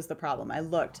 it. That was the problem. I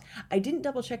looked. I didn't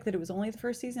double check that it was only the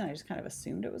first season. I just kind of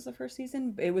assumed it was the first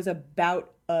season. It was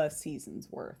about a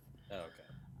season's worth. Oh,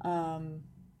 okay.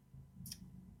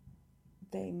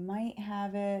 They might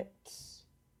have it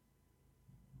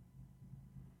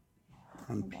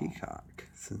On Peacock,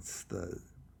 since the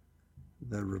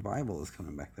revival is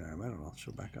coming back there, I bet it'll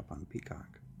show back up on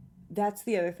Peacock. That's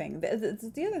the other thing.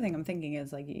 The other thing I'm thinking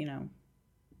is like, you know,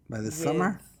 By the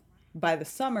summer? By the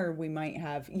summer we might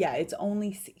have it's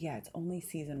only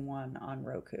season 1 on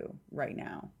Roku right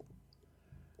now.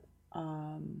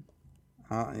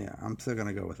 Yeah, I'm still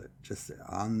gonna go with it, just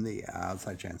on the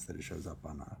outside chance that it shows up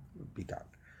on Peacock.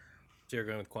 So you're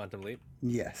going with Quantum Leap?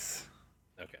 Yes.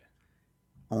 Okay.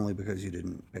 Only because you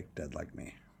didn't pick Dead Like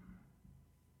Me.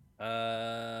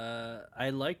 I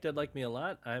like Dead Like Me a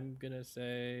lot. I'm gonna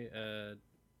say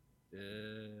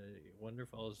Wonder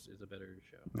Falls is a better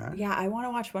show. Right. Yeah, I want to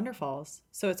watch Wonder Falls,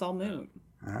 so it's all moot.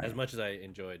 All right. As much as I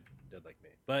enjoyed Dead Like Me,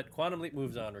 but Quantum Leap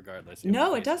moves on regardless.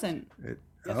 No, it doesn't. Yes,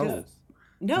 it does.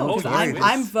 No, Oh, because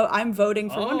sorry. I'm voting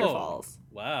for Wonder Oh. Falls.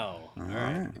 Wow. All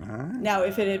right. Now,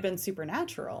 if it had been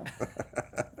Supernatural,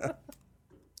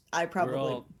 I probably. We're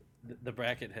all, the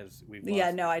bracket has we've Yeah,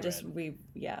 lost no, I thread. just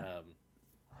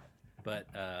But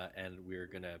and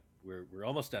we're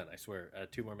almost done. I swear.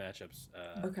 2 more matchups.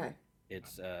 Okay.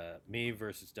 It's me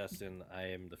versus Dustin. I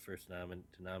am the first to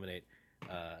nominate.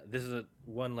 This is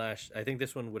I think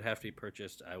this one would have to be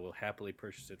purchased. I will happily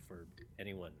purchase it for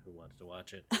anyone who wants to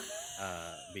watch it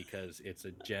because it's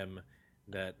a gem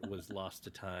that was lost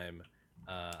to time.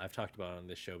 I've talked about it on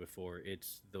this show before.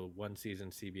 It's the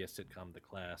 1-season CBS sitcom The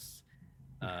Class.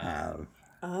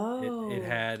 It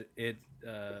had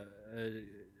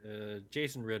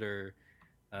Jason Ritter,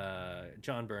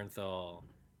 John Bernthal,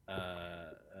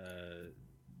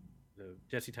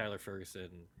 Jesse Tyler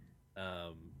Ferguson.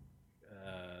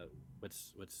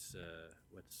 What's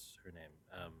her name?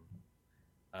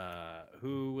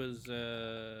 Who was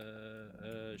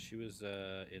she was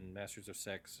in Masters of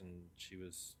Sex, and she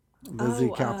was Lizzie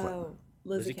Kaplan.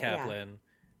 Lizzie Kaplan.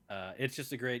 It's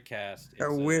just a great cast.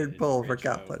 A weird pull for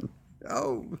Kaplan.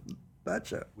 Oh, that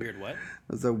show. Weird what? It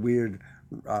was a weird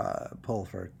pull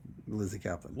for Lizzie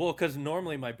Kaplan. Well, because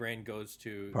normally my brain goes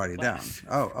to Party Class.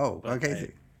 Down. Oh,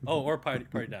 okay. Or Party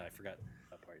Down. I forgot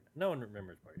about Party Down. No one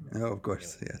remembers Party Down. Oh, of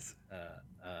course, anyway, yes.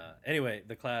 Anyway,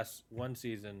 The Class, 1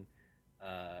 season.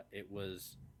 It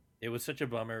was such a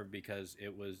bummer because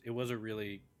it was a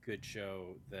really good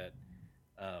show that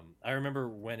I remember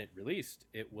when it released,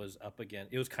 it was up again.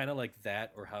 It was kind of like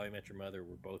that or How I Met Your Mother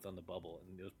were both on the bubble,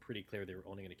 and it was pretty clear they were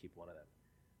only going to keep one of them,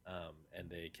 and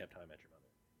they kept How I Met Your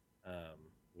Mother,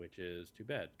 which is too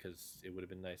bad because it would have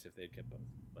been nice if they'd kept both.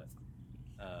 But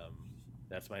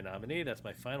that's my nominee. That's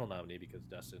my final nominee because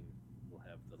Dustin will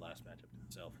have the last matchup to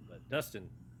himself. But Dustin,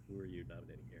 who are you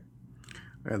nominating here?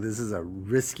 Well, this is a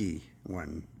risky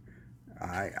one.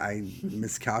 I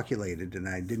miscalculated and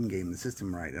I didn't game the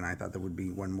system right, and I thought there would be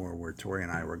one more where Tori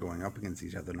and I were going up against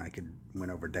each other and I could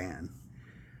win over Dan.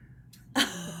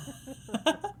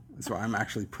 So I'm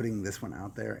actually putting this one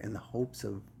out there in the hopes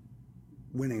of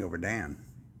winning over Dan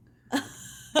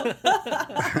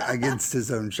against his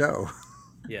own show.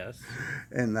 Yes.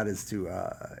 And that is to,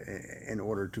 in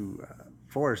order to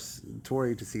force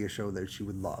Tori to see a show that she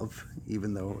would love,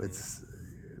 even though it's...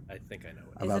 I think I know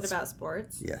what Is it about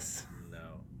sports? Yes.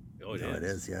 No. Oh, it No, is. it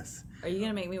is, yes. Are you going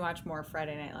to make me watch more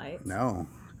Friday Night Lights? No.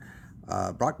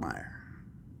 Brockmire.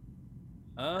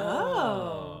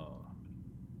 Oh.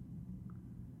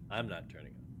 I'm not turning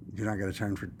it. You're not going to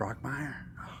turn for Brockmire?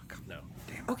 Oh, come No.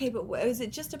 damn. Okay, but is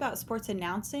it just about sports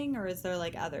announcing, or is there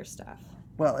like other stuff?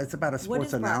 Well, it's about a sports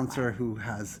is announcer Brockmire? who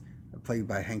has, played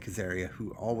by Hank Azaria,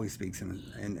 who always speaks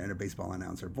in a baseball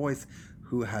announcer voice,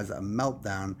 who has a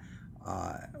meltdown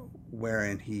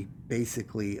wherein he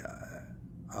basically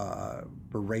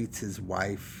berates his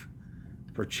wife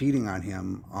for cheating on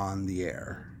him on the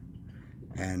air,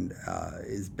 and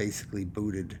is basically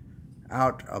booted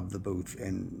out of the booth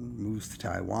and moves to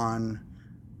Taiwan,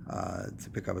 to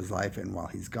pick up his life. And while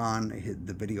he's gone,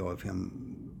 the video of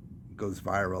him goes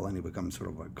viral, and he becomes sort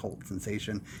of a cult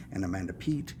sensation. And Amanda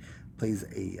Peet plays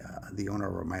the owner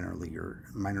of a minor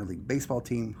league baseball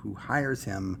team who hires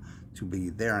him to be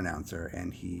their announcer,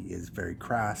 and he is very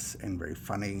crass and very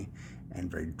funny and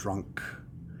very drunk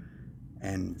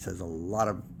and says a lot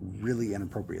of really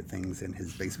inappropriate things in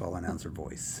his baseball announcer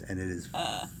voice, and it is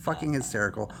fucking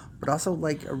hysterical, but also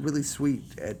like a really sweet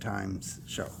at times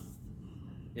show.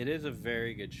 It is a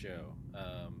very good show,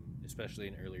 especially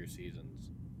in earlier seasons.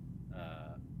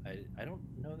 I don't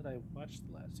know that I watched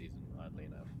the last season, oddly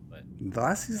enough, but the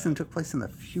last season took place in the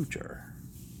future.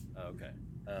 Okay.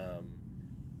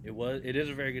 It is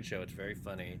a very good show. It's very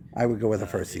funny. I would go with the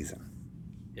first season.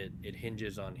 It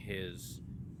hinges on his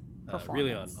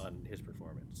really on his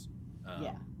performance.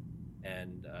 Yeah.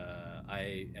 And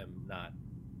I am not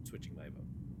switching my vote.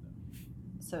 No.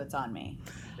 So it's on me.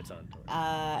 It's on Tori.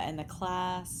 And the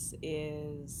class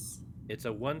is... It's a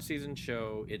 1-season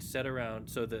show. It's set around,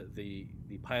 so the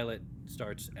pilot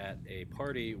starts at a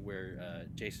party where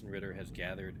Jason Ritter has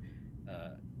gathered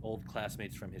old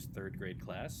classmates from his 3rd grade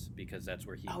class, because that's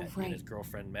where he and his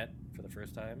girlfriend met for the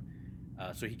first time.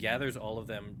 So he gathers all of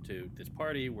them to this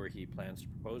party where he plans to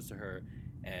propose to her,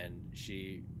 and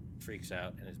she freaks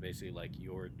out and is basically like,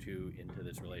 "You're too into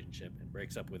this relationship," and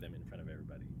breaks up with him in front of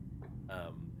everybody.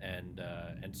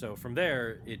 And so from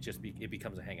there, it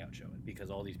becomes a hangout show,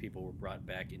 because all these people were brought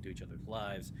back into each other's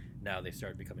lives. Now they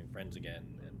start becoming friends again,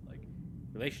 and like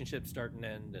relationships start and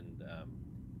end. And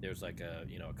there's like a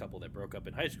couple that broke up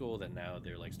in high school that now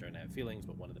they're like starting to have feelings,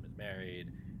 but one of them is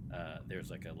married. There's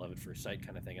like a love at first sight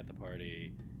kind of thing at the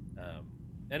party,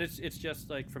 and it's just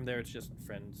like from there it's just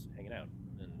friends hanging out,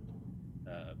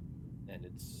 and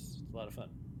it's a lot of fun,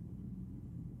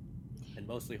 and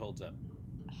mostly holds up.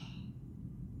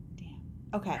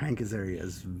 Okay. Hank Azaria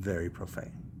is very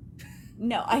profane.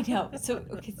 No, I know. So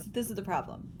this is the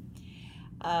problem.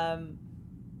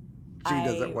 She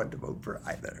doesn't want to vote for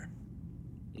either.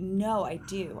 No, I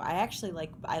do. I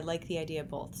like the idea of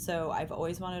both. So I've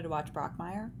always wanted to watch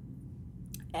Brockmire,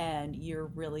 and you're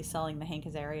really selling the Hank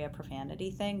Azaria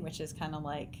profanity thing, which is kind of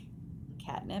like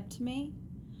catnip to me.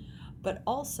 But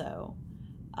also,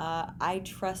 I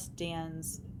trust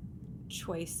Dan's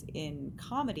choice in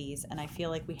comedies, and I feel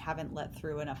like we haven't let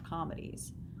through enough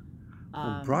comedies.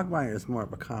 Brockmire is more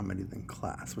of a comedy than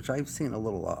Class, which I've seen a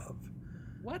little of.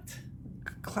 What?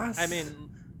 Class? I mean,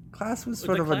 Class was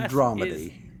sort of a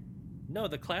dramedy. No,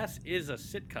 the Class is a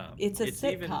sitcom. It's a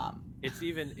sitcom. It's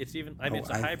even. I mean, it's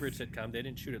a hybrid sitcom. They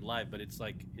didn't shoot it live, but it's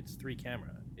 3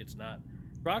 camera. It's not.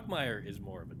 Brockmire is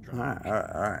more of a drama. All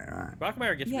right.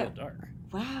 Brockmire gets real dark.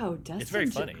 Wow, Dustin. It's very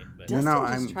funny. But...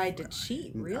 Dustin just tried to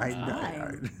cheat real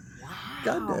time. Wow.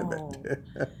 God damn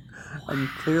it. I'm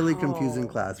clearly confusing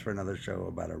Class for another show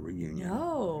about a reunion.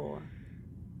 No.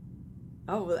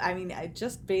 Oh, well, I mean,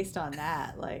 just based on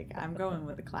that, like, I'm going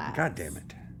with the Class. God damn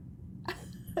it.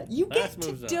 You get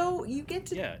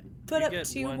to put up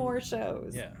 2 more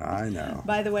shows. Yeah. I know.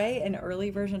 By the way, an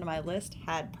early version of my list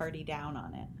had Party Down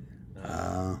on it.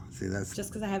 See, that's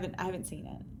just because I haven't seen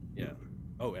it. Yeah.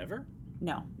 Oh, ever?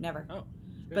 No, never. Oh.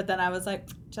 Good. But then I was like,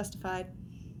 Justified.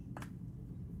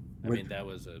 I mean, that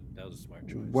was a smart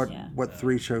choice. What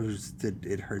 3 shows did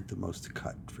it hurt the most to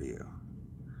cut for you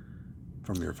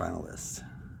from your final list?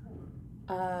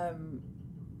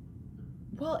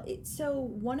 Well, so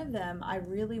one of them I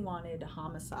really wanted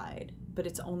Homicide, but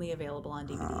it's only available on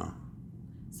DVD.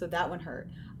 So that one hurt.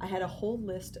 I had a whole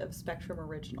list of Spectrum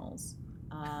originals.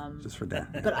 Just for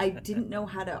that. But I didn't know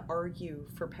how to argue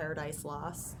for Paradise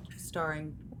Lost,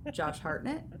 starring Josh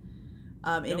Hartnett,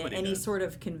 in any sort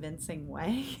of convincing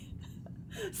way.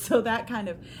 So that kind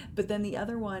of, but then the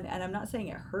other one, and I'm not saying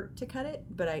it hurt to cut it,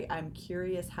 but I'm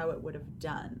curious how it would have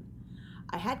done.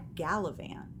 I had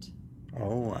Gallivant.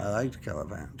 Oh, I liked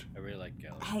Gallivant. I really liked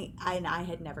Gallivant. I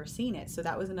had never seen it, so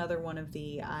that was another one of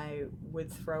I would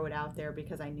throw it out there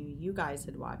because I knew you guys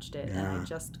had watched it, and I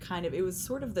just it was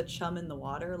sort of the chum in the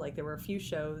water. Like, there were a few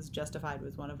shows, Justified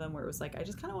was one of them, where it was like, I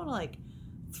just kind of want to like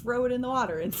throw it in the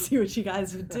water and see what you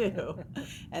guys would do.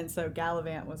 And so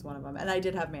Gallivant was one of them, and I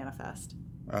did have Manifest.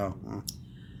 Oh.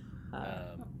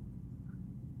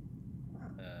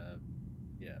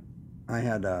 Yeah. I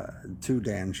had 2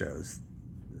 Dan shows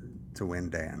to win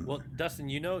Dan. Well, Dustin,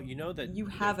 you know that you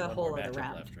have a whole other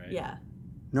round left, right? Yeah.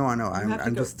 No, I know.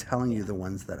 I'm just telling you the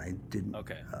ones that I didn't.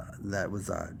 Okay. That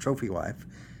was Trophy Wife,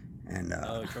 and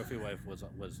Trophy Wife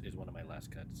is one of my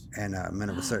last cuts. And Men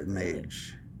of a Certain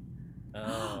Age.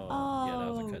 Oh, yeah,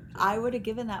 that was a cut. I would have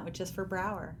given that just for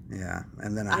Brower. Yeah,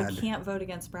 and then I can't vote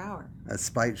against Brower. A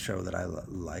spite show that I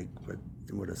like, but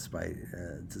would have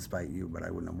to spite you, but I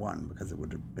wouldn't have won because it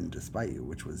would have been to spite you,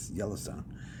 which was Yellowstone.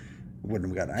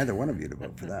 Wouldn't have got either one of you to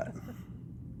vote for that.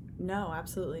 No,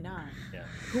 absolutely not. Yeah.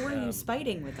 Who are you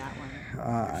spiting with that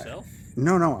one? Yourself?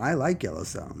 No, I like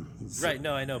Yellowstone. So, Right,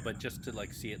 no, I know, but just to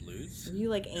like see it lose. Are you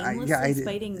like aimlessly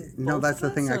spiting? No, both that's of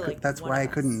the thing. us, or, like, that's one why I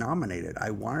of couldn't us? nominate it. I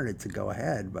wanted it to go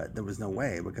ahead, but there was no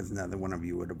way because neither one of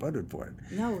you would have voted for it.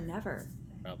 No, never.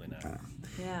 Probably not.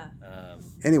 Yeah.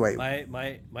 Anyway,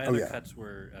 my other cuts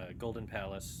were Golden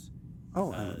Palace. I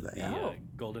know that. The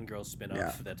Golden Girls spinoff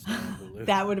Yeah. that's now on Hulu.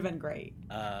 That would have been great.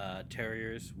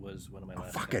 Terriers was one of my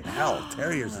last. Fucking cuts. hell,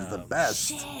 Terriers is the best.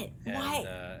 Shit. And,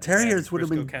 Why? Terriers would have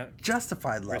been Briscoe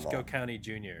justified level. Briscoe County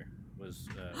Jr. was.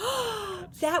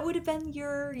 That would have been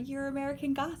your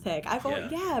American Gothic.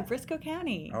 Yeah, Briscoe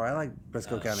County. Oh, I like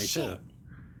Briscoe County too.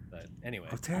 But anyway,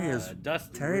 Terriers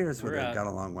would have got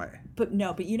a long way. But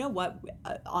you know what?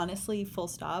 Honestly, full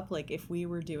stop. Like, if we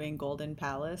were doing Golden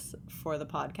Palace for the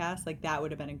podcast, like, that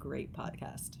would have been a great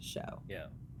podcast show. Yeah.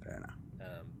 Fair enough.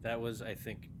 That was, I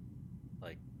think,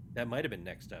 like, that might have been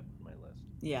next up on my list.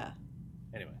 Yeah.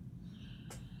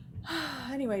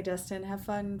 Anyway, Dustin, have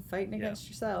fun fighting against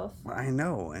yourself. Well, I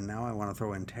know, and now I want to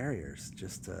throw in Terriers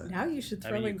just to. Now you should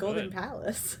throw in Golden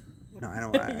Palace. No, I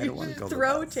don't want to go.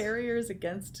 Throw Terriers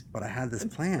against. But I had this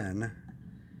plan.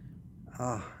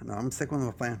 Oh no, I'm sticking with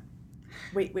my plan.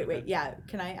 Wait. Yeah,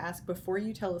 can I ask before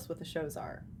you tell us what the shows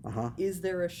are? Is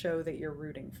there a show that you're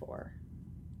rooting for,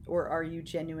 or are you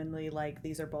genuinely like,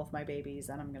 these are both my babies,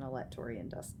 and I'm gonna let Tori and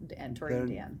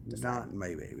Dan decide? Not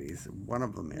my babies. One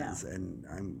of them is, and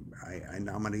I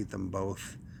nominate them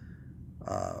both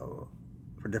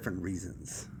for different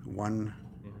reasons.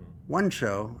 One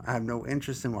show I have no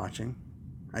interest in watching.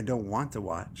 I don't want to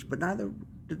watch, but neither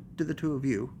do the two of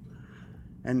you.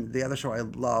 And the other show I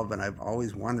love, and I've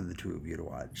always wanted the two of you to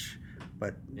watch,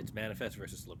 but it's Manifest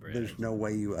versus La Brea. There's no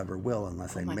way you ever will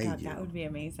unless I made you. That would be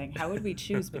amazing. How would we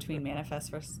choose between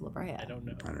Manifest versus La Brea? I don't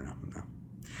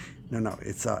know. No.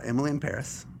 It's Emily in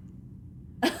Paris.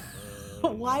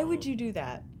 Why would you do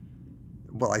that?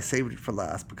 Well, I saved it for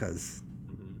last because...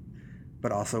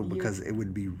 But also because it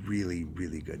would be really,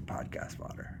 really good podcast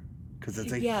fodder. Because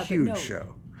it's a huge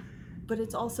show. But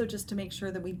it's also just to make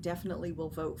sure that we definitely will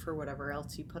vote for whatever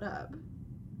else you put up.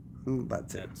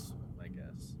 That's my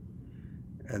guess.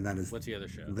 And that is... What's the other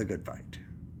show? The Good Fight.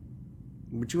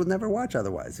 Which you will never watch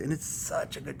otherwise. And it's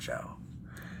such a good show.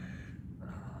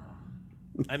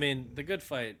 I mean, The Good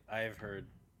Fight, I've heard...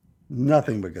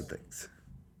 Nothing but good things.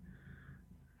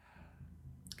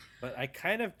 But I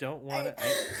kind of don't want to...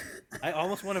 I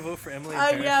almost want to vote for Emily in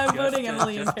Paris. Yeah, I'm voting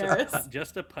Emily in Paris.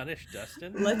 Just to punish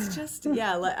Dustin? Let's just...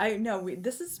 I know.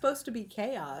 This is supposed to be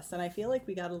chaos, and I feel like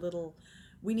we got a little...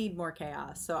 We need more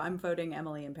chaos, so I'm voting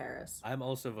Emily in Paris. I'm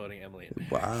also voting Emily in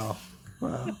Paris.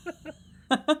 Wow.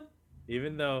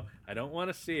 Even though I don't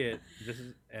want to see it,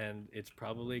 and it's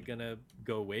probably gonna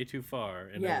go way too far,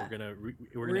 and we're gonna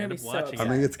end up watching it. I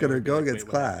mean, it's gonna go against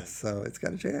class, so it's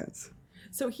got a chance.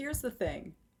 So here's the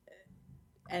thing,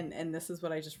 and this is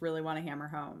what I just really want to hammer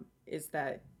home, is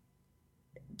that,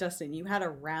 Dustin, you had a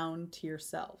round to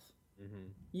yourself. Mm-hmm.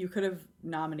 You could have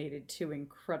nominated two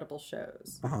incredible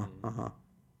shows.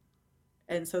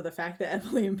 And so the fact that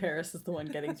Emily in Paris is the one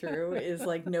getting through is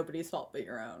like nobody's fault but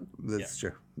your own. That's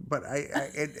true. But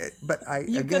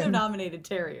you could have nominated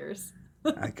Terriers.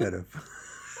 I could have.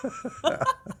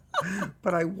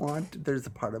 But there's a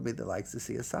part of me that likes to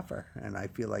see us suffer, and I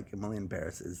feel like Emily in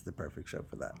Paris is the perfect show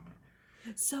for that.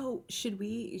 So should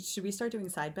we start doing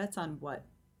side bets on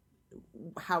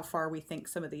how far we think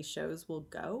some of these shows will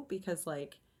go? Because,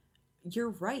 like, you're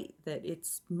right that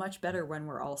it's much better when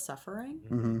we're all suffering.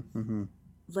 Mm-hmm.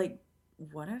 Like,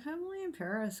 what if Emily in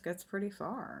Paris gets pretty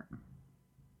far?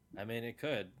 I mean, it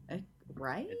could.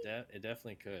 Right? It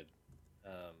definitely could.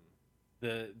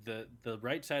 The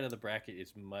right side of the bracket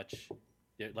is much...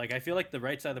 Like, I feel like the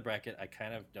right side of the bracket, I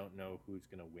kind of don't know who's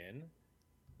going to win.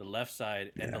 The left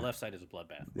side, and the left side is a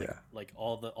bloodbath. Like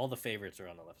all the favorites are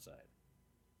on the left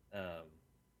side.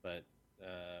 But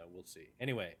we'll see.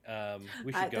 Anyway,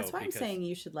 we should go. That's why I'm saying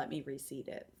you should let me reseed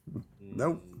it.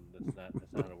 Nope. That's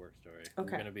not how a work story.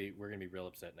 Okay. We're gonna be real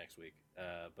upset next week.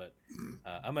 But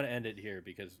I'm gonna end it here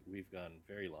because we've gone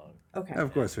very long. Okay.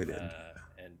 Of course we did.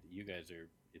 And you guys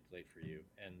it's late for you,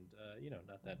 and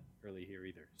not that early here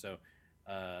either. So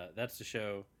that's the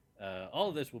show. All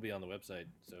of this will be on the website,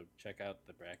 so check out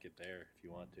the bracket there if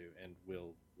you want to, and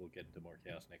we'll get into more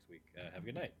chaos next week. Have a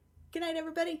good night. Good night,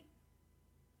 everybody.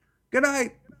 Good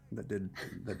night. That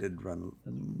did run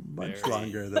much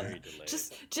longer there.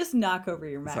 Just knock over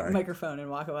your microphone and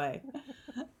walk away.